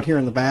round out here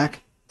in the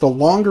back. The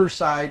longer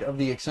side of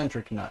the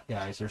eccentric nut,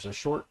 guys, there's a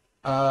short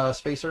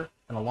spacer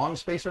and a long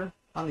spacer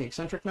on the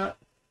eccentric nut.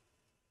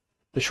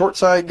 The short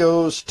side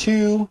goes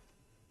to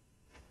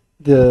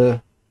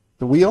the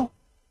wheel.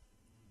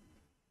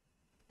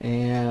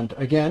 And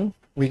again,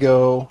 we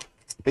go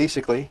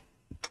basically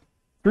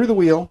through the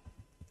wheel,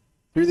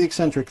 through the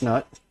eccentric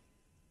nut,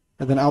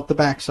 and then out the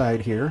back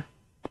side here,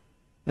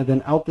 and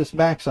then out this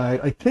back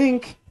side. I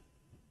think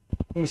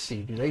Let me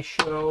see. Do they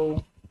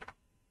show?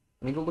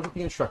 Let me go look at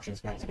the instructions,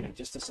 guys. Give me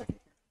just a second.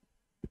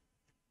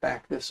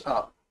 Back this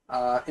up.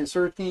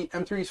 Insert the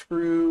M3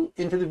 screw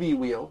into the V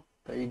wheel.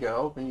 There you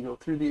go. Then you go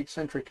through the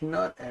eccentric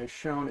nut as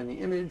shown in the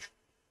image.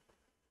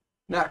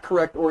 Not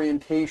correct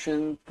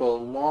orientation. The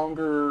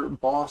longer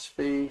boss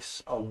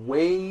face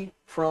away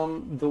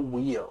from the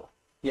wheel.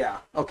 Yeah.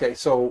 Okay.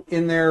 So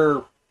in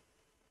there.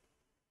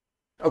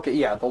 Okay.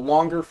 Yeah. The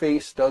longer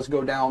face does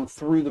go down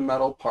through the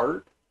metal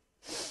part.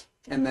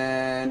 And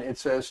then it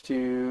says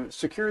to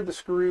secure the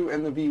screw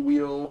and the V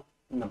wheel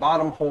in the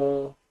bottom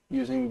hole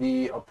using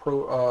the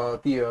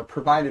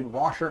provided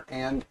washer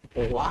and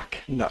lock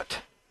nut,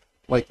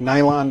 like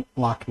nylon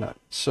lock nut.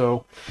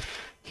 So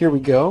here we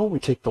go. We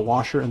take the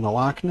washer and the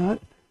lock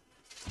nut.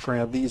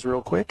 Grab these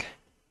real quick.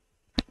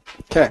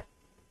 Okay.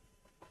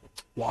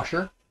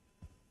 Washer,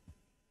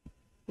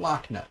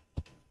 lock nut.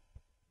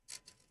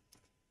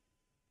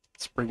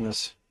 Let's bring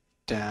this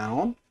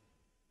down.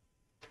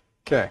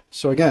 Okay.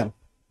 So again,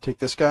 take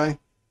this guy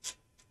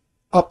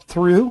up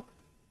through.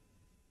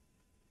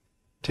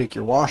 Take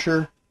your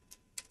washer.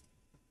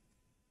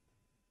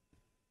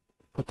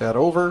 Put that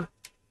over.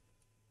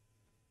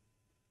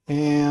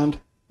 And,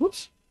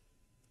 whoops,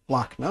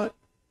 lock nut.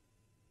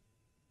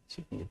 Let's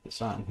see if we can get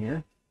this on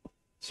here.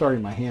 Sorry,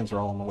 my hands are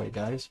all in the way,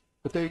 guys.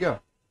 But there you go.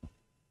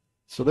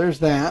 So there's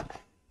that.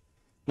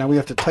 Now we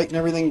have to tighten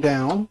everything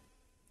down.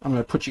 I'm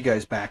going to put you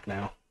guys back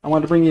now. I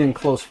wanted to bring you in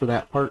close for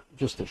that part,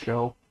 just to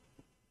show.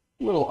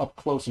 A little up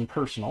close and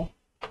personal.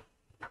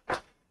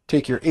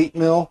 Take your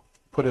 8mm,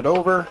 put it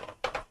over.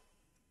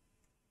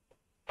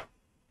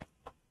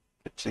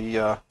 It's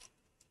the,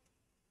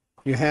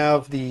 you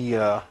have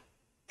the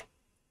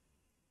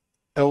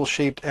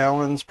L-shaped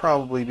Allens.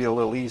 Probably be a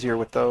little easier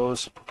with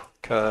those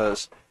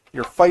because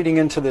you're fighting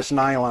into this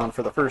nylon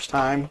for the first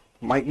time.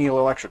 Might need a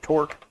little extra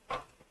torque.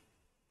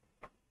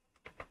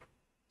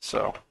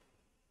 So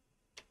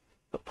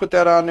put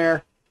that on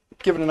there,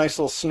 give it a nice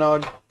little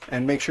snug,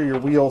 and make sure your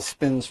wheel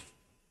spins,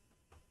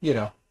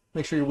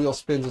 make sure your wheel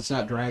spins, it's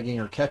not dragging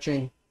or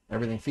catching.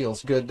 Everything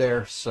feels good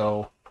there,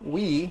 so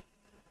we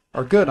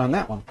are good on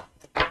that one.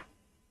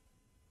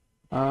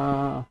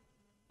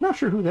 Not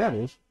sure who that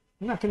is.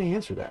 I'm not going to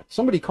answer that.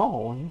 Somebody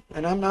call,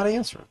 and I'm not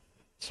answering.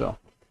 So,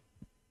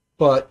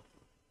 but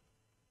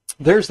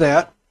there's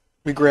that.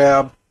 We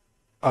grab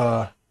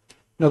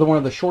another one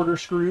of the shorter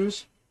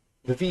screws,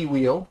 the V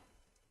wheel,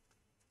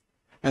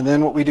 and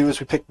then what we do is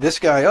we pick this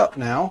guy up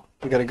now.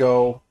 We got to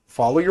go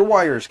follow your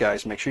wires,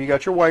 guys. Make sure you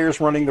got your wires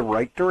running the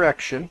right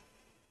direction.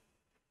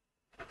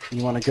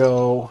 You want to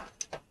go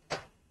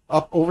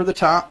up over the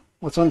top.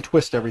 Let's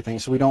untwist everything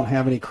so we don't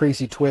have any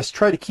crazy twists.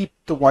 Try to keep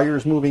the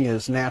wires moving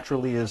as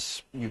naturally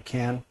as you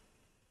can.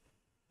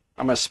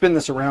 I'm going to spin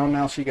this around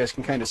now so you guys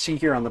can kind of see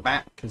here on the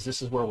back because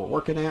this is where we're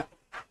working at.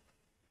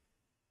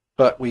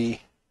 But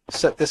we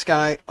set this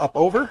guy up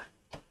over,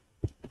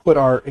 put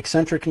our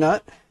eccentric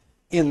nut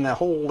in the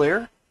hole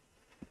there,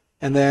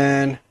 and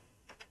then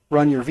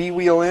run your V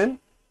wheel in.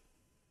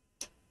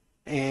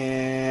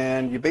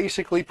 And you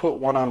basically put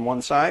one on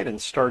one side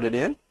and start it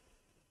in.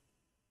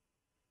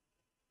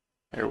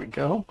 There we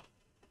go.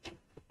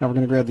 Now we're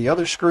going to grab the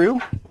other screw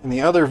and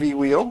the other V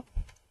wheel.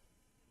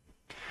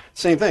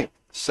 Same thing.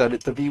 Set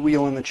the V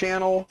wheel in the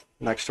channel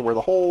next to where the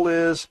hole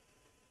is.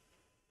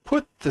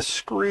 Put the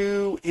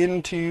screw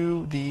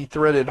into the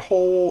threaded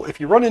hole. If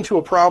you run into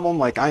a problem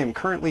like I am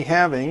currently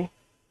having,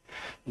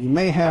 you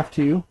may have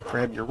to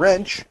grab your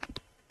wrench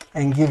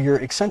and give your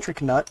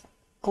eccentric nut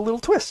a little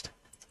twist.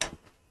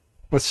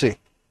 Let's see.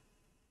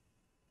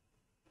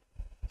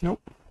 Nope.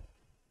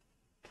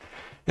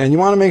 And you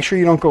want to make sure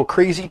you don't go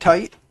crazy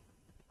tight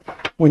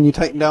when you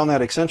tighten down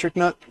that eccentric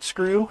nut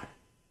screw,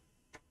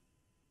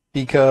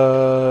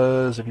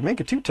 because if you make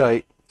it too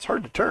tight, it's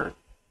hard to turn.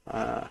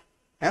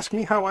 Ask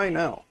me how I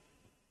know.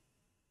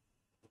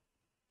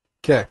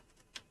 Okay.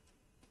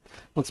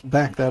 Let's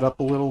back that up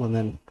a little and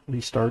then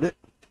restart it.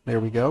 There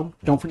we go.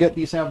 Don't forget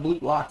these have blue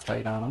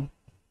Loctite on them.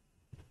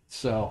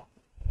 So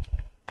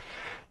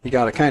you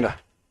got to kind of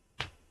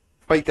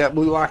fight that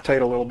blue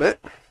Loctite a little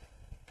bit.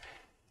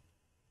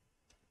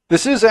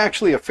 This is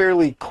actually a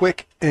fairly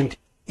quick and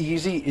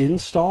easy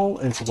install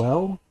as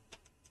well.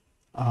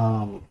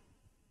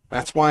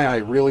 That's why I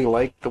really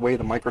like the way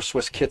the Micro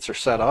Swiss kits are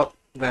set up.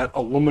 That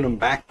aluminum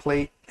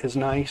backplate is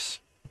nice.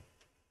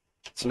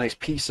 It's a nice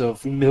piece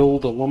of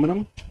milled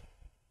aluminum.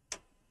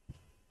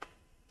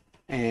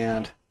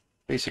 And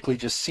basically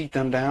just seat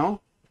them down.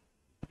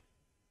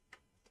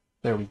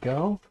 There we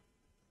go.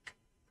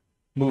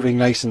 Moving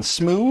nice and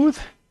smooth.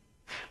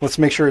 Let's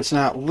make sure it's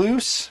not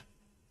loose.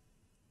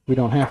 We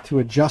don't have to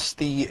adjust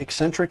the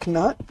eccentric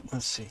nut.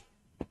 Let's see.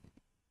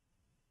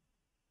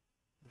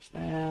 There's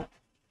that.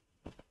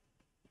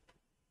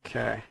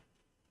 Okay.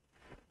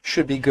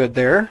 Should be good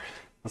there.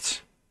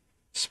 Let's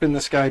spin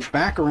this guy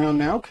back around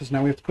now because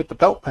now we have to put the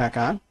belt back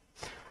on.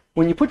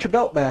 When you put your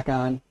belt back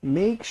on,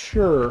 make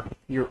sure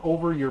you're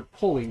over your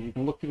pulley. You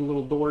can look through the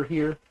little door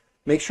here.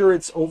 Make sure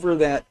it's over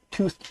that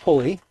toothed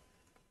pulley.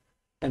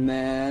 And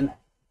then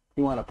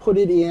you want to put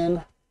it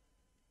in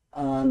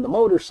on the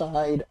motor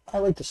side, I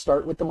like to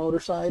start with the motor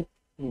side.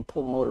 You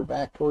pull the motor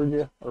back towards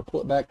you, or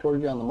pull it back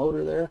towards you on the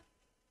motor there.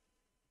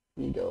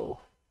 You go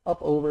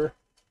up over.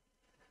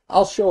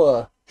 I'll show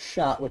a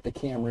shot with the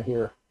camera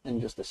here in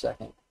just a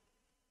second.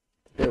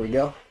 There we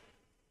go.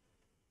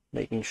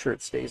 Making sure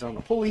it stays on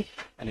the pulley,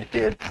 and it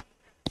did.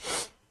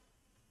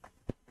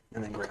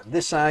 And then grab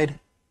this side.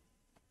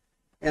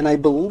 And I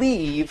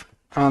believe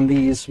on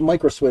these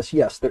micro Swiss,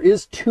 yes, there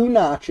is 2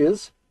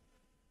 notches.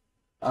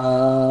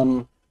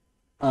 On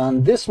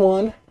this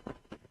one,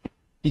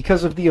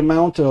 because of the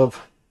amount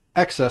of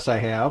excess I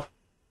have,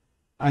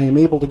 I am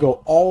able to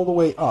go all the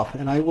way up,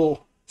 and I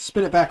will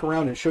spin it back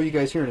around and show you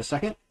guys here in a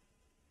second.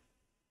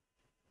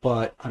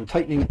 But I'm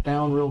tightening it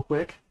down real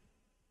quick.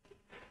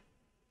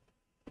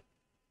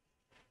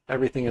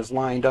 Everything is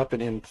lined up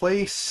and in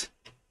place.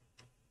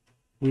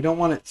 We don't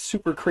want it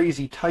super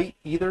crazy tight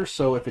either,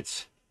 so if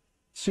it's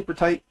super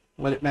tight,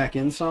 let it back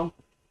in some.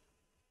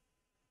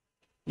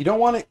 You don't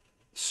want it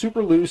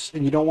super loose,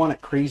 and you don't want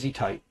it crazy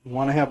tight. You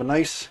want to have a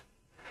nice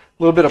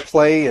little bit of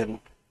play, and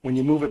when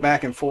you move it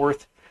back and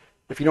forth,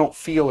 if you don't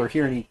feel or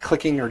hear any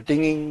clicking or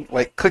dinging,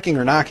 like clicking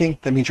or knocking,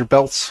 that means your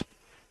belt's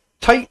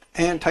tight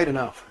and tight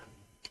enough.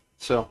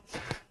 So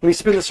let me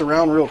spin this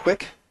around real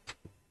quick.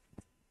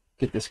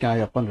 Get this guy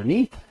up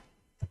underneath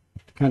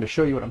to kind of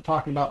show you what I'm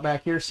talking about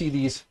back here. See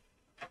these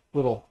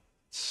little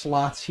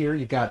slots here?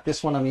 You got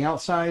this one on the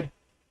outside,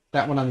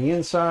 that one on the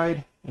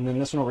inside, and then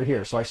this one over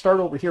here. So I start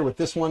over here with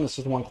this one. This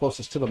is the one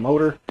closest to the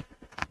motor.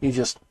 You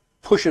just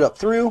push it up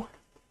through.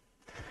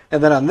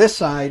 And then on this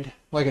side,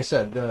 like I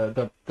said,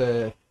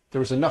 there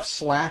was enough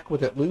slack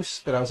with it loose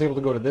that I was able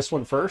to go to this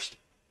one first.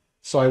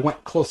 So I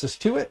went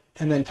closest to it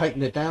and then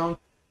tightened it down.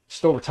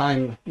 Just over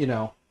time, you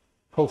know,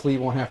 hopefully you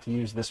won't have to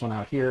use this one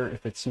out here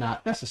if it's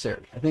not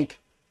necessary.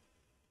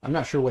 I'm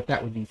not sure what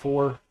that would be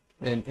for.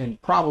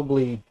 And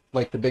probably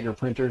like the bigger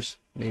printers,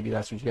 maybe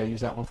that's what you gotta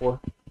use that one for.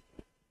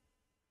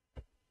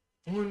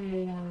 One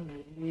more I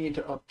need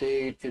to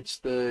update. It's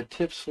the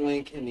tips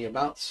link in the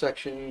about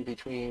section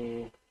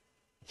between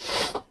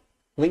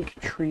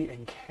Linktree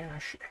and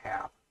Cash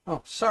App.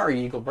 Oh,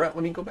 sorry, Eagle Brett.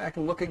 Let me go back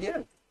and look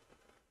again.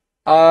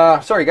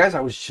 Sorry, guys.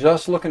 I was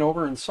just looking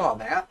over and saw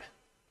that.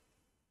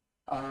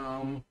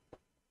 Go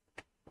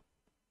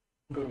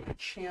to my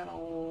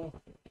channel,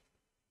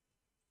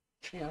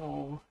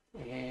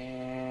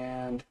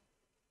 and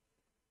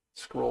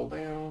scroll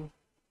down.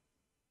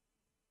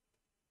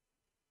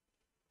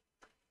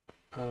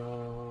 I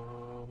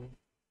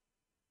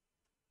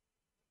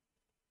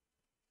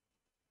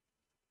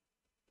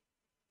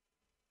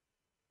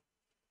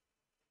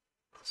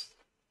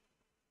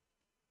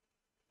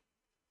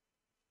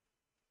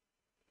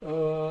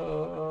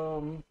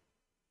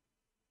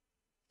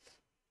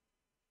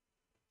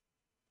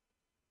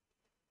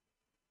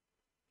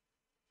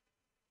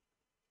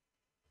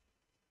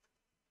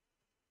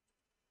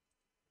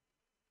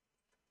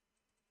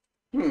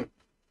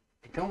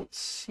don't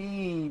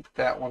see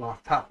that one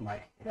off the top of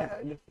my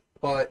head,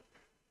 but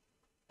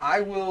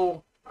I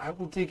will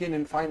dig in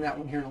and find that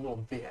one here in a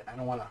little bit. I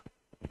don't want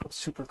to go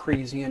super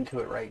crazy into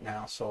it right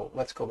now, so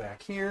let's go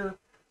back here.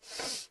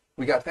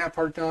 We got that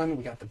part done.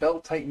 We got the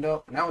belt tightened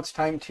up. Now it's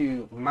time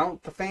to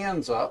mount the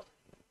fans up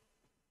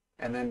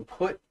and then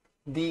put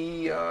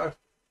the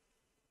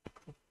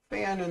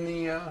fan and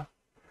the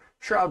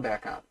shroud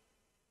back on.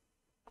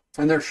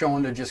 And they're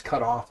showing to just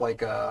cut off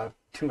like a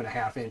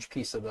 2.5-inch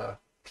piece of the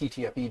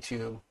PTFE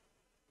tube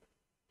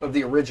of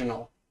the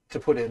original to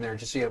put in there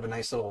just so you have a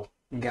nice little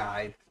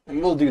guide.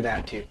 And we'll do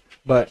that too.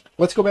 But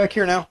let's go back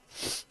here now.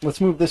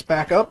 Let's move this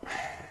back up.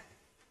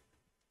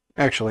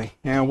 Actually,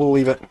 yeah, we'll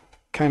leave it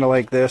kind of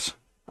like this.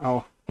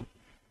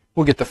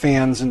 We'll get the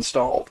fans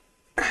installed.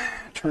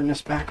 Turn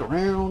this back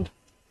around.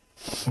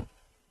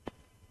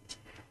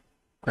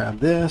 Grab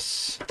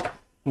this.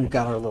 We've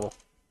got our little,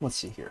 let's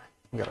see here.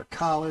 We've got our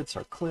collets,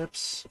 our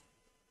clips,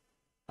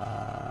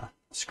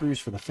 screws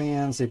for the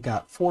fans. They've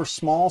got 4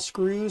 small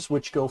screws,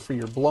 which go for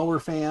your blower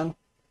fan,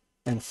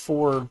 and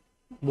 4 a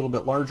little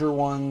bit larger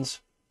ones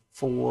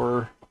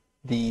for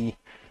the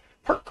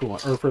part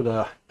coolant, or for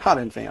the hot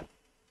end fan.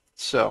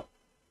 So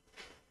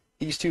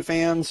these 2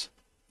 fans,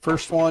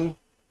 first one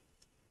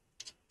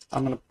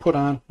I'm going to put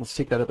on, let's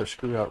take that other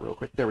screw out real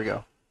quick. There we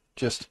go.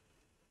 Just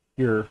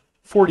your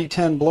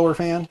 4010 blower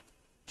fan.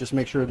 Just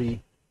make sure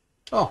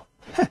oh,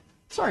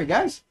 sorry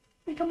guys.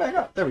 Let me come back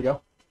up. There we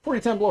go.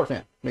 4010 blower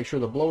fan. Make sure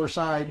the blower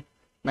side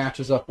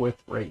matches up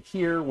with right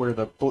here where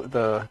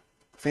the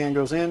fan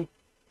goes in.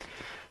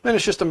 Then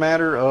it's just a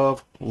matter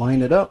of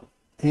line it up.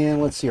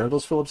 And let's see, are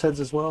those Phillips heads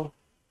as well?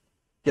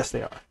 Yes,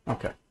 they are.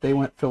 Okay. They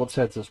went Phillips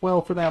heads as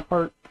well for that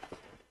part.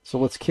 So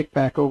let's kick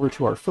back over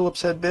to our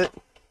Phillips head bit.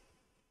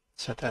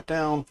 Set that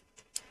down.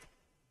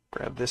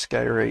 Grab this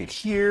guy right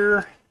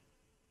here.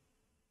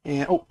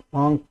 And, oh,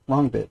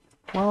 wrong bit.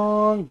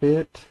 Wrong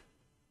bit.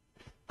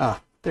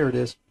 Ah, there it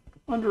is.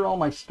 Under all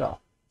my stuff.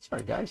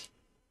 Sorry, guys.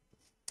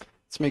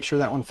 Let's make sure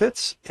that one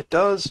fits. It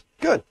does.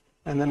 Good.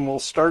 And then we'll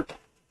start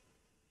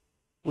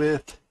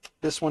with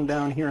this one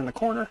down here in the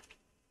corner.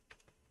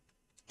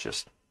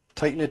 Just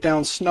tighten it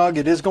down snug.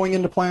 It is going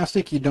into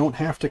plastic. You don't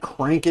have to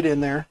crank it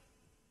in there.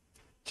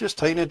 Just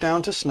tighten it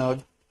down to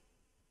snug.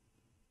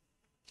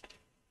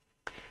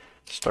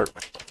 Start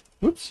with,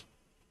 whoops,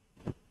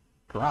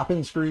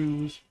 dropping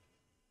screws.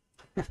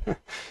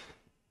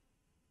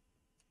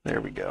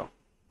 There we go.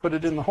 Put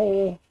it in the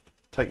hole,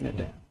 tighten it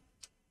down.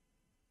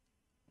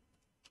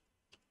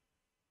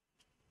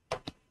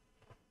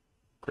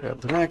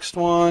 Grab the next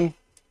one.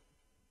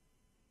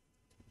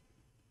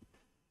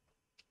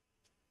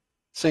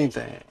 Same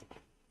thing.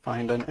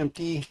 Find an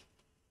empty,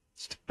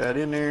 stick that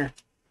in there,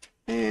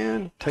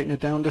 and tighten it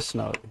down to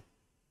snug.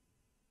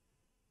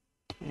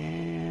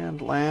 And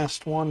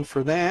last one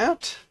for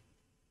that.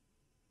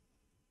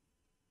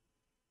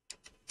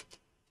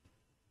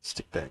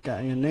 Stick that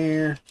guy in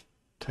there,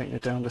 tighten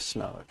it down to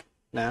snug.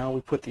 Now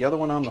we put the other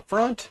one on the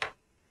front,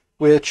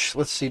 which,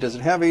 let's see, does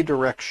it have a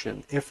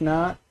direction? If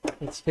not,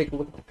 let's take a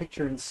look at the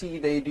picture and see.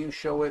 They do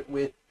show it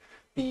with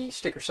the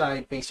sticker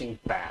side facing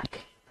back.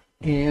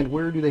 And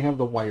where do they have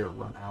the wire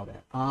run out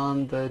at?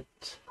 On the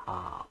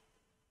top.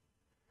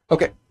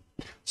 Okay,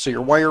 so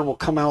your wire will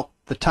come out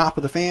the top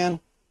of the fan,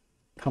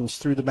 comes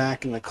through the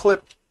back in the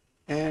clip,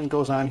 and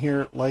goes on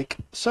here like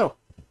so.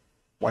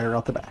 Wire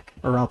out the back,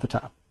 or out the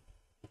top.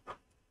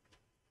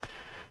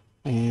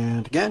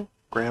 And again,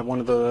 grab one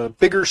of the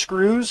bigger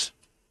screws.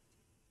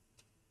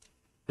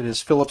 It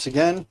is Phillips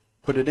again.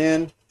 Put it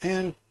in,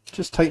 and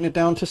just tighten it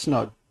down to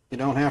snug. You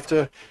don't have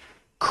to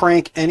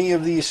crank any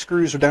of these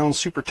screws down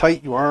super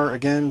tight. You are,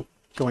 again,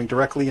 going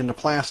directly into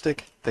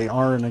plastic. They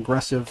are an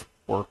aggressive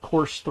or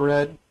coarse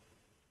thread.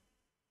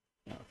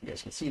 I don't know if you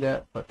guys can see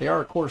that, but they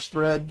are a coarse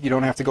thread. You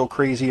don't have to go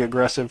crazy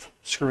aggressive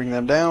screwing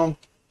them down.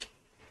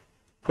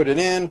 Put it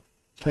in,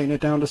 tighten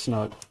it down to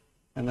snug.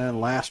 And then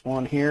last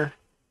one here,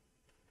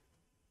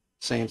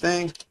 same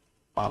thing,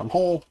 bottom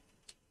hole.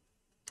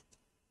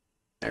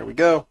 There we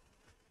go.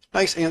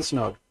 Nice and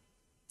snug.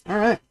 All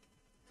right.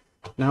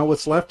 Now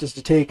what's left is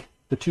to take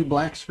the two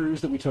black screws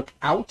that we took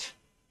out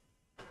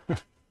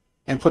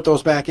and put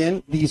those back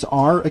in. These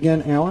are,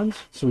 again, Allens,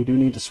 so we do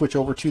need to switch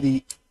over to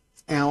the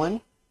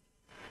Allen.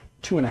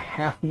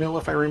 2.5 mil,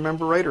 if I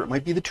remember right, or it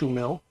might be the 2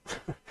 mil.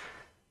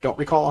 Don't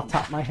recall off the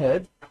top of my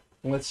head.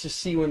 And let's just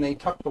see when they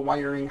tucked the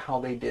wiring how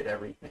they did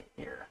everything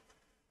here.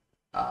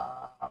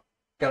 Got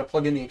to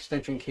plug in the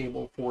extension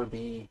cable for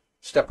the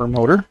stepper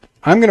motor.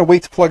 I'm going to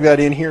wait to plug that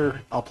in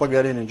here. I'll plug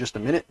that in just a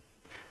minute.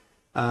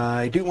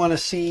 I do want to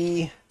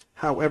see,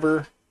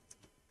 however,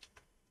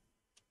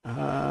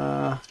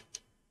 how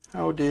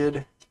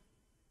did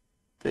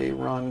they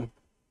run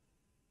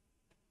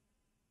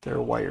their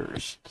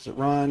wires? Does it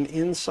run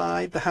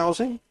inside the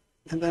housing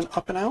and then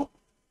up and out?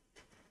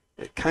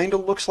 It kind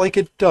of looks like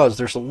it does.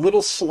 There's a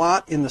little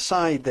slot in the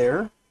side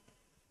there.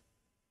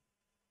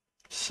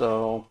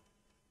 So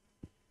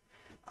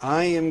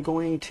I am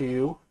going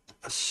to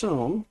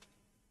assume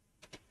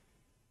it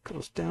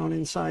goes down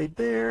inside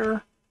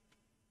there.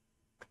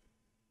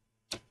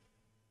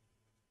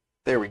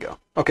 There we go.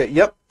 Okay,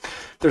 yep.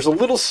 There's a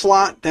little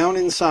slot down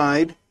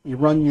inside. You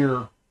run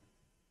your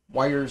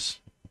wires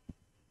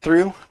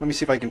through. Let me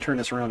see if I can turn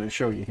this around and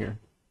show you here.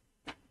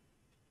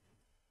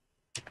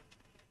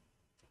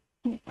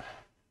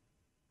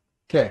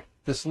 Okay,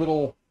 this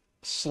little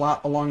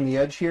slot along the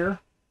edge here,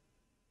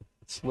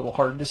 it's a little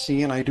hard to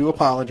see, and I do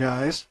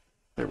apologize.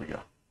 There we go.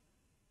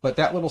 But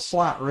that little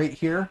slot right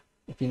here,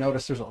 if you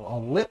notice, there's a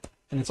lip,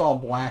 and it's all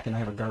black, and I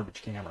have a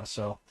garbage camera,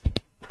 so.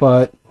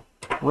 But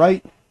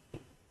right,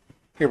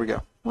 here we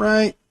go.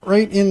 Right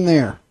in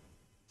there.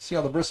 See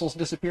how the bristles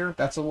disappear?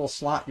 That's a little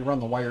slot. You run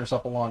the wires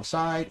up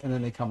alongside, and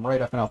then they come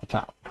right up and out the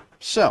top.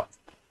 So,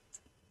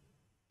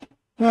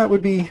 that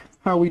would be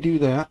how we do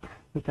that.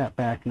 Put that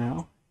back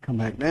now. Come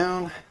back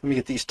down. Let me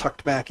get these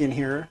tucked back in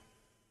here.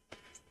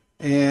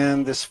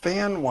 And this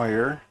fan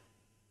wire,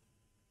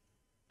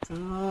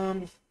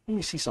 let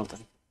me see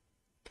something.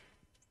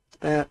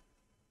 That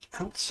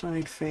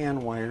outside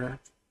fan wire,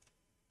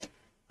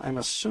 I'm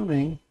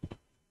assuming,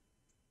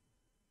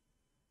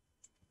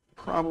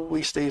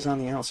 probably stays on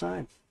the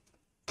outside.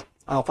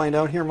 I'll find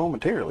out here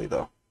momentarily,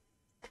 though.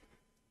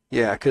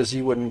 Yeah, because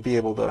you wouldn't be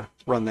able to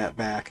run that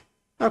back.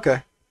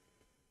 Okay.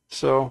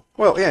 So,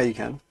 well, yeah, you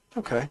can.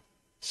 Okay.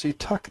 So you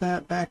tuck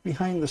that back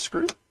behind the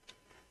screw?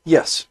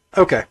 Yes.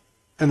 Okay.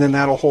 And then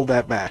that'll hold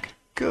that back.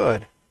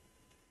 Good.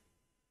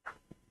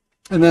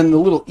 And then the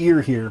little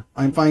ear here,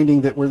 I'm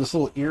finding that where this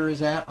little ear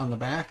is at on the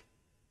back,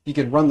 you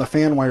can run the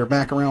fan wire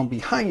back around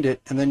behind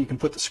it, and then you can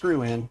put the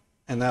screw in,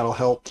 and that'll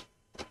help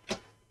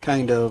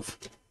kind of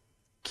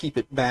keep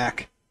it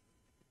back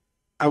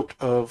out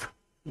of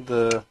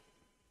the,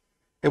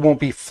 it won't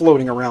be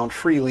floating around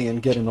freely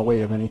and get in the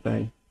way of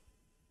anything.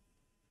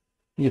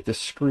 Get this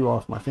screw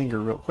off my finger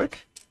real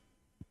quick.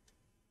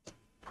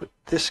 Put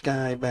this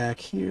guy back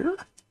here.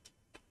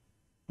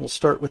 We'll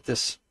start with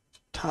this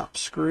top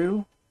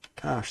screw.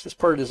 Gosh, this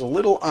part is a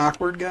little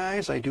awkward,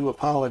 guys. I do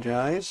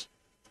apologize.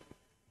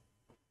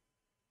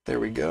 There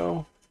we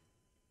go.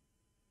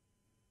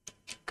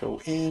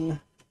 Go in.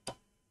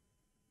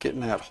 Get in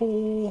that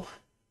hole.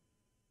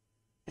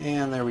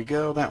 And there we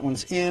go. That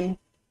one's in.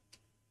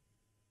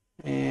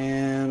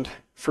 And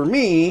for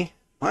me,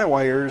 my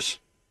wires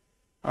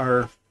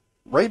are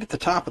right at the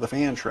top of the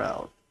fan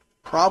shroud.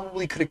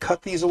 Probably could have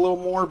cut these a little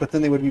more, but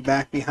then they would be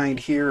back behind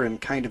here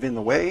and kind of in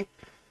the way.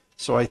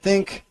 So I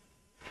think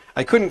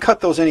I couldn't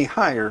cut those any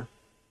higher.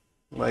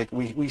 Like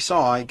we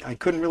saw, I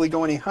couldn't really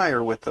go any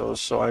higher with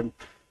those. So I'm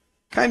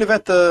kind of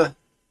at the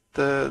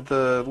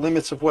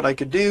limits of what I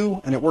could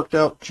do, and it worked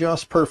out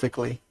just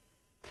perfectly.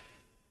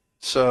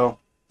 So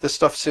this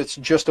stuff sits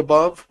just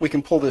above. We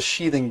can pull this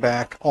sheathing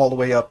back all the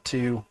way up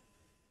to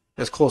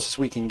as close as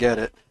we can get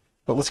it.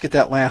 But let's get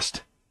that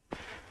last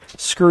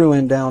screw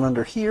in down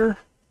under here.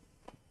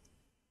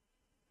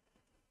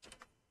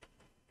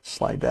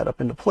 Slide that up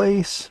into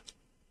place.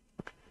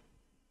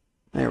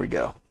 There we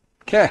go.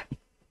 Okay.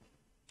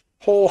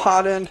 Whole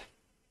hot end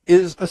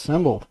is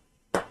assembled.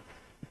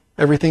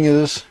 Everything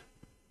is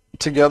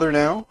together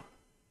now.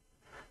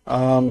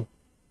 And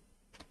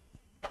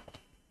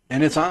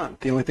it's on.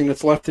 The only thing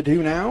that's left to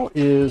do now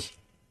is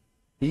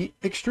the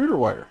extruder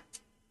wire,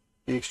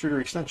 the extruder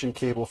extension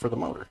cable for the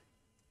motor.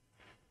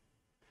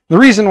 The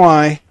reason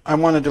why I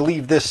wanted to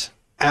leave this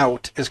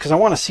out is because I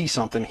want to see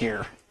something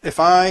here.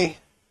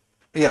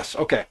 Yes,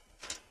 okay.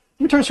 Let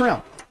me turn this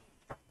around.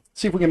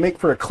 See if we can make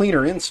for a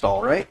cleaner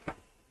install, right?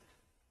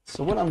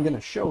 So what I'm going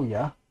to show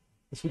you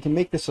is we can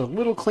make this a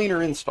little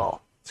cleaner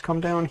install. Let's come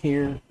down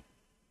here,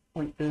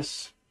 point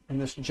this in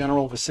this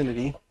general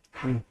vicinity,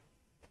 and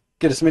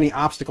get as many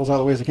obstacles out of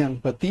the way as I can.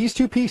 But these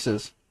two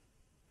pieces,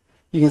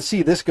 you can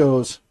see this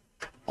goes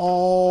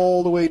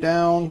all the way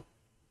down.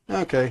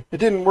 Okay,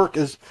 it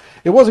wasn't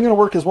going to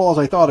work as well as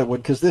I thought it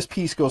would, because this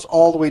piece goes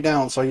all the way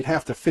down, so you'd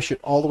have to fish it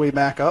all the way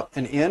back up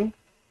and in.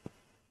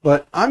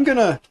 But I'm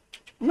gonna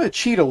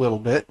cheat a little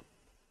bit.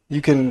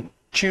 You can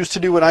choose to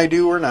do what I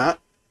do or not.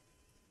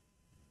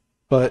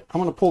 But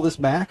I'm gonna pull this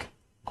back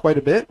quite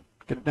a bit,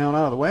 get it down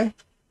out of the way.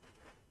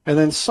 And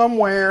then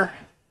somewhere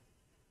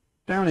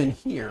down in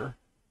here,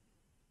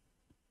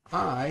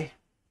 I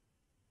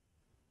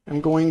am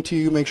going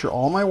to make sure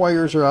all my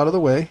wires are out of the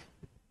way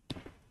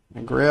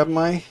and grab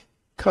my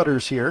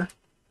cutters here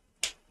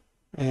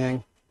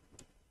and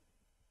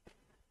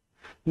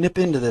nip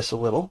into this a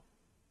little.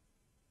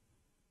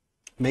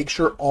 Make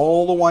sure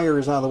all the wire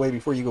is out of the way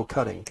before you go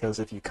cutting, because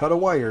if you cut a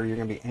wire, you're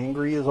going to be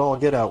angry as all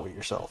get out with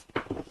yourself.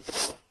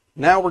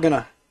 Now we're going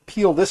to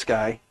peel this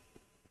guy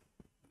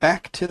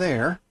back to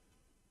there,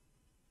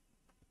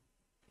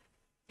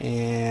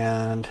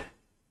 and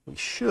we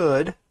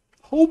should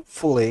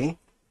hopefully,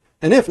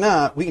 and if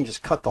not, we can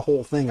just cut the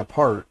whole thing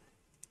apart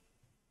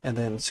and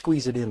then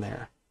squeeze it in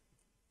there.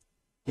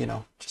 You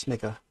know, just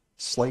make a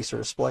slice or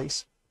a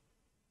splice.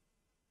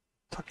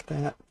 Tuck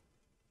that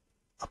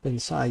up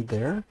inside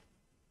there.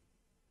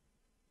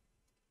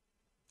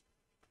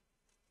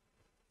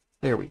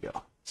 There we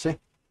go. See?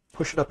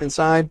 Push it up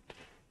inside,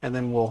 and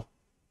then we'll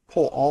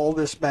pull all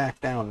this back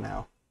down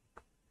now.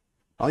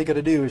 All you got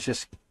to do is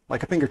just,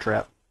 like a finger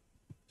trap,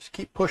 just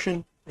keep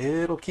pushing.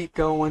 It'll keep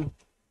going.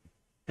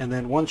 And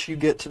then once you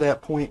get to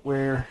that point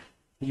where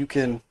you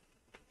can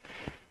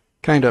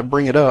kind of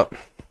bring it up,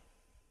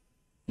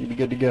 you'll be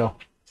good to go.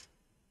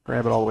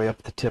 Grab it all the way up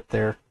at the tip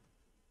there.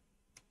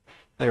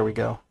 There we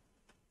go.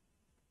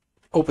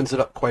 Opens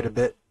it up quite a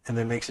bit, and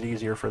then makes it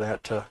easier for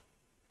that to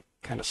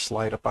kind of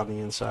slide up on the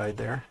inside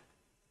there.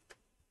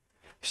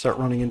 You start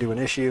running into an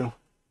issue,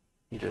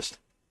 you just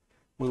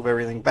move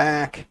everything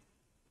back,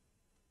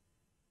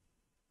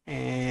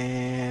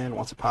 and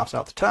once it pops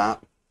out the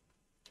top,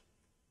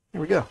 there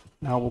we go.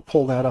 Now we'll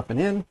pull that up and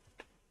in,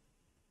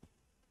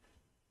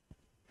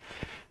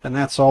 and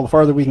that's all the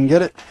farther we can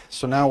get it.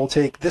 So now we'll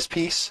take this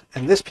piece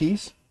and this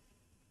piece,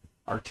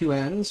 our two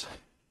ends,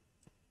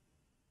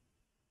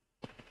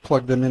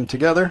 plug them in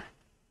together,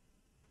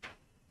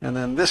 and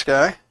then this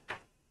guy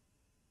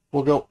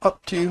will go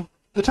up to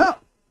the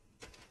top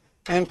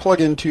and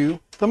plug into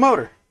the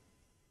motor.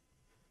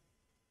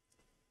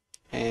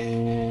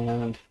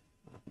 And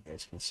you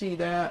guys can see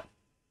that,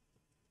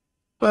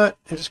 but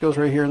it just goes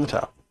right here in the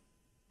top.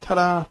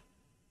 Ta-da!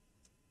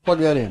 Plug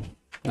that in.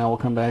 Now we'll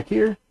come back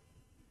here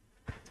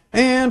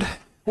and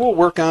we'll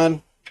work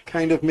on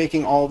kind of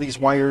making all these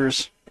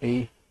wires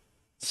a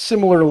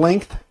similar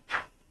length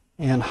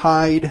and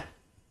hide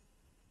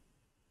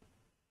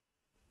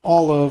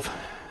all of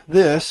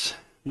this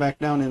back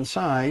down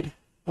inside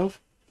of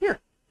here.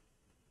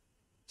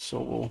 So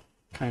we'll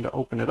kind of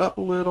open it up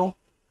a little.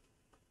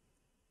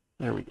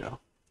 There we go.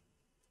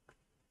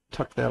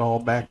 Tuck that all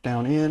back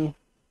down in.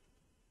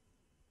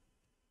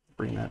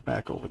 Bring that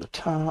back over the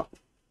top.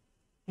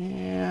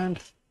 And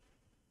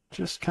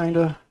just kind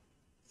of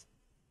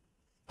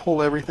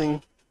pull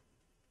everything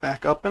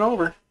back up and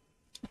over.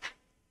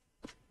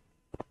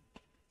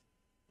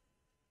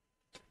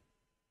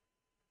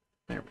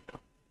 There we go.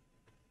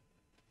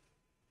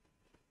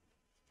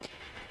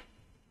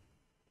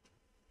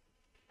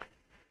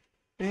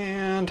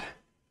 And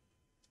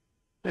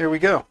there we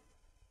go.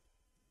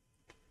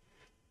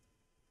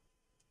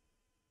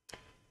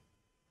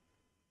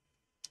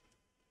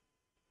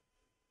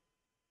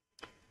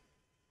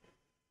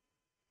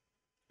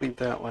 Leave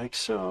that like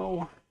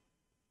so.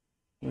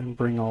 And then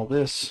bring all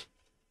this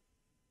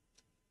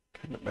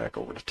kind of back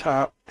over the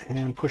top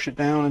and push it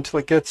down until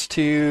it gets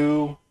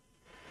to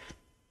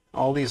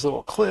all these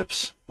little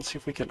clips. Let's see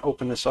if we can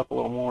open this up a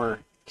little more.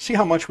 See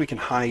how much we can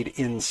hide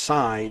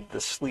inside the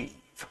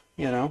sleeve,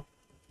 you know?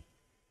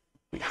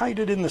 We hide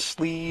it in the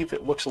sleeve,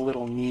 it looks a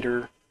little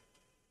neater.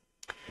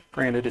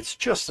 Granted, it's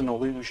just an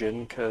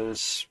illusion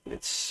because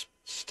it's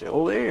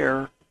still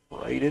there,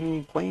 right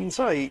in plain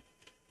sight.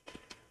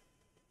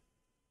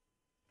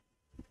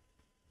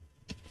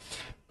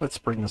 Let's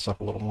bring this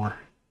up a little more.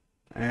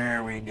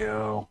 There we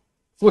go.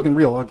 It's looking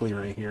real ugly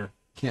right here.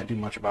 Can't do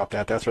much about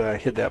that. That's why I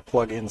hid that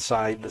plug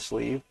inside the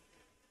sleeve.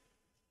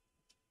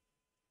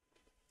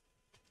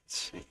 Let's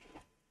see.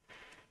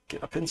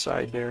 Get up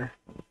inside there.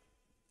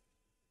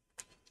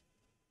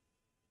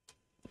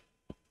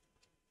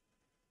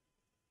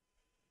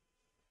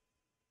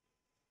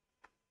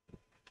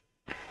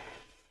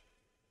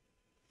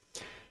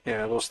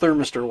 Yeah, those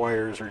thermistor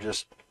wires are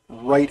just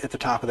right at the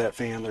top of that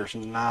fan. There's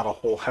not a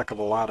whole heck of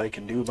a lot I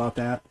can do about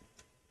that.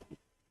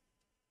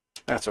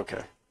 That's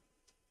okay.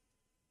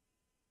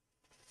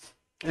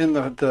 And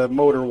the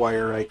motor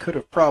wire, I could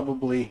have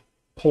probably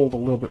pulled a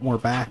little bit more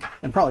back,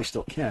 and probably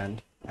still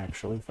can,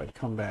 actually, if I'd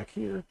come back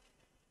here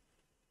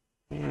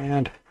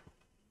and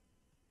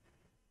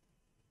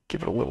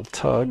give it a little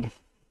tug.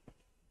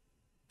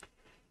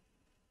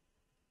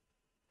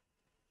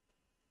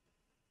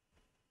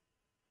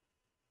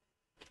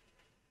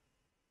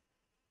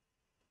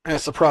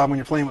 That's the problem when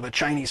you're playing with a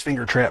Chinese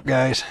finger trap,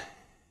 guys.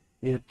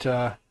 It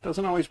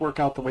doesn't always work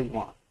out the way you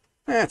want.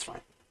 That's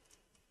fine.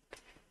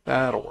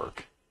 That'll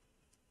work.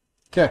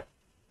 Okay.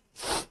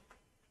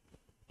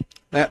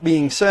 That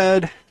being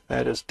said,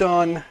 that is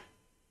done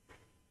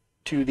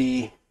to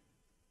the,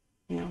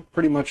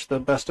 pretty much the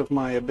best of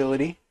my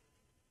ability.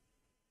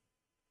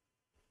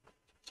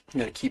 I'm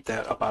going to keep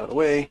that up out of the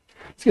way.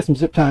 Let's get some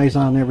zip ties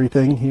on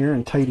everything here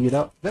and tidy it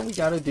up. Then we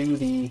got to do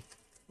the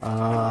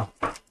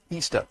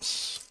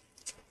E-steps.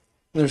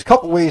 There's a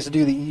couple ways to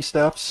do the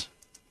E-steps.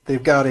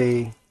 They've got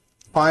a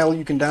file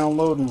you can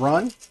download and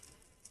run,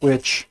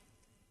 which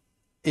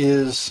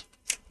is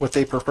what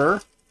they prefer.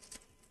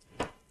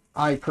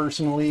 I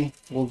personally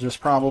will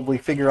just probably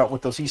figure out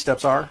what those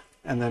E-steps are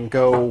and then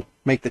go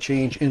make the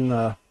change in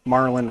the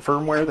Marlin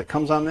firmware that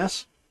comes on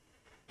this.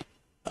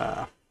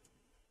 But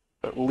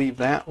we'll leave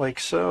that like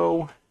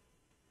so.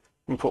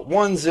 And put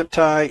one zip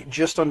tie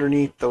just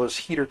underneath those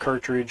heater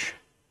cartridge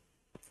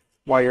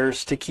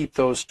wires to keep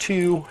those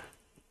two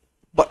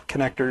butt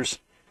connectors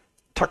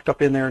tucked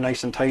up in there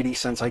nice and tidy,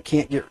 since I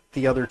can't get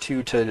the other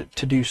two to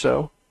do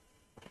so.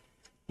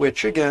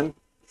 Which, again,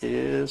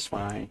 is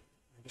fine.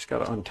 I just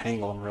got to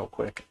untangle them real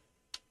quick.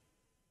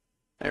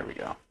 There we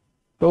go.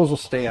 Those will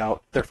stay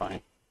out. They're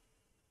fine.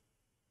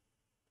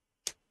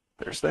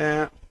 There's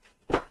that.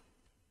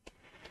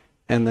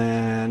 And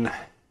then,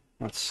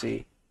 let's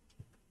see.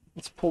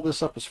 Let's pull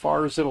this up as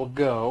far as it'll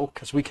go,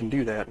 because we can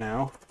do that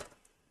now.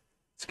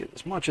 Let's get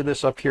as much of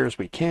this up here as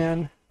we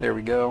can. There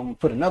we go. We'll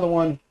put another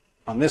one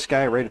on this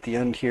guy right at the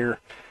end here,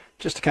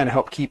 just to kind of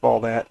help keep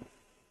all that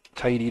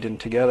tidied and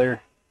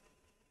together.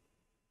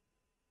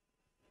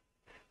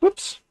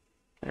 Whoops.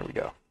 There we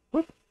go.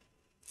 Whoop.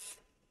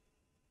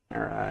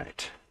 All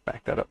right.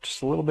 Back that up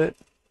just a little bit.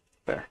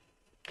 There.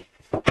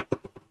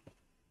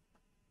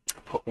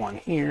 Put one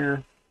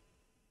here.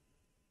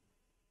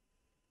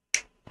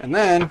 And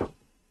then,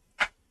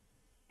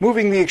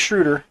 moving the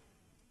extruder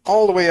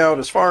all the way out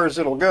as far as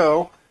it'll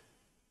go,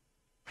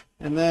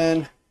 and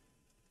then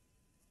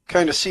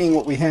kind of seeing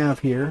what we have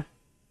here,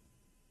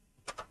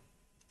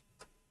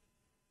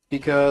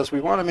 because we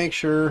want to make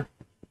sure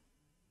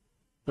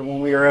that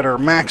when we are at our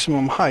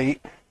maximum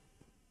height,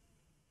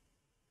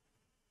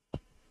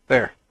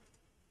 there,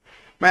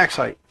 max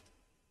height,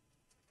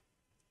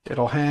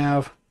 it'll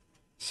have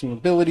some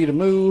ability to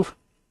move.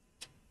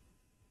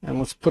 And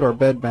let's put our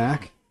bed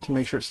back to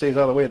make sure it stays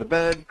out of the way of the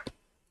bed.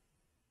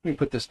 Let me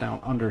put this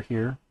down under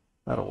here.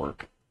 That'll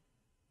work.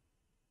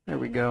 There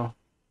we go.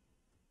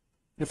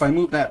 If I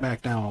move that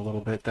back down a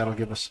little bit, that'll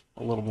give us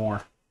a little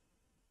more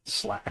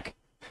slack.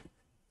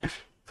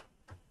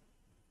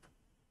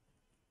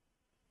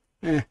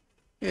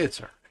 It's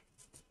all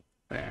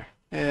right. There.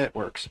 It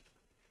works.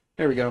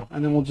 There we go.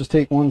 And then we'll just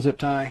take one zip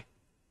tie,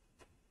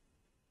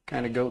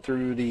 kind of go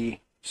through the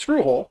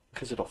screw hole,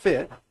 because it'll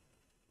fit,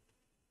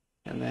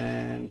 and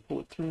then pull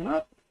it through and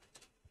up.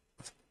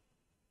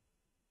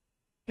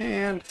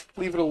 And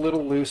leave it a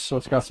little loose so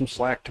it's got some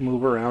slack to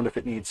move around if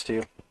it needs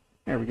to.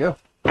 There we go.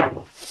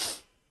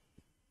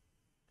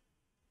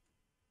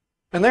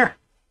 And there.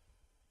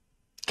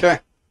 Okay.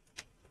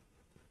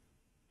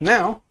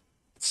 Now,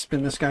 let's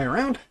spin this guy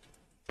around.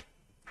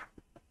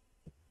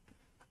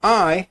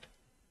 I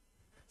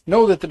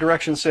know that the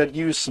directions said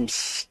use some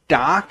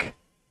stock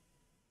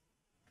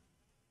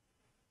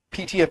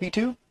PTFE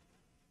tube.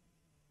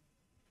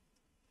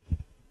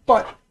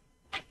 But,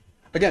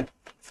 again,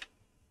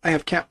 I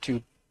have cap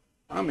tube.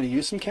 I'm going to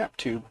use some cap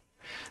tube.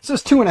 This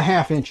is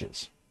 2.5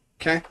 inches.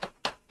 Okay?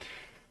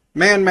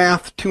 Man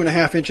math,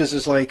 2.5 inches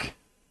is like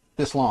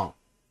this long.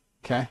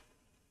 Okay?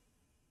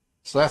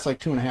 So that's like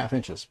 2.5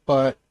 inches.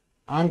 But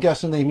I'm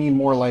guessing they mean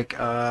more like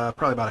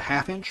probably about a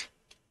 1/2 inch.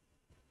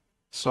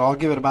 So I'll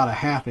give it about a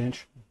 1/2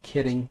 inch.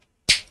 Kidding.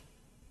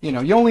 You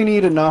know, you only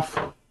need enough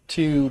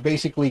to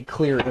basically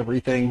clear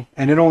everything,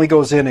 and it only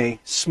goes in a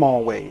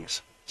small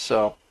ways.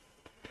 So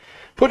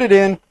put it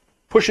in,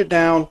 push it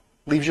down,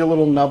 leaves you a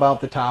little nub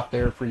out the top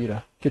there for you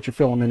to get your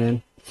filament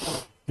in.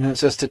 And it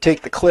says to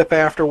take the clip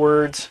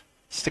afterwards,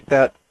 stick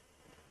that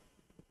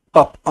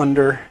up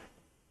under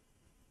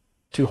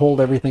to hold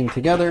everything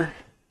together.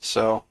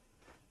 So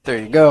there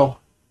you go.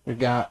 We've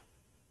got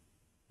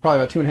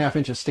probably about 2.5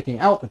 inches sticking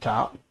out the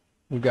top.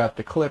 We've got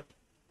the clip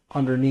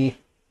underneath.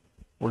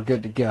 We're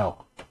good to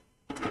go.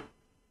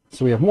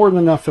 So we have more than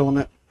enough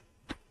filament.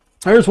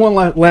 There's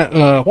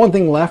one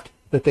thing left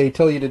that they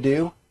tell you to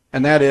do,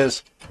 and that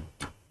is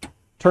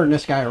turn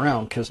this guy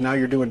around, because now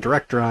you're doing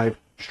direct drive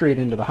straight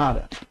into the hot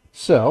end.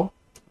 So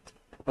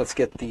let's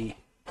get the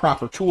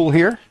proper tool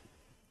here.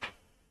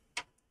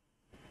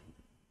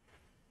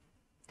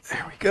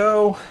 There we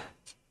go.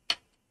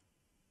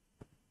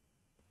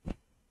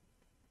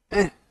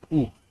 Ooh,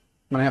 I'm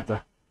gonna have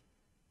to.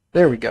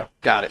 There we go.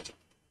 Got it.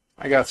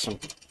 I got some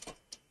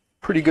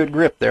pretty good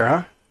grip there,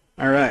 huh?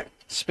 All right.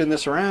 Spin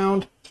this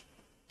around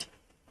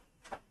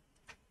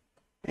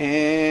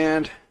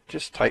and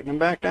just tighten them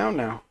back down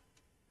now.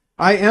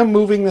 I am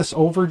moving this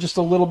over just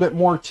a little bit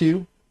more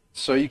too,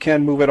 so you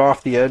can move it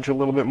off the edge a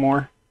little bit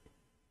more.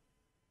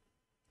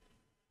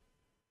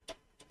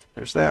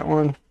 There's that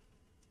one.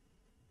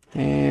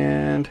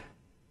 And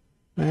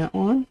that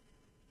one.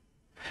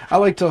 I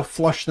like to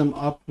flush them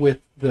up with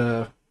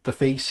the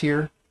face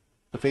here,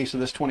 the face of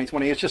this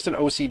 2020. It's just an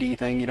OCD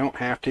thing. You don't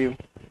have to.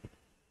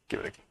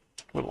 Give it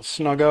a little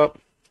snug up.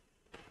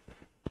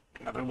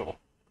 Another little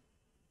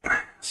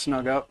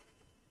snug up.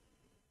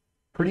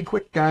 Pretty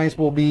quick, guys.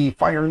 We'll be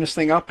firing this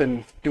thing up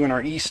and doing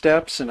our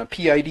E-steps and a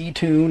PID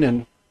tune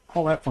and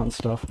all that fun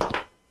stuff.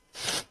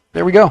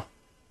 There we go.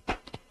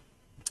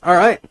 All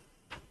right.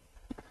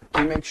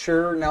 Let me make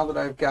sure now that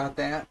I've got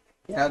that.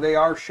 Yeah, they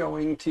are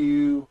showing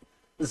to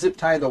zip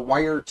tie the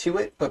wire to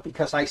it, but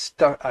because I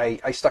stuck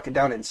it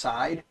down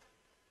inside,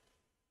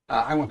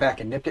 I went back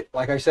and nipped it.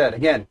 Like I said,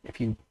 again,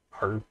 if you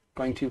are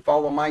going to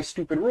follow my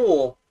stupid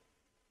rule,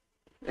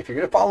 if you're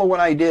going to follow what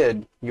I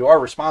did, you are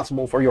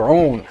responsible for your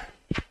own.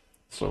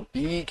 So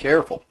be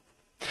careful.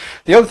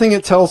 The other thing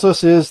it tells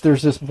us is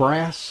there's this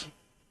brass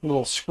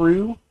little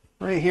screw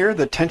right here,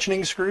 the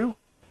tensioning screw.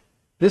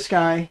 This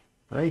guy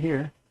right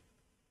here,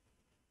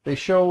 they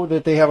show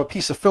that they have a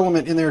piece of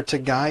filament in there to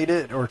guide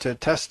it or to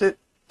test it.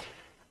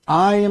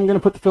 I am going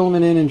to put the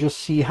filament in and just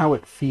see how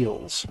it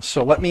feels.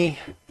 So let me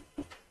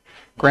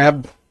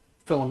grab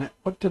filament.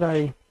 What did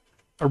I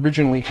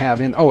originally have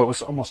in? Oh, it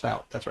was almost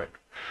out. That's right.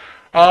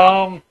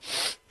 I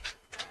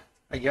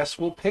guess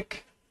we'll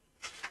pick,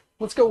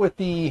 let's go with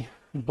the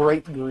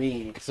bright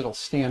green because it'll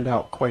stand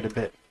out quite a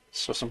bit.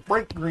 So some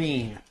bright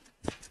green.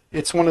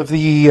 It's one of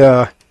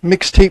the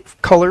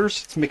mixtape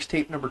colors. It's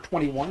mixtape number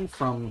 21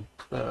 from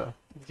the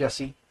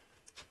Jesse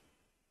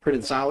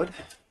Printed Solid.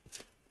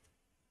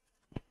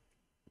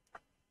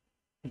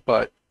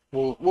 But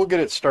we'll get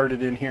it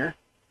started in here.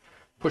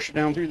 Push it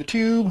down through the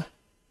tube,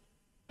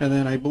 and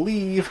then I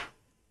believe,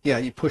 yeah,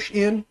 you push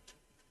in,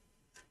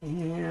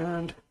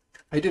 and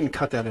I didn't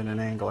cut that at an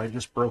angle. I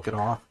just broke it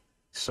off,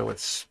 so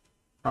it's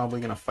probably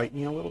going to fight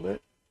me a little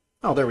bit.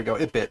 Oh, there we go.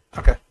 It bit.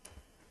 Okay.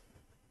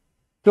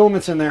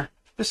 Filament's in there.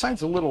 This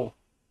side's a little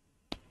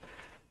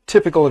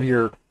typical of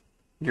your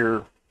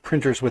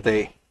printers with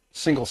a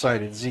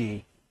single-sided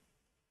Z.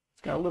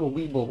 It's got a little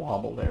weeble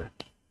wobble there.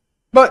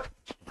 But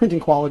printing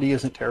quality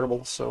isn't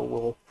terrible, so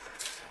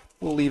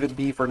we'll leave it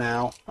be for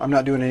now. I'm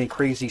not doing any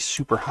crazy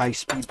super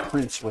high-speed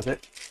prints with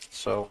it.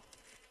 So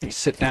let me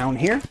sit down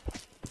here.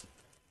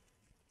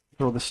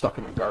 Throw this stuff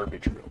in the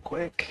garbage real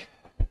quick.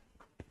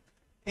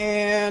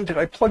 And did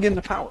I plug in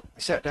the power? I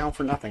sat down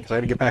for nothing because I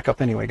had to get back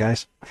up anyway,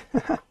 guys.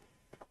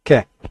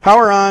 Okay,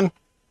 power on.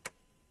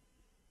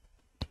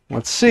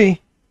 Let's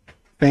see.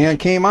 Fan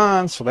came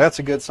on, so that's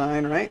a good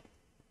sign, right?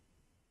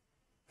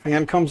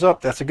 Fan comes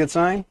up, that's a good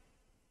sign.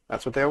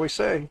 That's what they always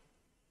say.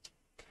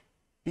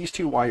 These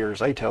two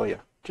wires, I tell you,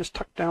 just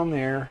tuck down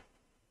there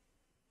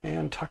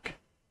and tuck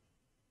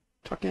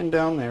in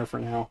down there for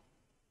now.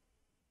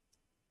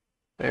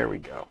 There we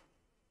go.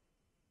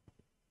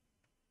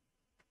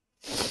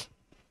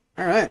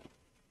 All right.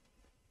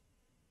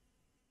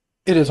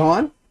 It is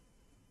on.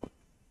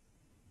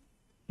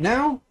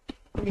 Now,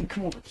 let me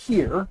come over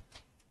here.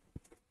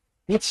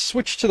 Let's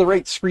switch to the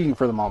right screen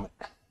for the moment.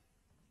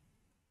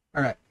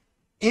 All right.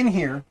 In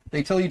here,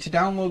 they tell you to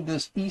download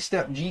this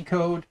E-step G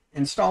code,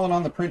 install it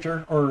on the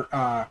printer, or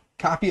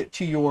copy it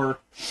to your.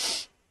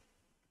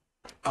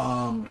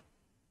 Then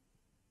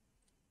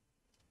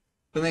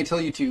they tell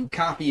you to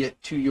copy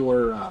it to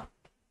your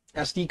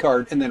SD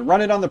card and then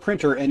run it on the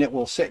printer, and it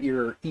will set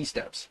your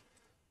E-steps.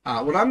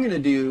 What I'm going to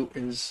do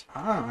is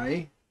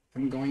I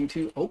am going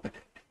to open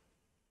it,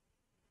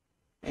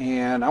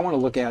 and I want to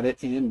look at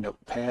it in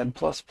Notepad++.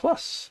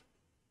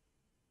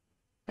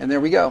 And there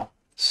we go.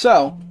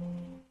 So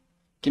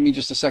Give me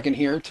just a second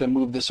here to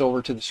move this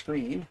over to the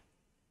screen.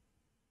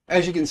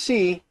 As you can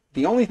see,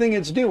 the only thing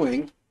it's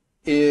doing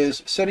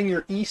is setting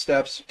your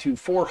E-steps to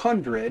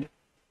 400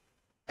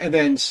 and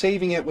then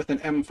saving it with an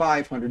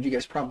M500. You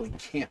guys probably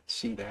can't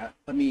see that.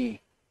 Let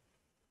me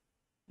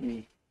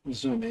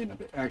zoom in a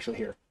bit. Actually,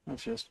 here,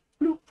 let's just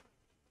bloop.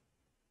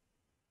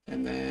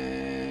 And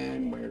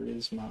then where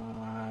is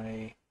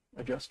my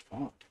adjust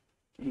font?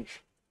 Yeesh.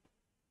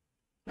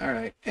 All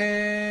right.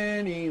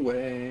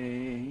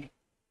 Anyway,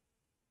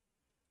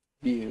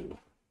 view,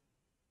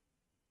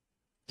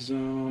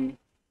 zoom.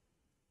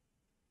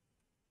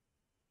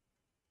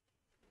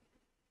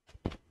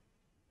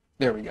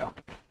 There we go.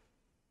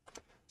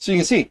 So you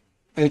can see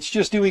it's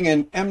just doing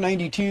an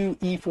M92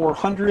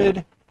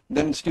 E400,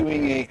 then it's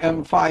doing a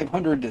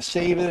M500 to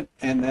save it,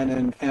 and then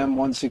an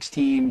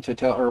M116 to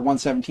tell, or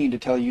 117 to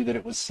tell you that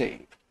it was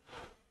saved.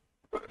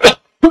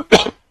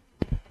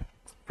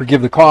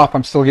 Forgive the cough,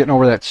 I'm still getting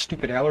over that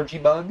stupid allergy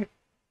bug.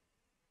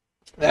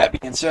 That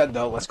being said,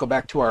 though, let's go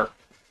back to our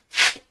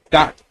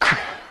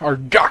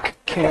dock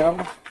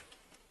cam.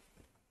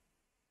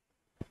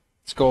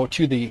 Let's go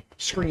to the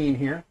screen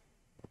here.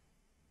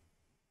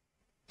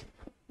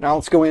 Now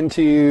let's go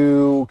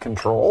into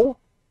control,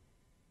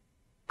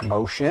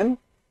 motion.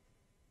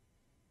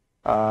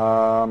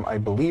 I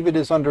believe it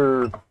is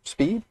under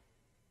speed.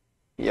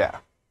 Yeah,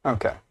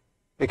 okay.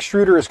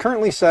 Extruder is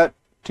currently set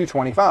to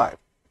 25.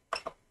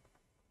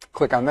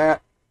 Click on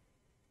that.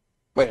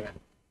 Wait a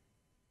minute.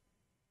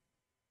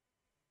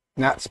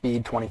 Not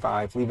speed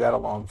 25. Leave that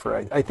alone for,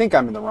 I think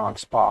I'm in the wrong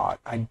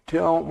spot. I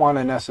don't want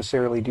to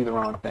necessarily do the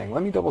wrong thing.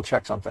 Let me double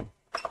check something.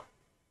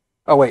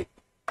 Oh, wait.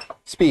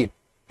 Speed.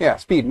 Yeah,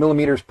 speed,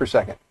 millimeters per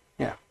second.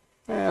 Yeah,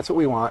 that's what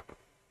we want.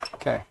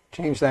 Okay,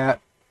 change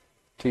that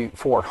to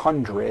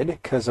 400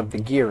 because of the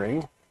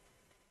gearing.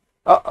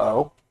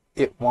 Uh-oh,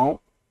 it won't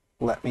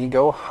let me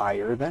go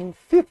higher than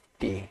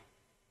 50.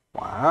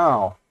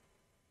 Wow.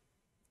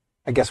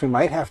 I guess we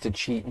might have to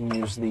cheat and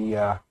use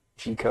the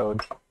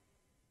G-code.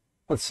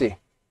 Let's see.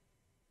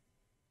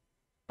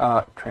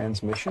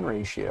 Transmission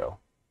ratio.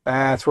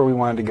 That's where we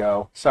wanted to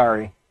go.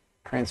 Sorry.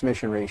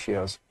 Transmission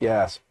ratios.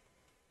 Yes.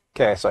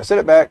 Okay, so I set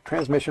it back.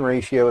 Transmission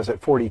ratio is at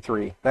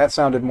 43. That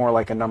sounded more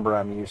like a number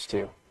I'm used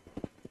to.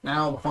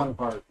 Now the fun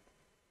part.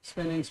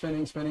 Spinning,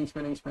 spinning, spinning,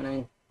 spinning,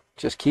 spinning.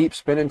 Just keep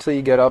spinning until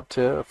you get up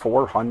to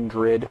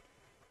 400.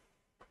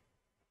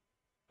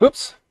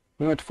 Oops,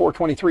 we went to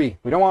 423.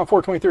 We don't want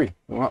 423.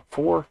 We want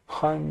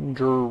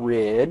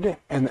 400,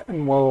 and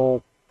then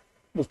we'll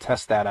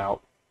test that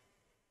out.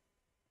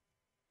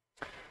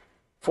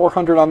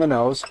 400 on the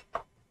nose.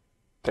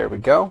 There we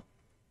go.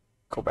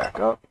 Go back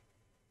up.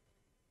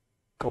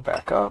 Go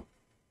back up,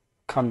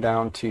 come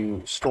down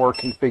to store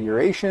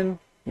configuration.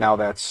 Now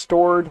that's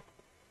stored.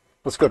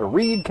 Let's go to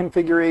read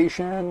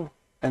configuration,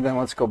 and then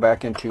let's go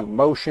back into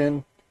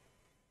motion,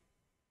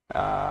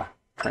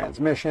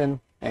 transmission,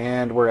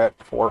 and we're at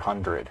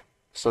 400.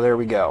 So there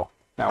we go.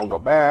 Now we'll go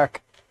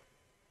back.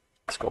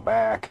 Let's go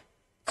back.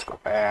 Let's go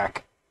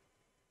back.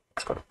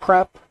 Let's go to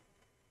prep.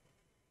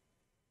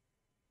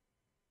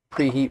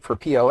 Preheat for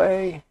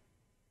PLA.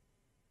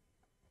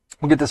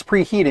 We'll get this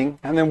preheating,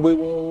 and then we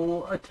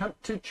will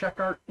attempt to check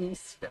our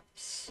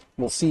E-steps.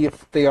 We'll see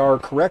if they are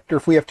correct or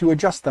if we have to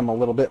adjust them a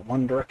little bit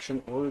one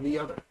direction or the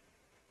other.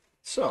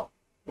 So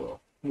we'll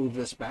move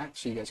this back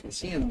so you guys can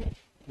see and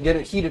get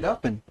it heated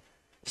up and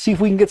see if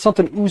we can get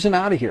something oozing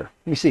out of here.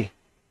 Let me see.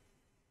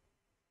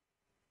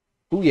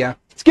 Oh yeah,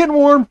 it's getting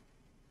warm.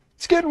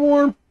 It's getting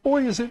warm.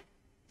 Boy, is it.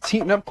 It's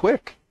heating up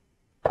quick.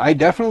 I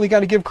definitely got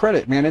to give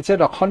credit, man. It's at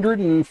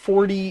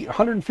 140,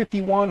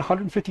 151,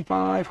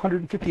 155,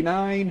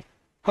 159,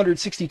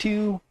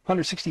 162,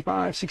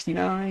 165,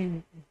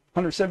 69,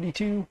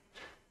 172.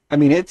 I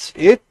mean,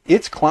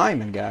 it's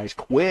climbing, guys,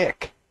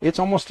 quick. It's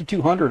almost to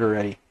 200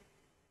 already.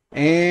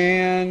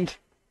 And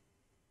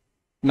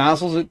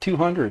nozzle's at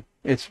 200.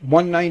 It's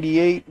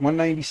 198,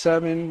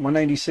 197,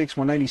 196,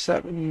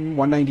 197,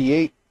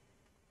 198,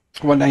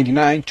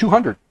 199,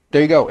 200.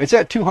 There you go. It's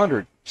at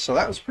 200. So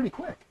that was pretty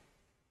quick.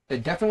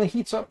 It definitely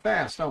heats up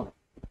fast, don't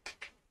it?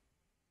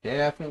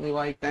 Definitely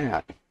like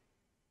that.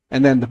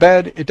 And then the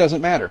bed, it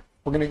doesn't matter.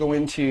 We're going to go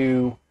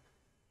into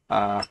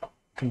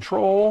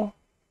control,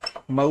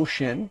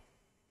 motion.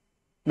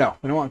 No,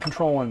 we don't want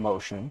control and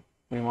motion.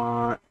 We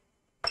want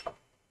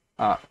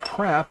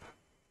prep,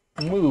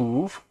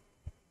 move.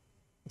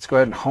 Let's go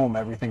ahead and home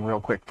everything real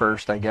quick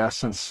first, I guess,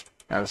 since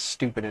I was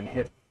stupid and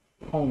hit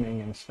homing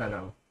instead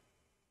of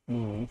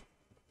move.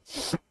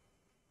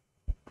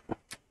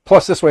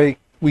 Plus, this way,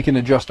 we can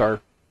adjust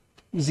our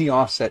Z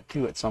offset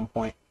too at some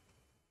point,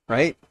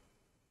 right?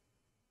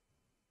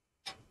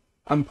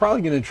 I'm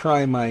probably going to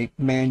try my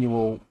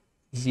manual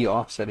Z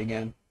offset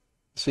again.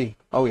 Let's see.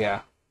 Oh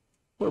yeah,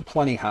 we're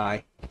plenty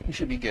high. We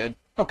should be good.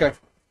 Okay.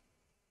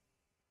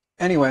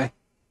 Anyway,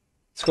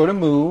 let's go to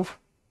move.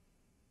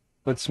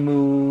 Let's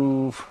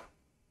move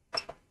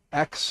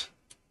X.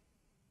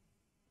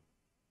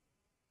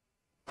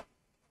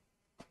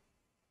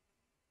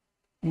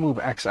 Move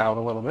X out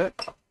a little bit.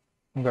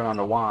 We'll go down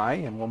to Y,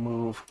 and we'll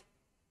move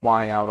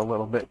Y out a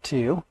little bit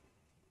too.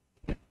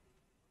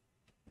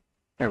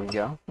 There we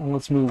go. And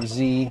let's move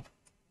Z.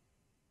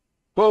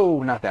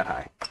 Whoa, not that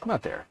high.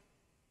 Not there.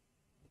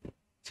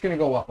 It's going to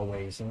go up a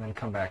ways and then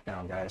come back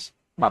down, guys.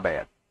 My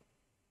bad.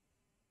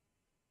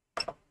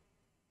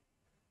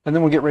 And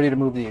then we'll get ready to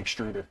move the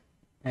extruder.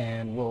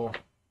 And we'll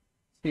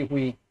see if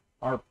we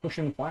are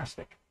pushing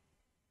plastic.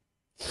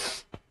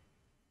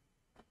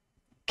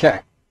 Okay.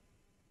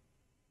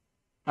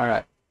 All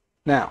right.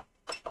 Now,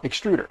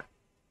 extruder.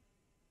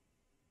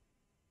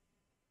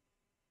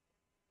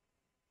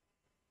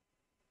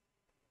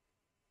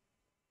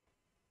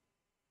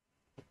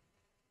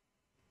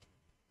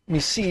 You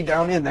see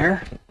down in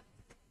there,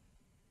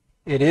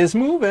 it is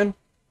moving.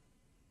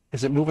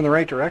 Is it moving the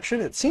right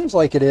direction? It seems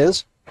like it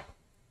is.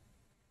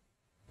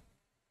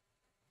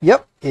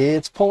 Yep,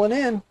 it's pulling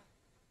in.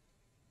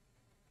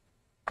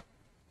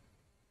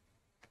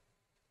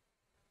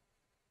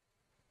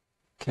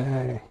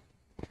 Okay,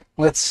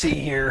 let's see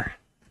here.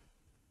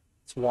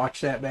 Let's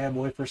watch that bad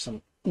boy for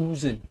some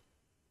oozing.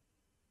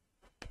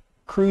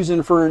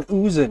 Cruising for an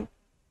oozing.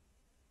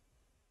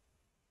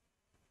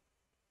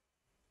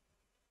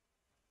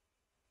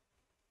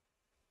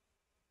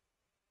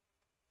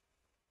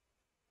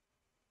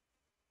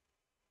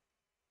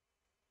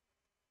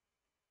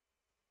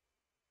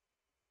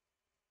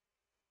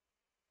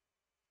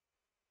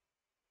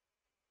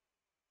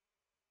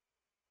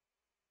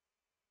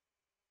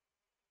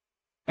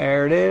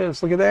 There it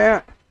is. Look at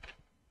that.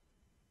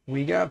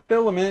 We got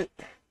filament.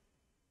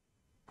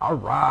 All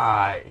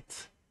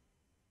right.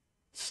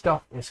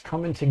 Stuff is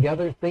coming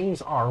together.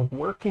 Things are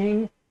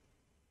working.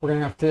 We're going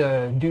to have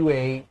to do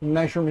a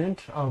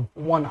measurement of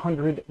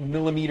 100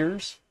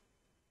 millimeters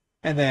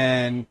and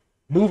then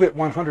move it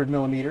 100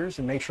 millimeters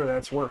and make sure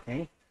that's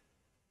working.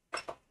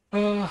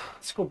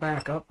 Let's go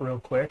back up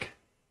real quick.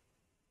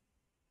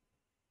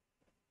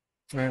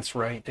 That's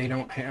right. They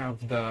don't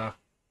have the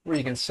where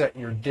you can set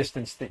your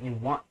distance that you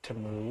want to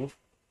move,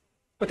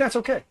 but that's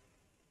okay.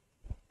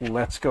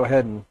 Let's go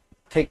ahead and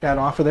take that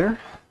off of there.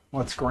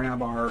 Let's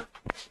grab our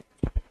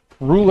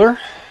ruler.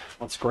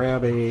 Let's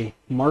grab a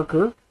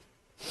marker.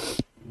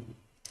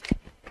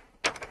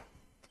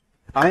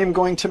 I am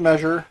going to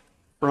measure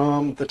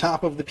from the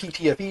top of the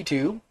PTFE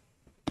tube.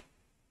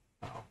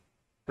 I'll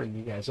bring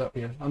you guys up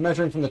here. I'm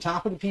measuring from the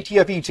top of the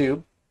PTFE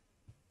tube,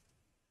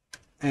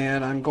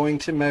 and I'm going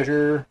to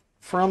measure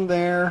from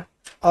there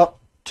up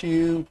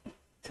to,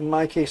 in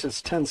my case, it's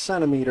 10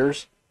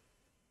 centimeters.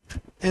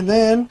 And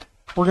then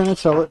we're going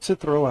to tell it to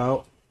throw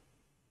out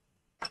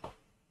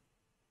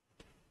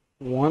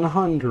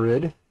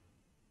 100.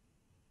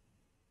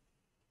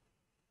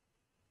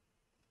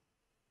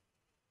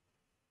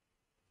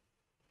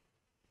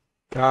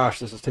 Gosh,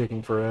 this is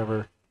taking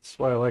forever. That's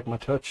why I like my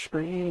touch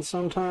screen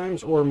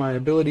sometimes, or my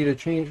ability to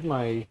change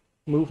my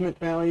movement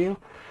value.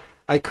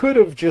 I could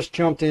have just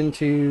jumped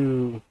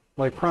into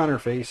like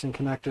Pronterface and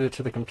connected it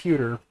to the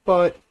computer,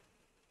 but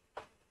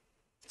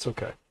it's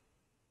okay.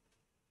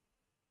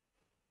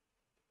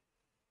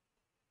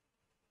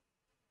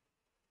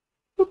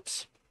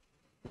 Oops.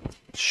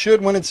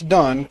 Should, when it's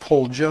done,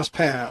 pull just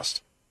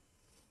past.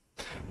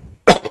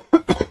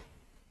 Sorry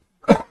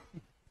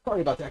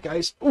about that,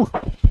 guys. Ooh.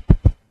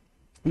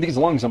 These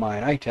lungs of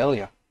mine, I tell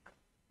you.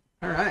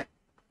 All right.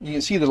 You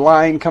can see the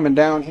line coming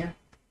down here.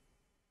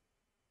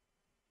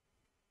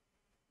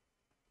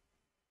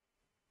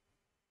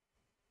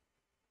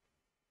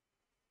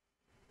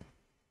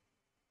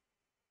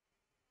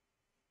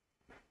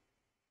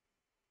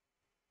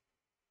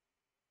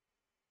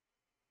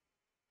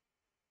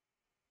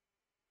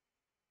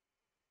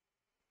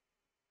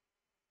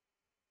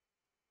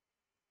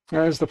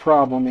 There's the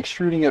problem.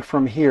 Extruding it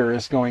from here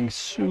is going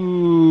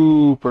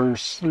super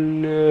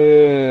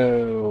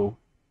slow.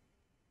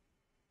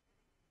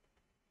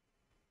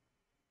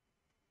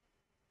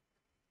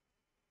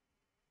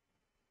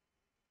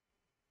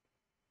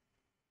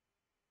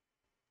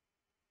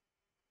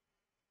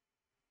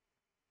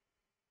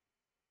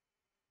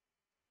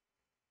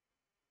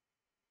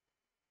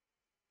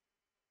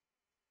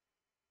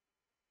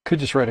 Could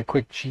just write a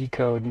quick G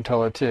code and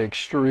tell it to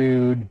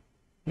extrude,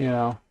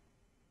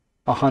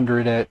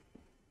 100 at,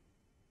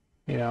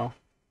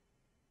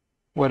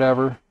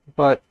 whatever.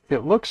 But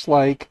it looks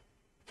like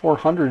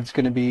 400 is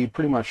going to be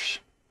pretty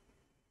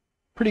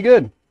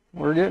good.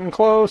 We're getting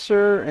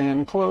closer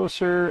and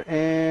closer,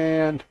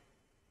 and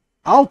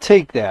I'll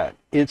take that.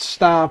 It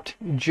stopped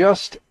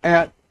just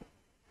at,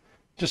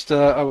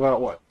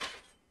 about what?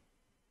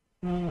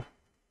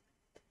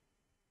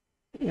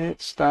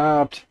 It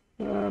stopped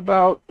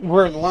about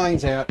where the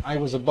line's at. I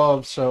was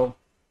above, so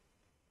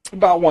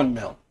about 1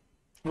 mil.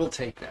 We'll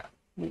take that.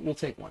 We'll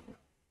take 1 mil.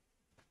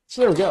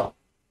 So there we go.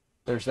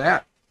 There's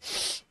that.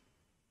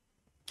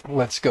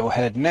 Let's go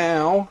ahead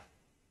now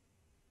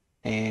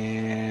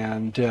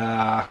and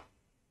let's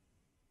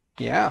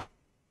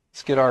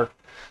get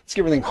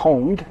everything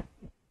homed.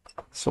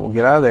 So we'll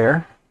get out of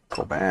there,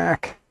 go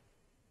back,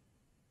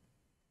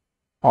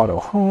 auto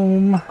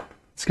home.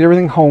 Let's get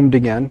everything homed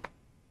again.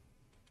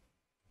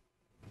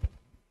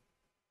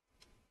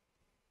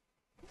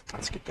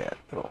 Let's get that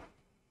little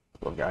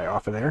guy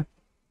off of there.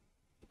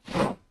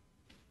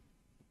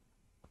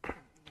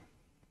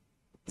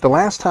 the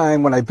last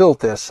time when I built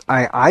this,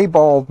 I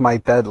eyeballed my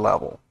bed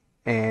level,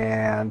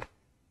 and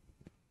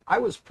I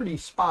was pretty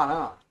spot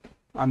on.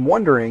 I'm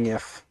wondering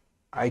if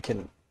I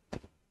can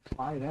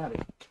try that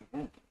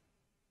again.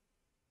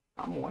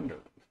 I'm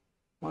wondering.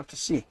 We'll have to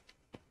see.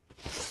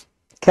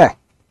 Okay.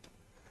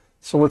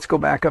 So let's go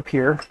back up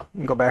here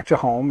and go back to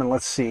home, and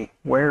let's see.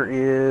 Where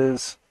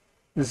is...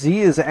 Z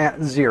is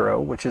at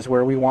 0, which is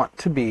where we want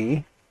to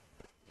be.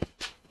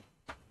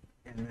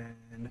 And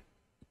then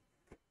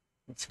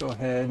let's go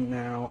ahead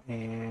now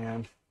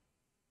and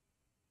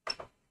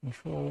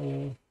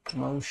control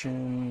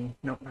motion.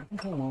 Nope, not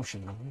control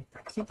motion.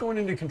 I keep going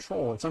into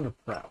control. It's under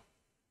prep.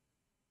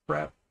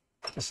 Prep,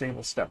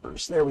 disable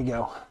steppers. There we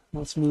go.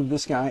 Let's move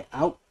this guy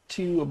out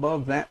to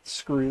above that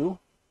screw.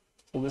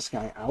 Pull this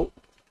guy out.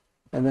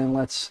 And then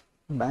let's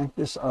back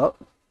this up.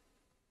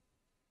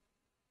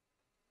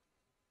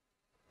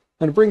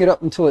 And bring it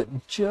up until it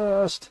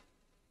just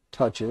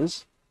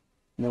touches.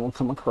 And then we'll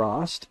come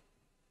across.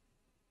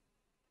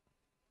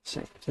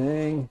 Same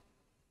thing.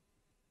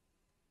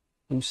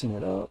 Loosen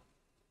it up.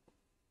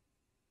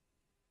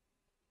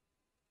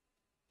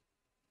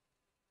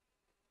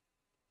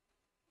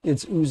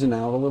 It's oozing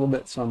out a little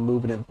bit, so I'm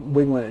moving it,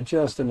 wiggling it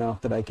just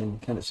enough that I can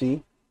kind of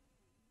see.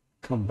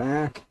 Come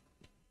back.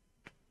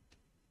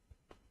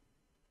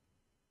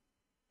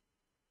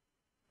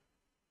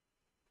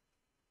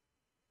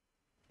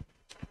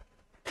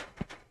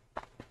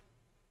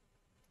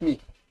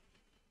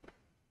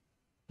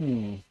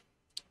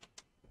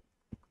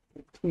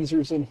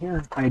 Tweezers in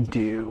here? I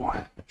do.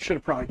 Should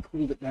have probably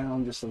cooled it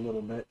down just a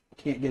little bit.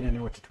 Can't get in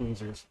there with the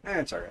tweezers.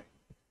 That's all right.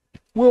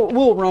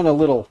 We'll run a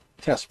little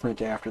test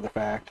print after the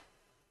fact.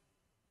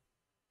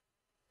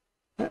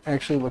 That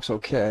actually looks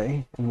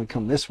okay. And we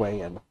come this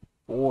way, and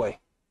boy,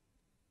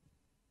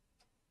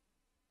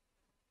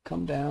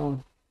 come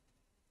down.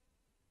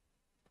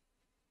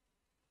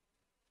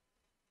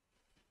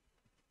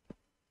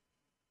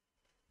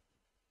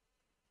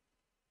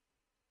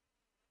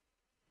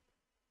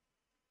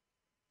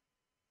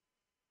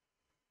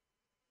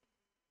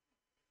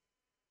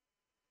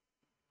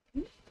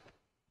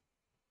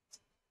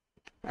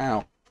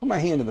 Ow. Put my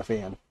hand in the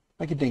fan.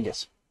 Like a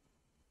dingus.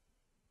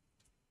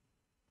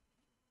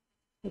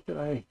 What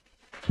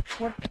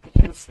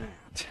is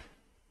that?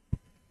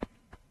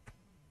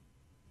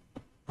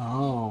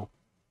 Oh.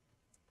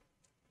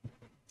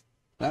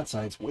 That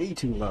side's way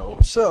too low.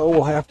 So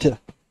we'll have to,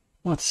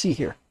 let's see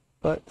here.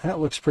 But that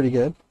looks pretty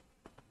good.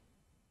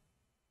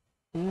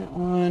 That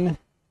one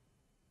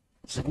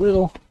is a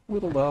little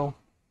low.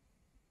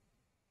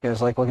 You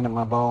guys like looking at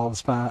my bald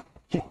spot?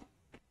 Let's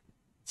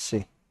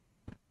see.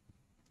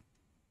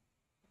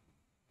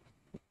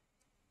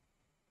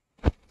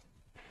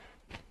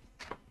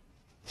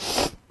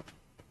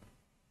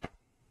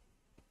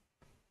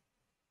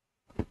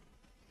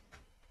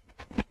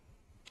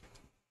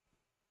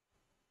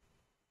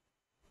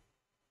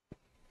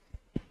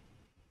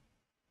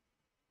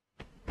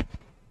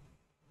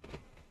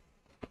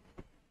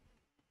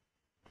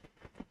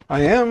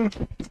 I am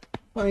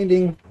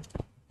finding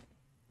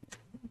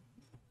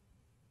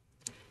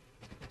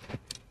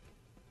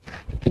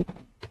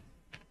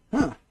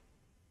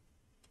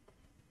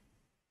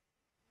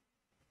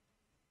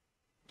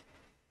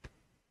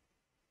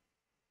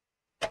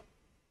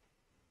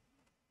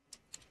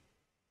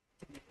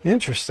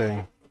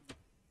interesting.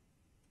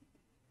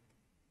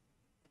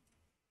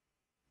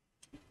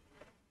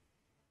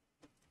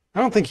 I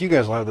don't think you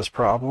guys will have this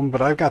problem,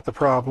 but I've got the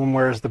problem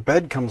where as the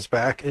bed comes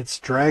back, it's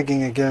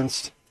dragging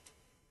against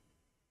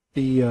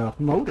the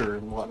motor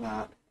and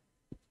whatnot.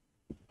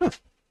 Huh.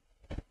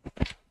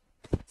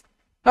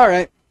 All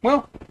right,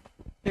 well,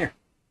 here.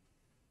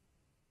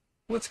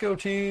 Let's go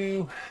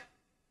to,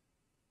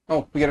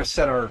 oh, we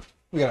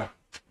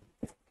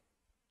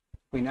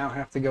now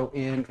have to go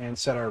in and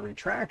set our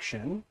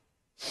retraction,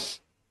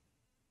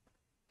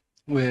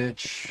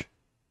 which,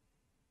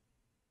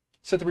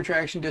 set the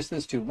retraction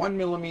distance to 1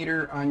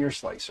 millimeter on your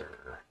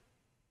slicer.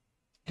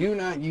 Do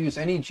not use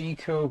any G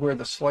code where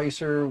the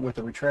slicer with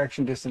a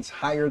retraction distance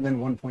higher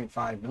than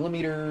 1.5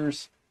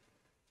 millimeters.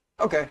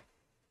 Okay,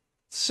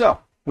 so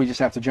we just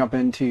have to jump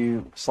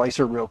into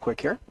slicer real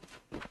quick here.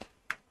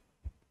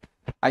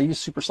 I use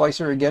Super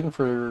Slicer again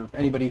for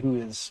anybody who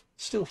is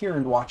still here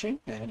and watching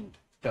and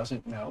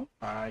doesn't know.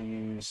 I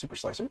use Super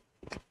Slicer.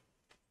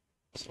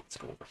 So let's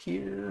go over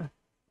here,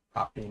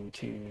 hop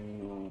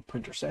into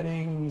printer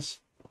settings.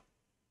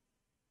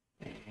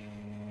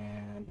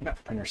 And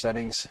not printer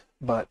settings,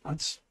 but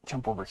let's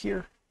jump over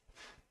here.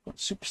 Go to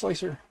Super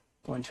Slicer,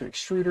 go into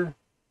extruder,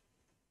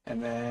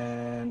 and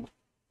then,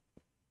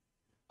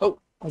 oh,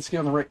 let's get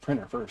on the right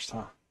printer first,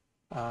 huh?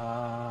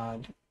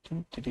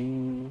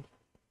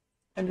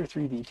 Ender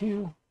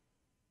 3v2.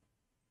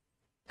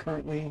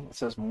 Currently, it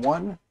says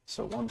 1,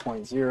 so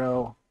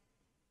 1.0.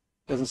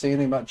 Doesn't say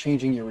anything about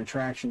changing your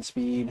retraction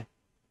speed.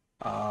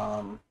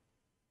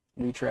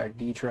 Retract,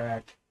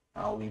 detract.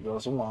 I'll leave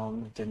those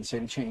alone. It didn't say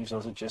to change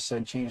those, it just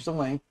said change the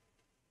length.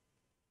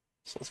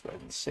 So let's go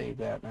ahead and save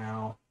that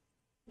now.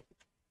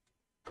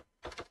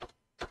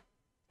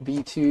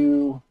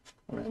 V2,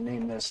 I'm going to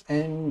name this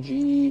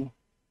NG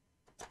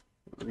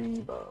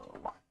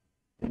Revo.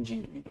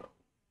 NG Revo.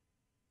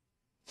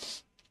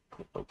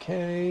 Click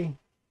OK.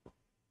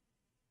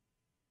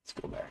 Let's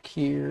go back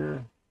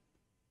here.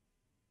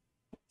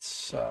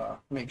 Let's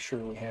make sure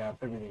we have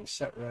everything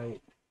set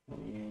right.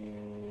 We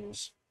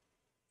use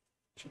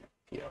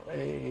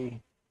PLA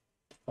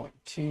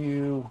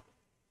 0.2.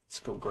 Let's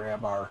go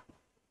grab our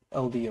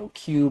LDO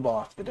cube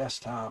off the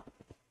desktop.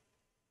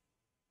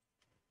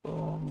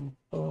 Boom,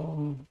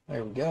 boom.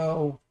 There we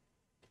go.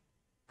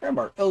 Grab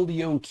our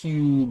LDO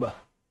cube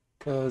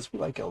because we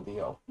like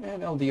LDO.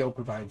 And LDO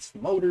provides the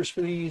motors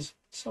for these,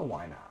 so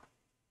why not?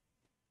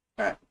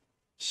 All right.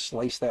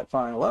 Slice that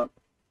file up.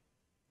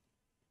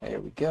 There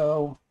we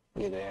go.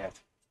 Look at that.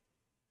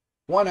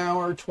 1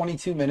 hour,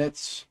 22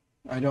 minutes.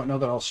 I don't know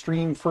that I'll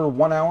stream for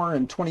 1 hour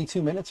and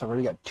 22 minutes. I've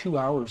already got 2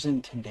 hours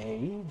in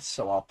today,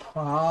 so I'll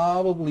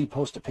probably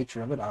post a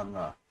picture of it on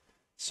the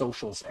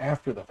socials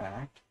after the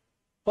fact.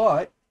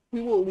 But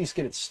we will at least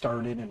get it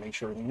started and make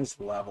sure everything is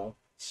level.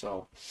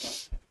 So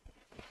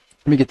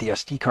let me get the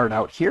SD card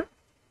out here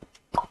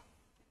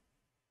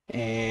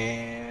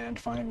and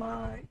find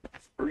my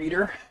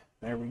reader.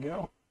 There we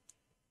go.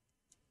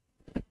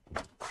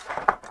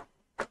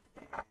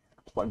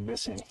 Plug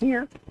this in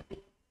here.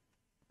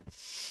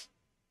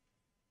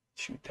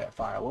 Shoot that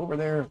file over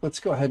there. Let's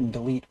go ahead and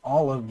delete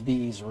all of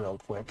these real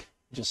quick,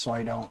 just so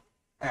I don't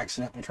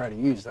accidentally try to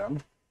use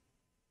them.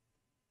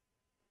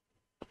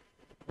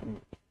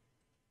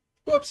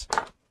 Whoops.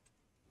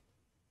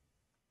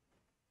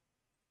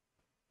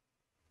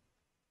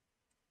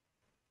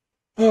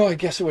 Oh, I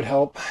guess it would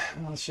help.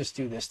 Let's just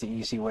do this the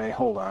easy way.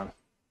 Hold on.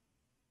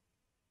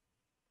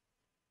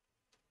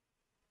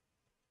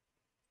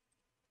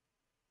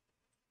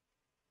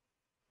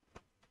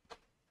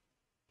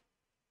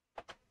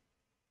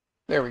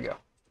 There we go.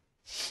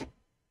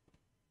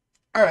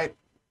 All right.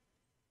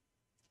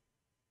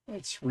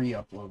 Let's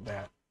re-upload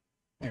that.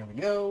 There we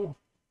go.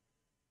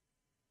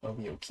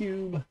 LVO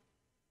cube.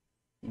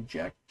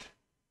 Eject.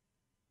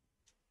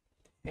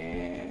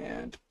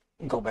 And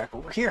go back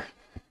over here.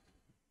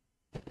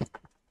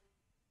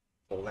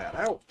 Pull that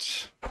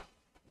out.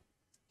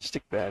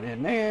 Stick that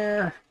in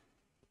there.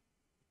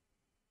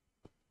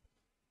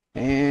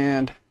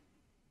 And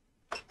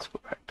let's go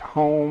back to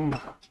home.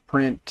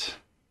 Print.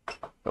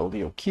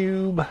 LDO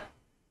cube.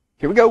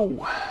 Here we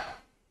go.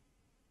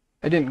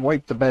 I didn't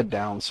wipe the bed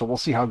down, so we'll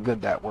see how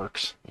good that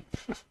works.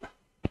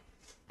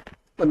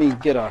 Let me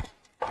get a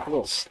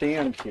little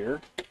stand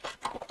here.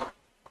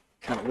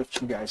 Kind of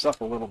lift you guys up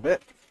a little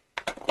bit.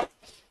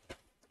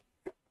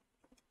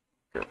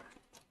 Here.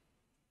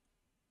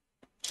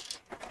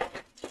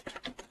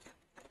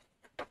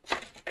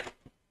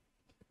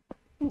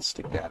 We'll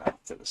stick that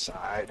out to the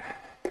side.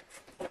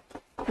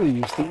 We'll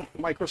use the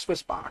Micro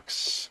Swiss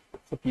box.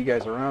 Flip you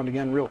guys around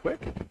again real quick.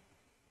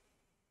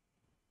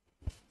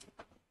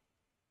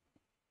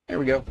 There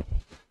we go.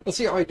 Let's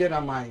see how I did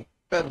on my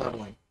bed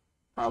leveling.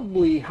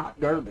 Probably hot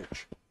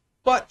garbage.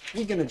 But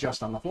we can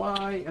adjust on the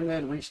fly and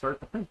then restart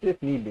the print if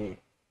need be.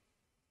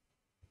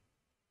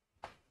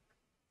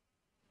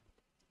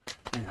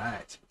 All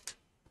right.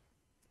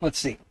 Let's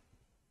see.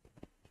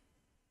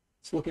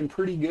 It's looking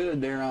pretty good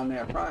there on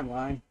that prime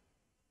line.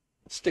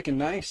 Sticking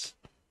nice.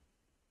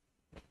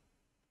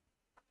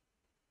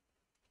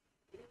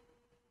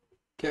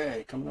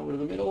 Okay, coming over to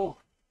the middle.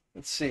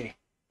 Let's see.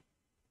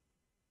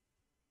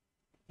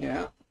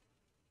 Yeah.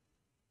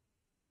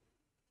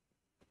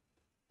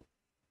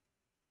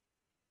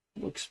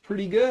 Looks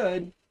pretty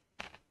good.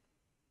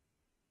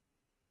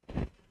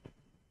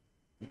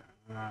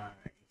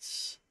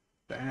 Nice.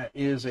 That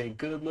is a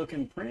good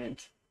looking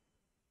print.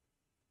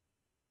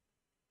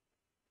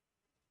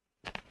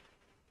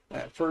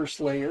 That first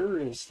layer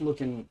is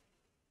looking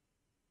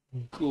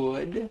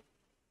good.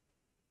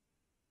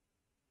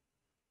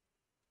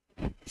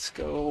 Let's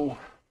go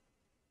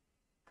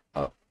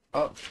up,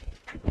 up.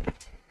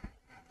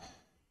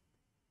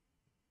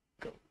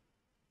 Go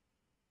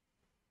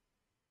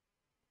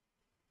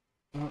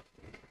up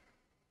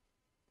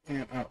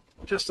and up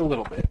just a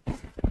little bit.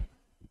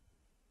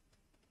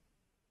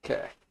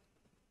 Okay.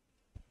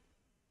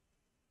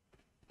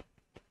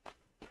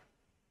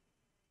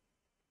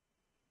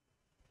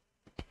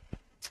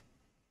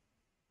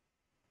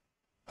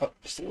 Up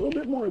just a little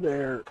bit more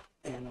there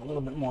and a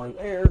little bit more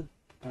there.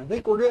 I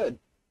think we're good.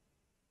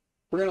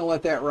 We're going to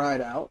let that ride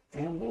out,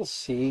 and we'll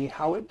see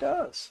how it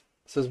does.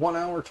 It says 1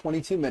 hour,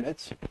 22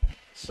 minutes.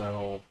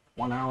 So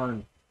 1 hour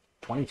and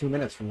 22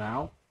 minutes from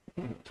now,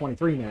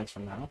 23 minutes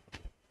from now,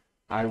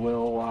 I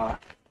will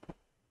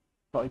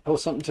probably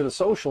post something to the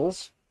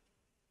socials.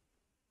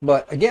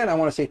 But again, I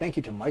want to say thank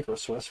you to Micro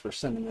Swiss for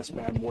sending this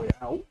bad boy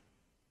out.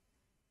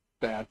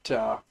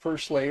 That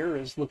first layer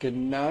is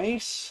looking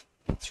nice.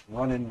 It's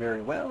running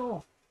very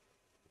well.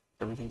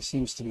 Everything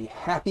seems to be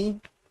happy.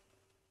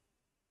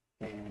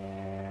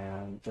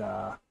 And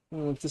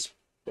let this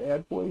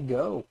bad boy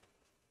go.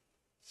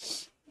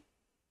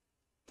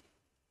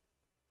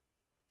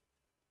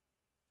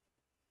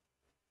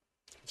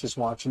 Just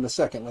watching the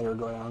second layer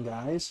go down,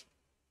 guys.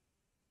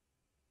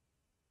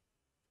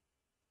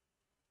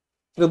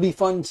 It'll be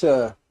fun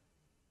to,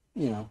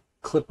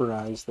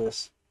 clipperize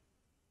this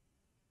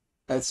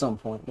at some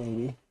point,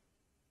 maybe.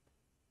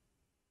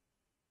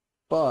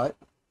 But,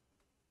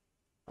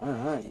 all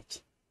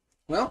right.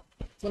 Well,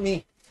 let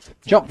me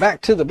jump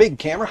back to the big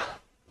camera.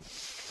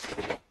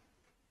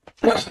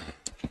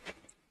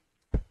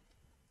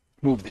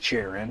 Move the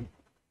chair in.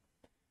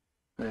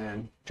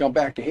 And jump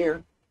back to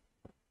here.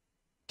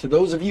 To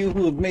those of you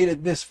who have made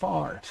it this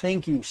far,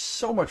 thank you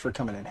so much for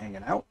coming and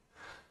hanging out.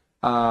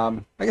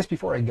 I guess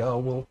before I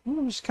go,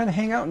 we'll just kind of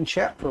hang out and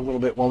chat for a little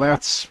bit while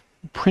that's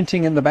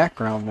printing in the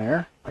background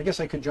there. I guess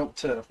I could jump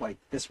to like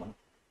this one,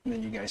 and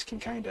then you guys can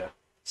kind of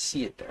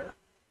see it there.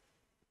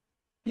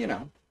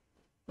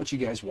 Let you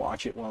guys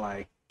watch it while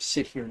I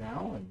sit here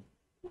now, and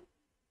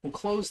we'll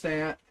close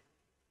that,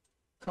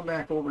 come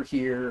back over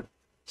here.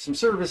 Some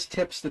service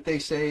tips that they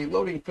say: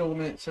 loading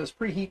filament, says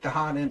preheat the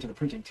hot end to the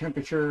printing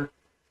temperature,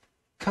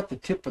 cut the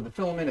tip of the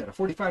filament at a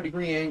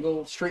 45-degree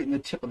angle, straighten the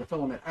tip of the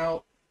filament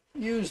out,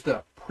 use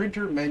the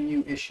printer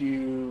menu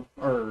issue,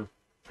 or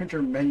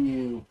printer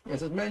menu, it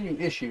says menu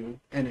issue,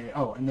 and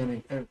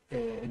then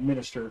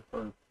administer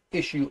or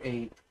issue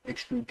a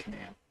extrude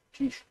command.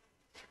 Sheesh.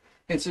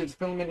 Insert the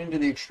filament into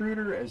the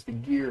extruder as the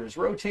gear is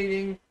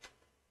rotating.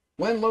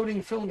 When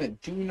loading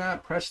filament, do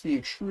not press the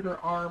extruder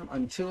arm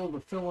until the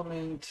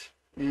filament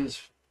has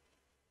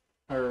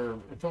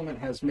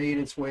made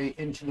its way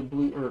into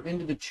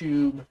the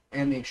tube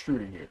and the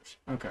extruder gears.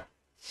 Okay.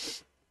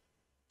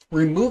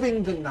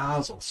 Removing the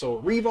nozzle.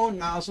 So Revo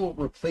nozzle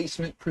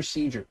replacement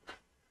procedure.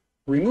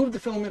 Remove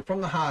the filament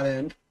from the hot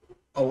end.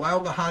 Allow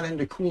the hot end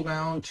to cool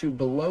down to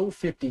below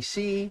 50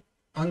 C.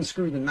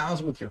 Unscrew the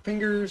nozzle with your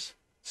fingers.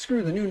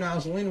 Screw the new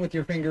nozzle in with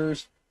your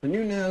fingers. The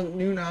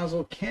new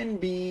nozzle can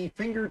be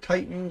finger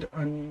tightened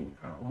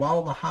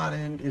while the hot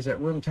end is at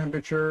room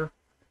temperature.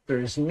 There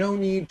is no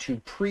need to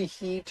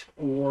preheat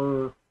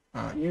or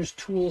use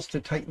tools to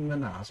tighten the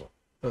nozzle.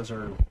 Those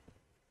are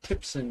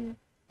tips and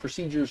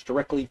procedures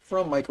directly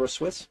from Micro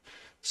Swiss.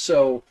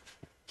 So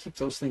keep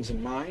those things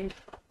in mind.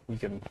 You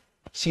can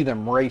see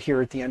them right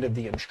here at the end of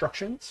the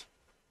instructions.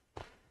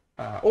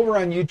 Over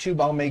on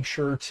YouTube, I'll make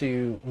sure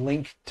to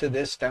link to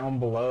this down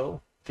below.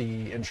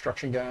 The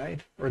instruction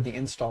guide or the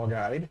install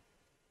guide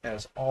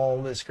has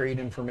all this great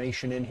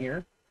information in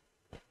here.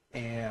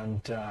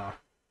 And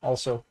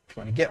also, if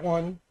you want to get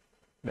one,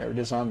 there it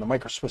is on the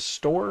Micro Swiss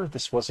store.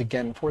 This was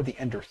again for the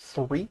Ender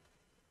 3.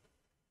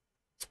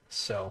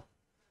 So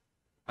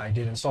I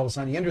did install this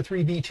on the Ender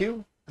 3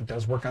 V2. It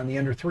does work on the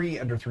Ender 3,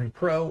 Ender 3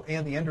 Pro,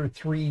 and the Ender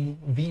 3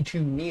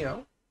 V2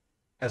 Neo,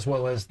 as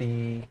well as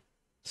the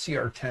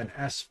CR10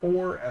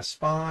 S4,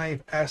 S5,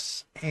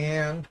 S,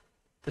 and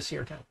the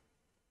CR10.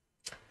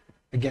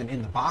 Again,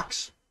 in the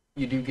box,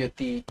 you do get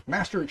the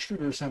master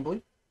extruder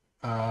assembly,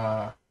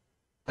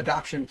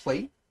 adoption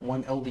plate,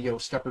 one LDO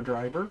stepper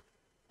driver,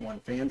 one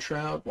fan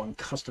shroud, one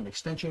custom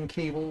extension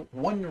cable,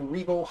 one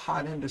Revo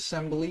hot end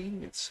assembly.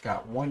 It's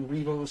got one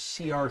Revo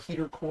CR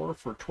heater core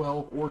for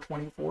 12 or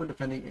 24,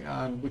 depending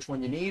on which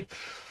one you need.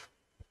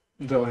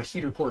 The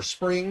heater core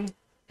spring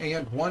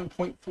and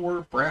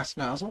 1.4 brass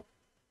nozzle.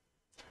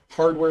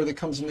 Hardware that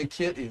comes in the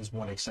kit is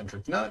one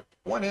eccentric nut,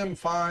 one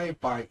M5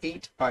 by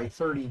 8 by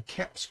 30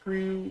 cap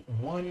screw,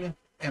 one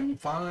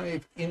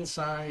M5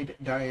 inside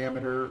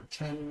diameter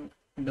 10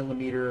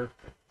 millimeter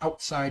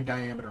outside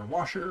diameter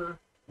washer,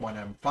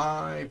 one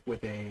M5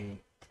 with a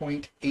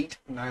 0.8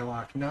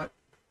 nylock nut,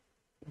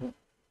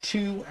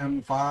 two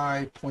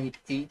M5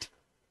 0.8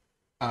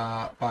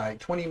 by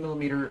 20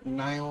 millimeter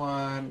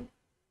nylon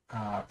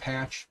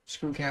patch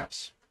screw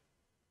caps,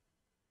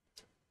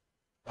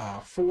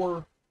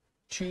 four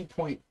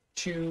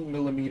 2.2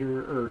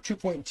 millimeter or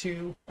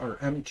 2.2 or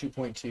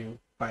M2.2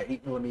 by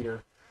 8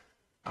 millimeter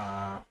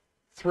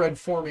thread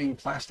forming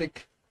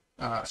plastic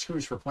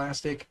screws for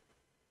plastic,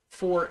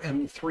 4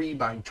 M3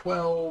 by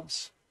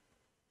 12s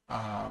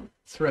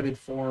thread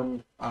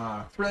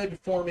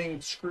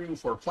forming screw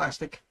for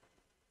plastic,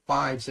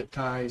 5 zip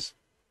ties,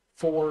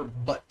 4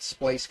 butt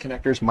splice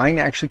connectors. Mine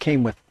actually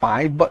came with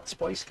 5 butt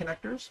splice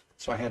connectors,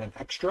 so I had an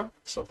extra.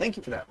 So thank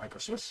you for that, Micro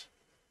Swiss.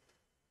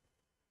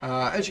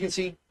 As you can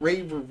see,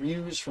 rave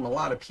reviews from a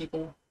lot of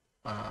people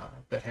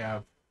that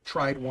have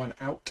tried one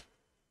out.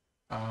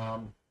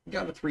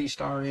 Got a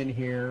 3-star in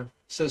here.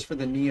 Says for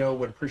the Neo,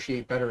 would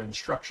appreciate better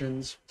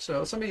instructions.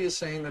 So somebody is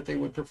saying that they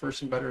would prefer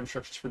some better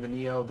instructions for the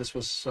Neo. This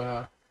was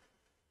a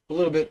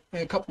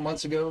couple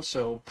months ago,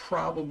 so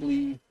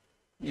probably,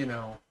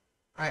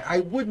 I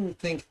wouldn't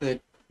think that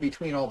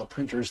between all the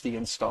printers they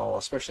install,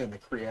 especially on the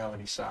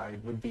Creality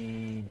side, would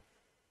be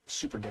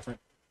super different.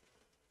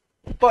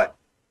 But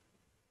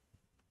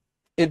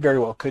it very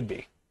well could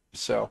be.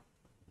 So,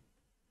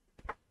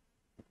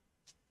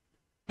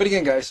 but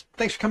again, guys,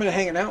 thanks for coming and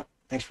hanging out.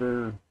 Thanks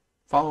for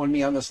following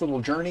me on this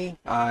little journey.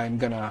 I'm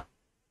gonna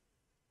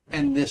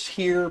end this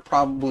here,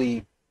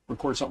 probably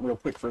record something real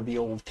quick for the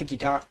old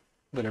tiki-talk,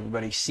 let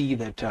everybody see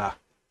that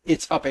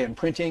it's up and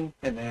printing,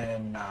 and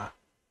then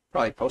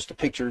probably post a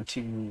picture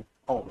to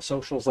all the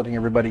socials letting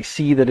everybody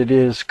see that it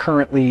is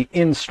currently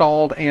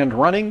installed and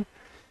running.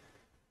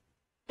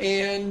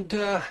 And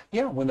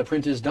yeah, when the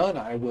print is done,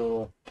 I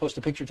will post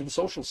a picture to the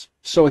socials.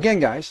 So again,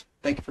 guys,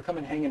 thank you for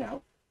coming and hanging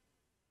out.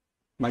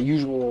 My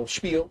usual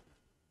spiel.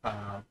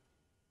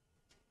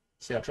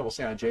 Stay out of trouble,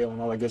 stay out of jail,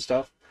 and all that good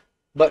stuff.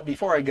 But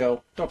before I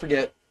go, don't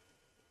forget,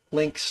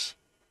 links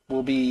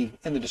will be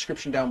in the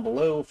description down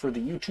below for the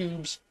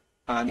YouTubes.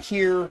 On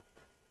here,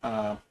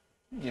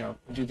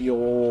 do the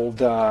old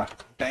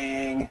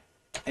bang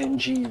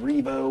NG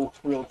Revo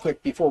real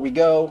quick before we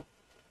go.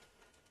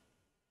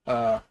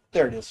 There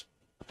it is.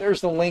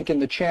 There's the link in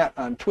the chat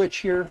on Twitch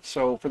here.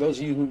 So for those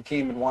of you who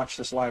came and watched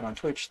this live on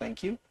Twitch,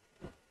 thank you.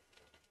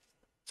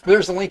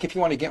 There's the link if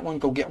you want to get one,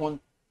 go get one.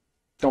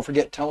 Don't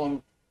forget, tell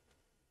them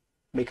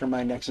Maker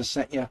My Nexus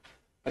sent you.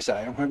 I said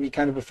I don't have any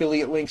kind of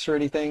affiliate links or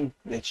anything.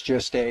 It's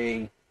just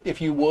if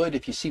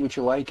you see what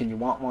you like and you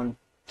want one,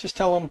 just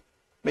tell them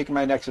Maker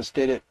My Nexus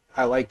did it.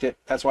 I liked it.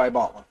 That's why I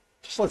bought one.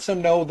 Just lets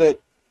them know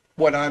that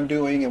what I'm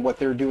doing and what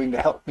they're doing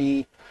to help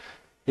me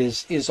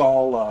is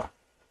all a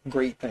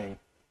great thing.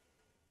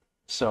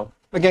 So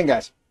again,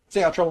 guys,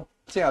 stay out of trouble,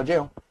 stay out of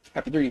jail.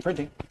 Happy 3D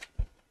printing.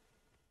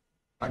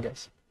 Bye,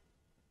 guys.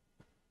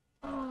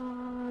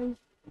 Bye.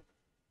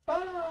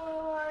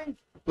 Bye.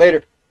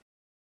 Later.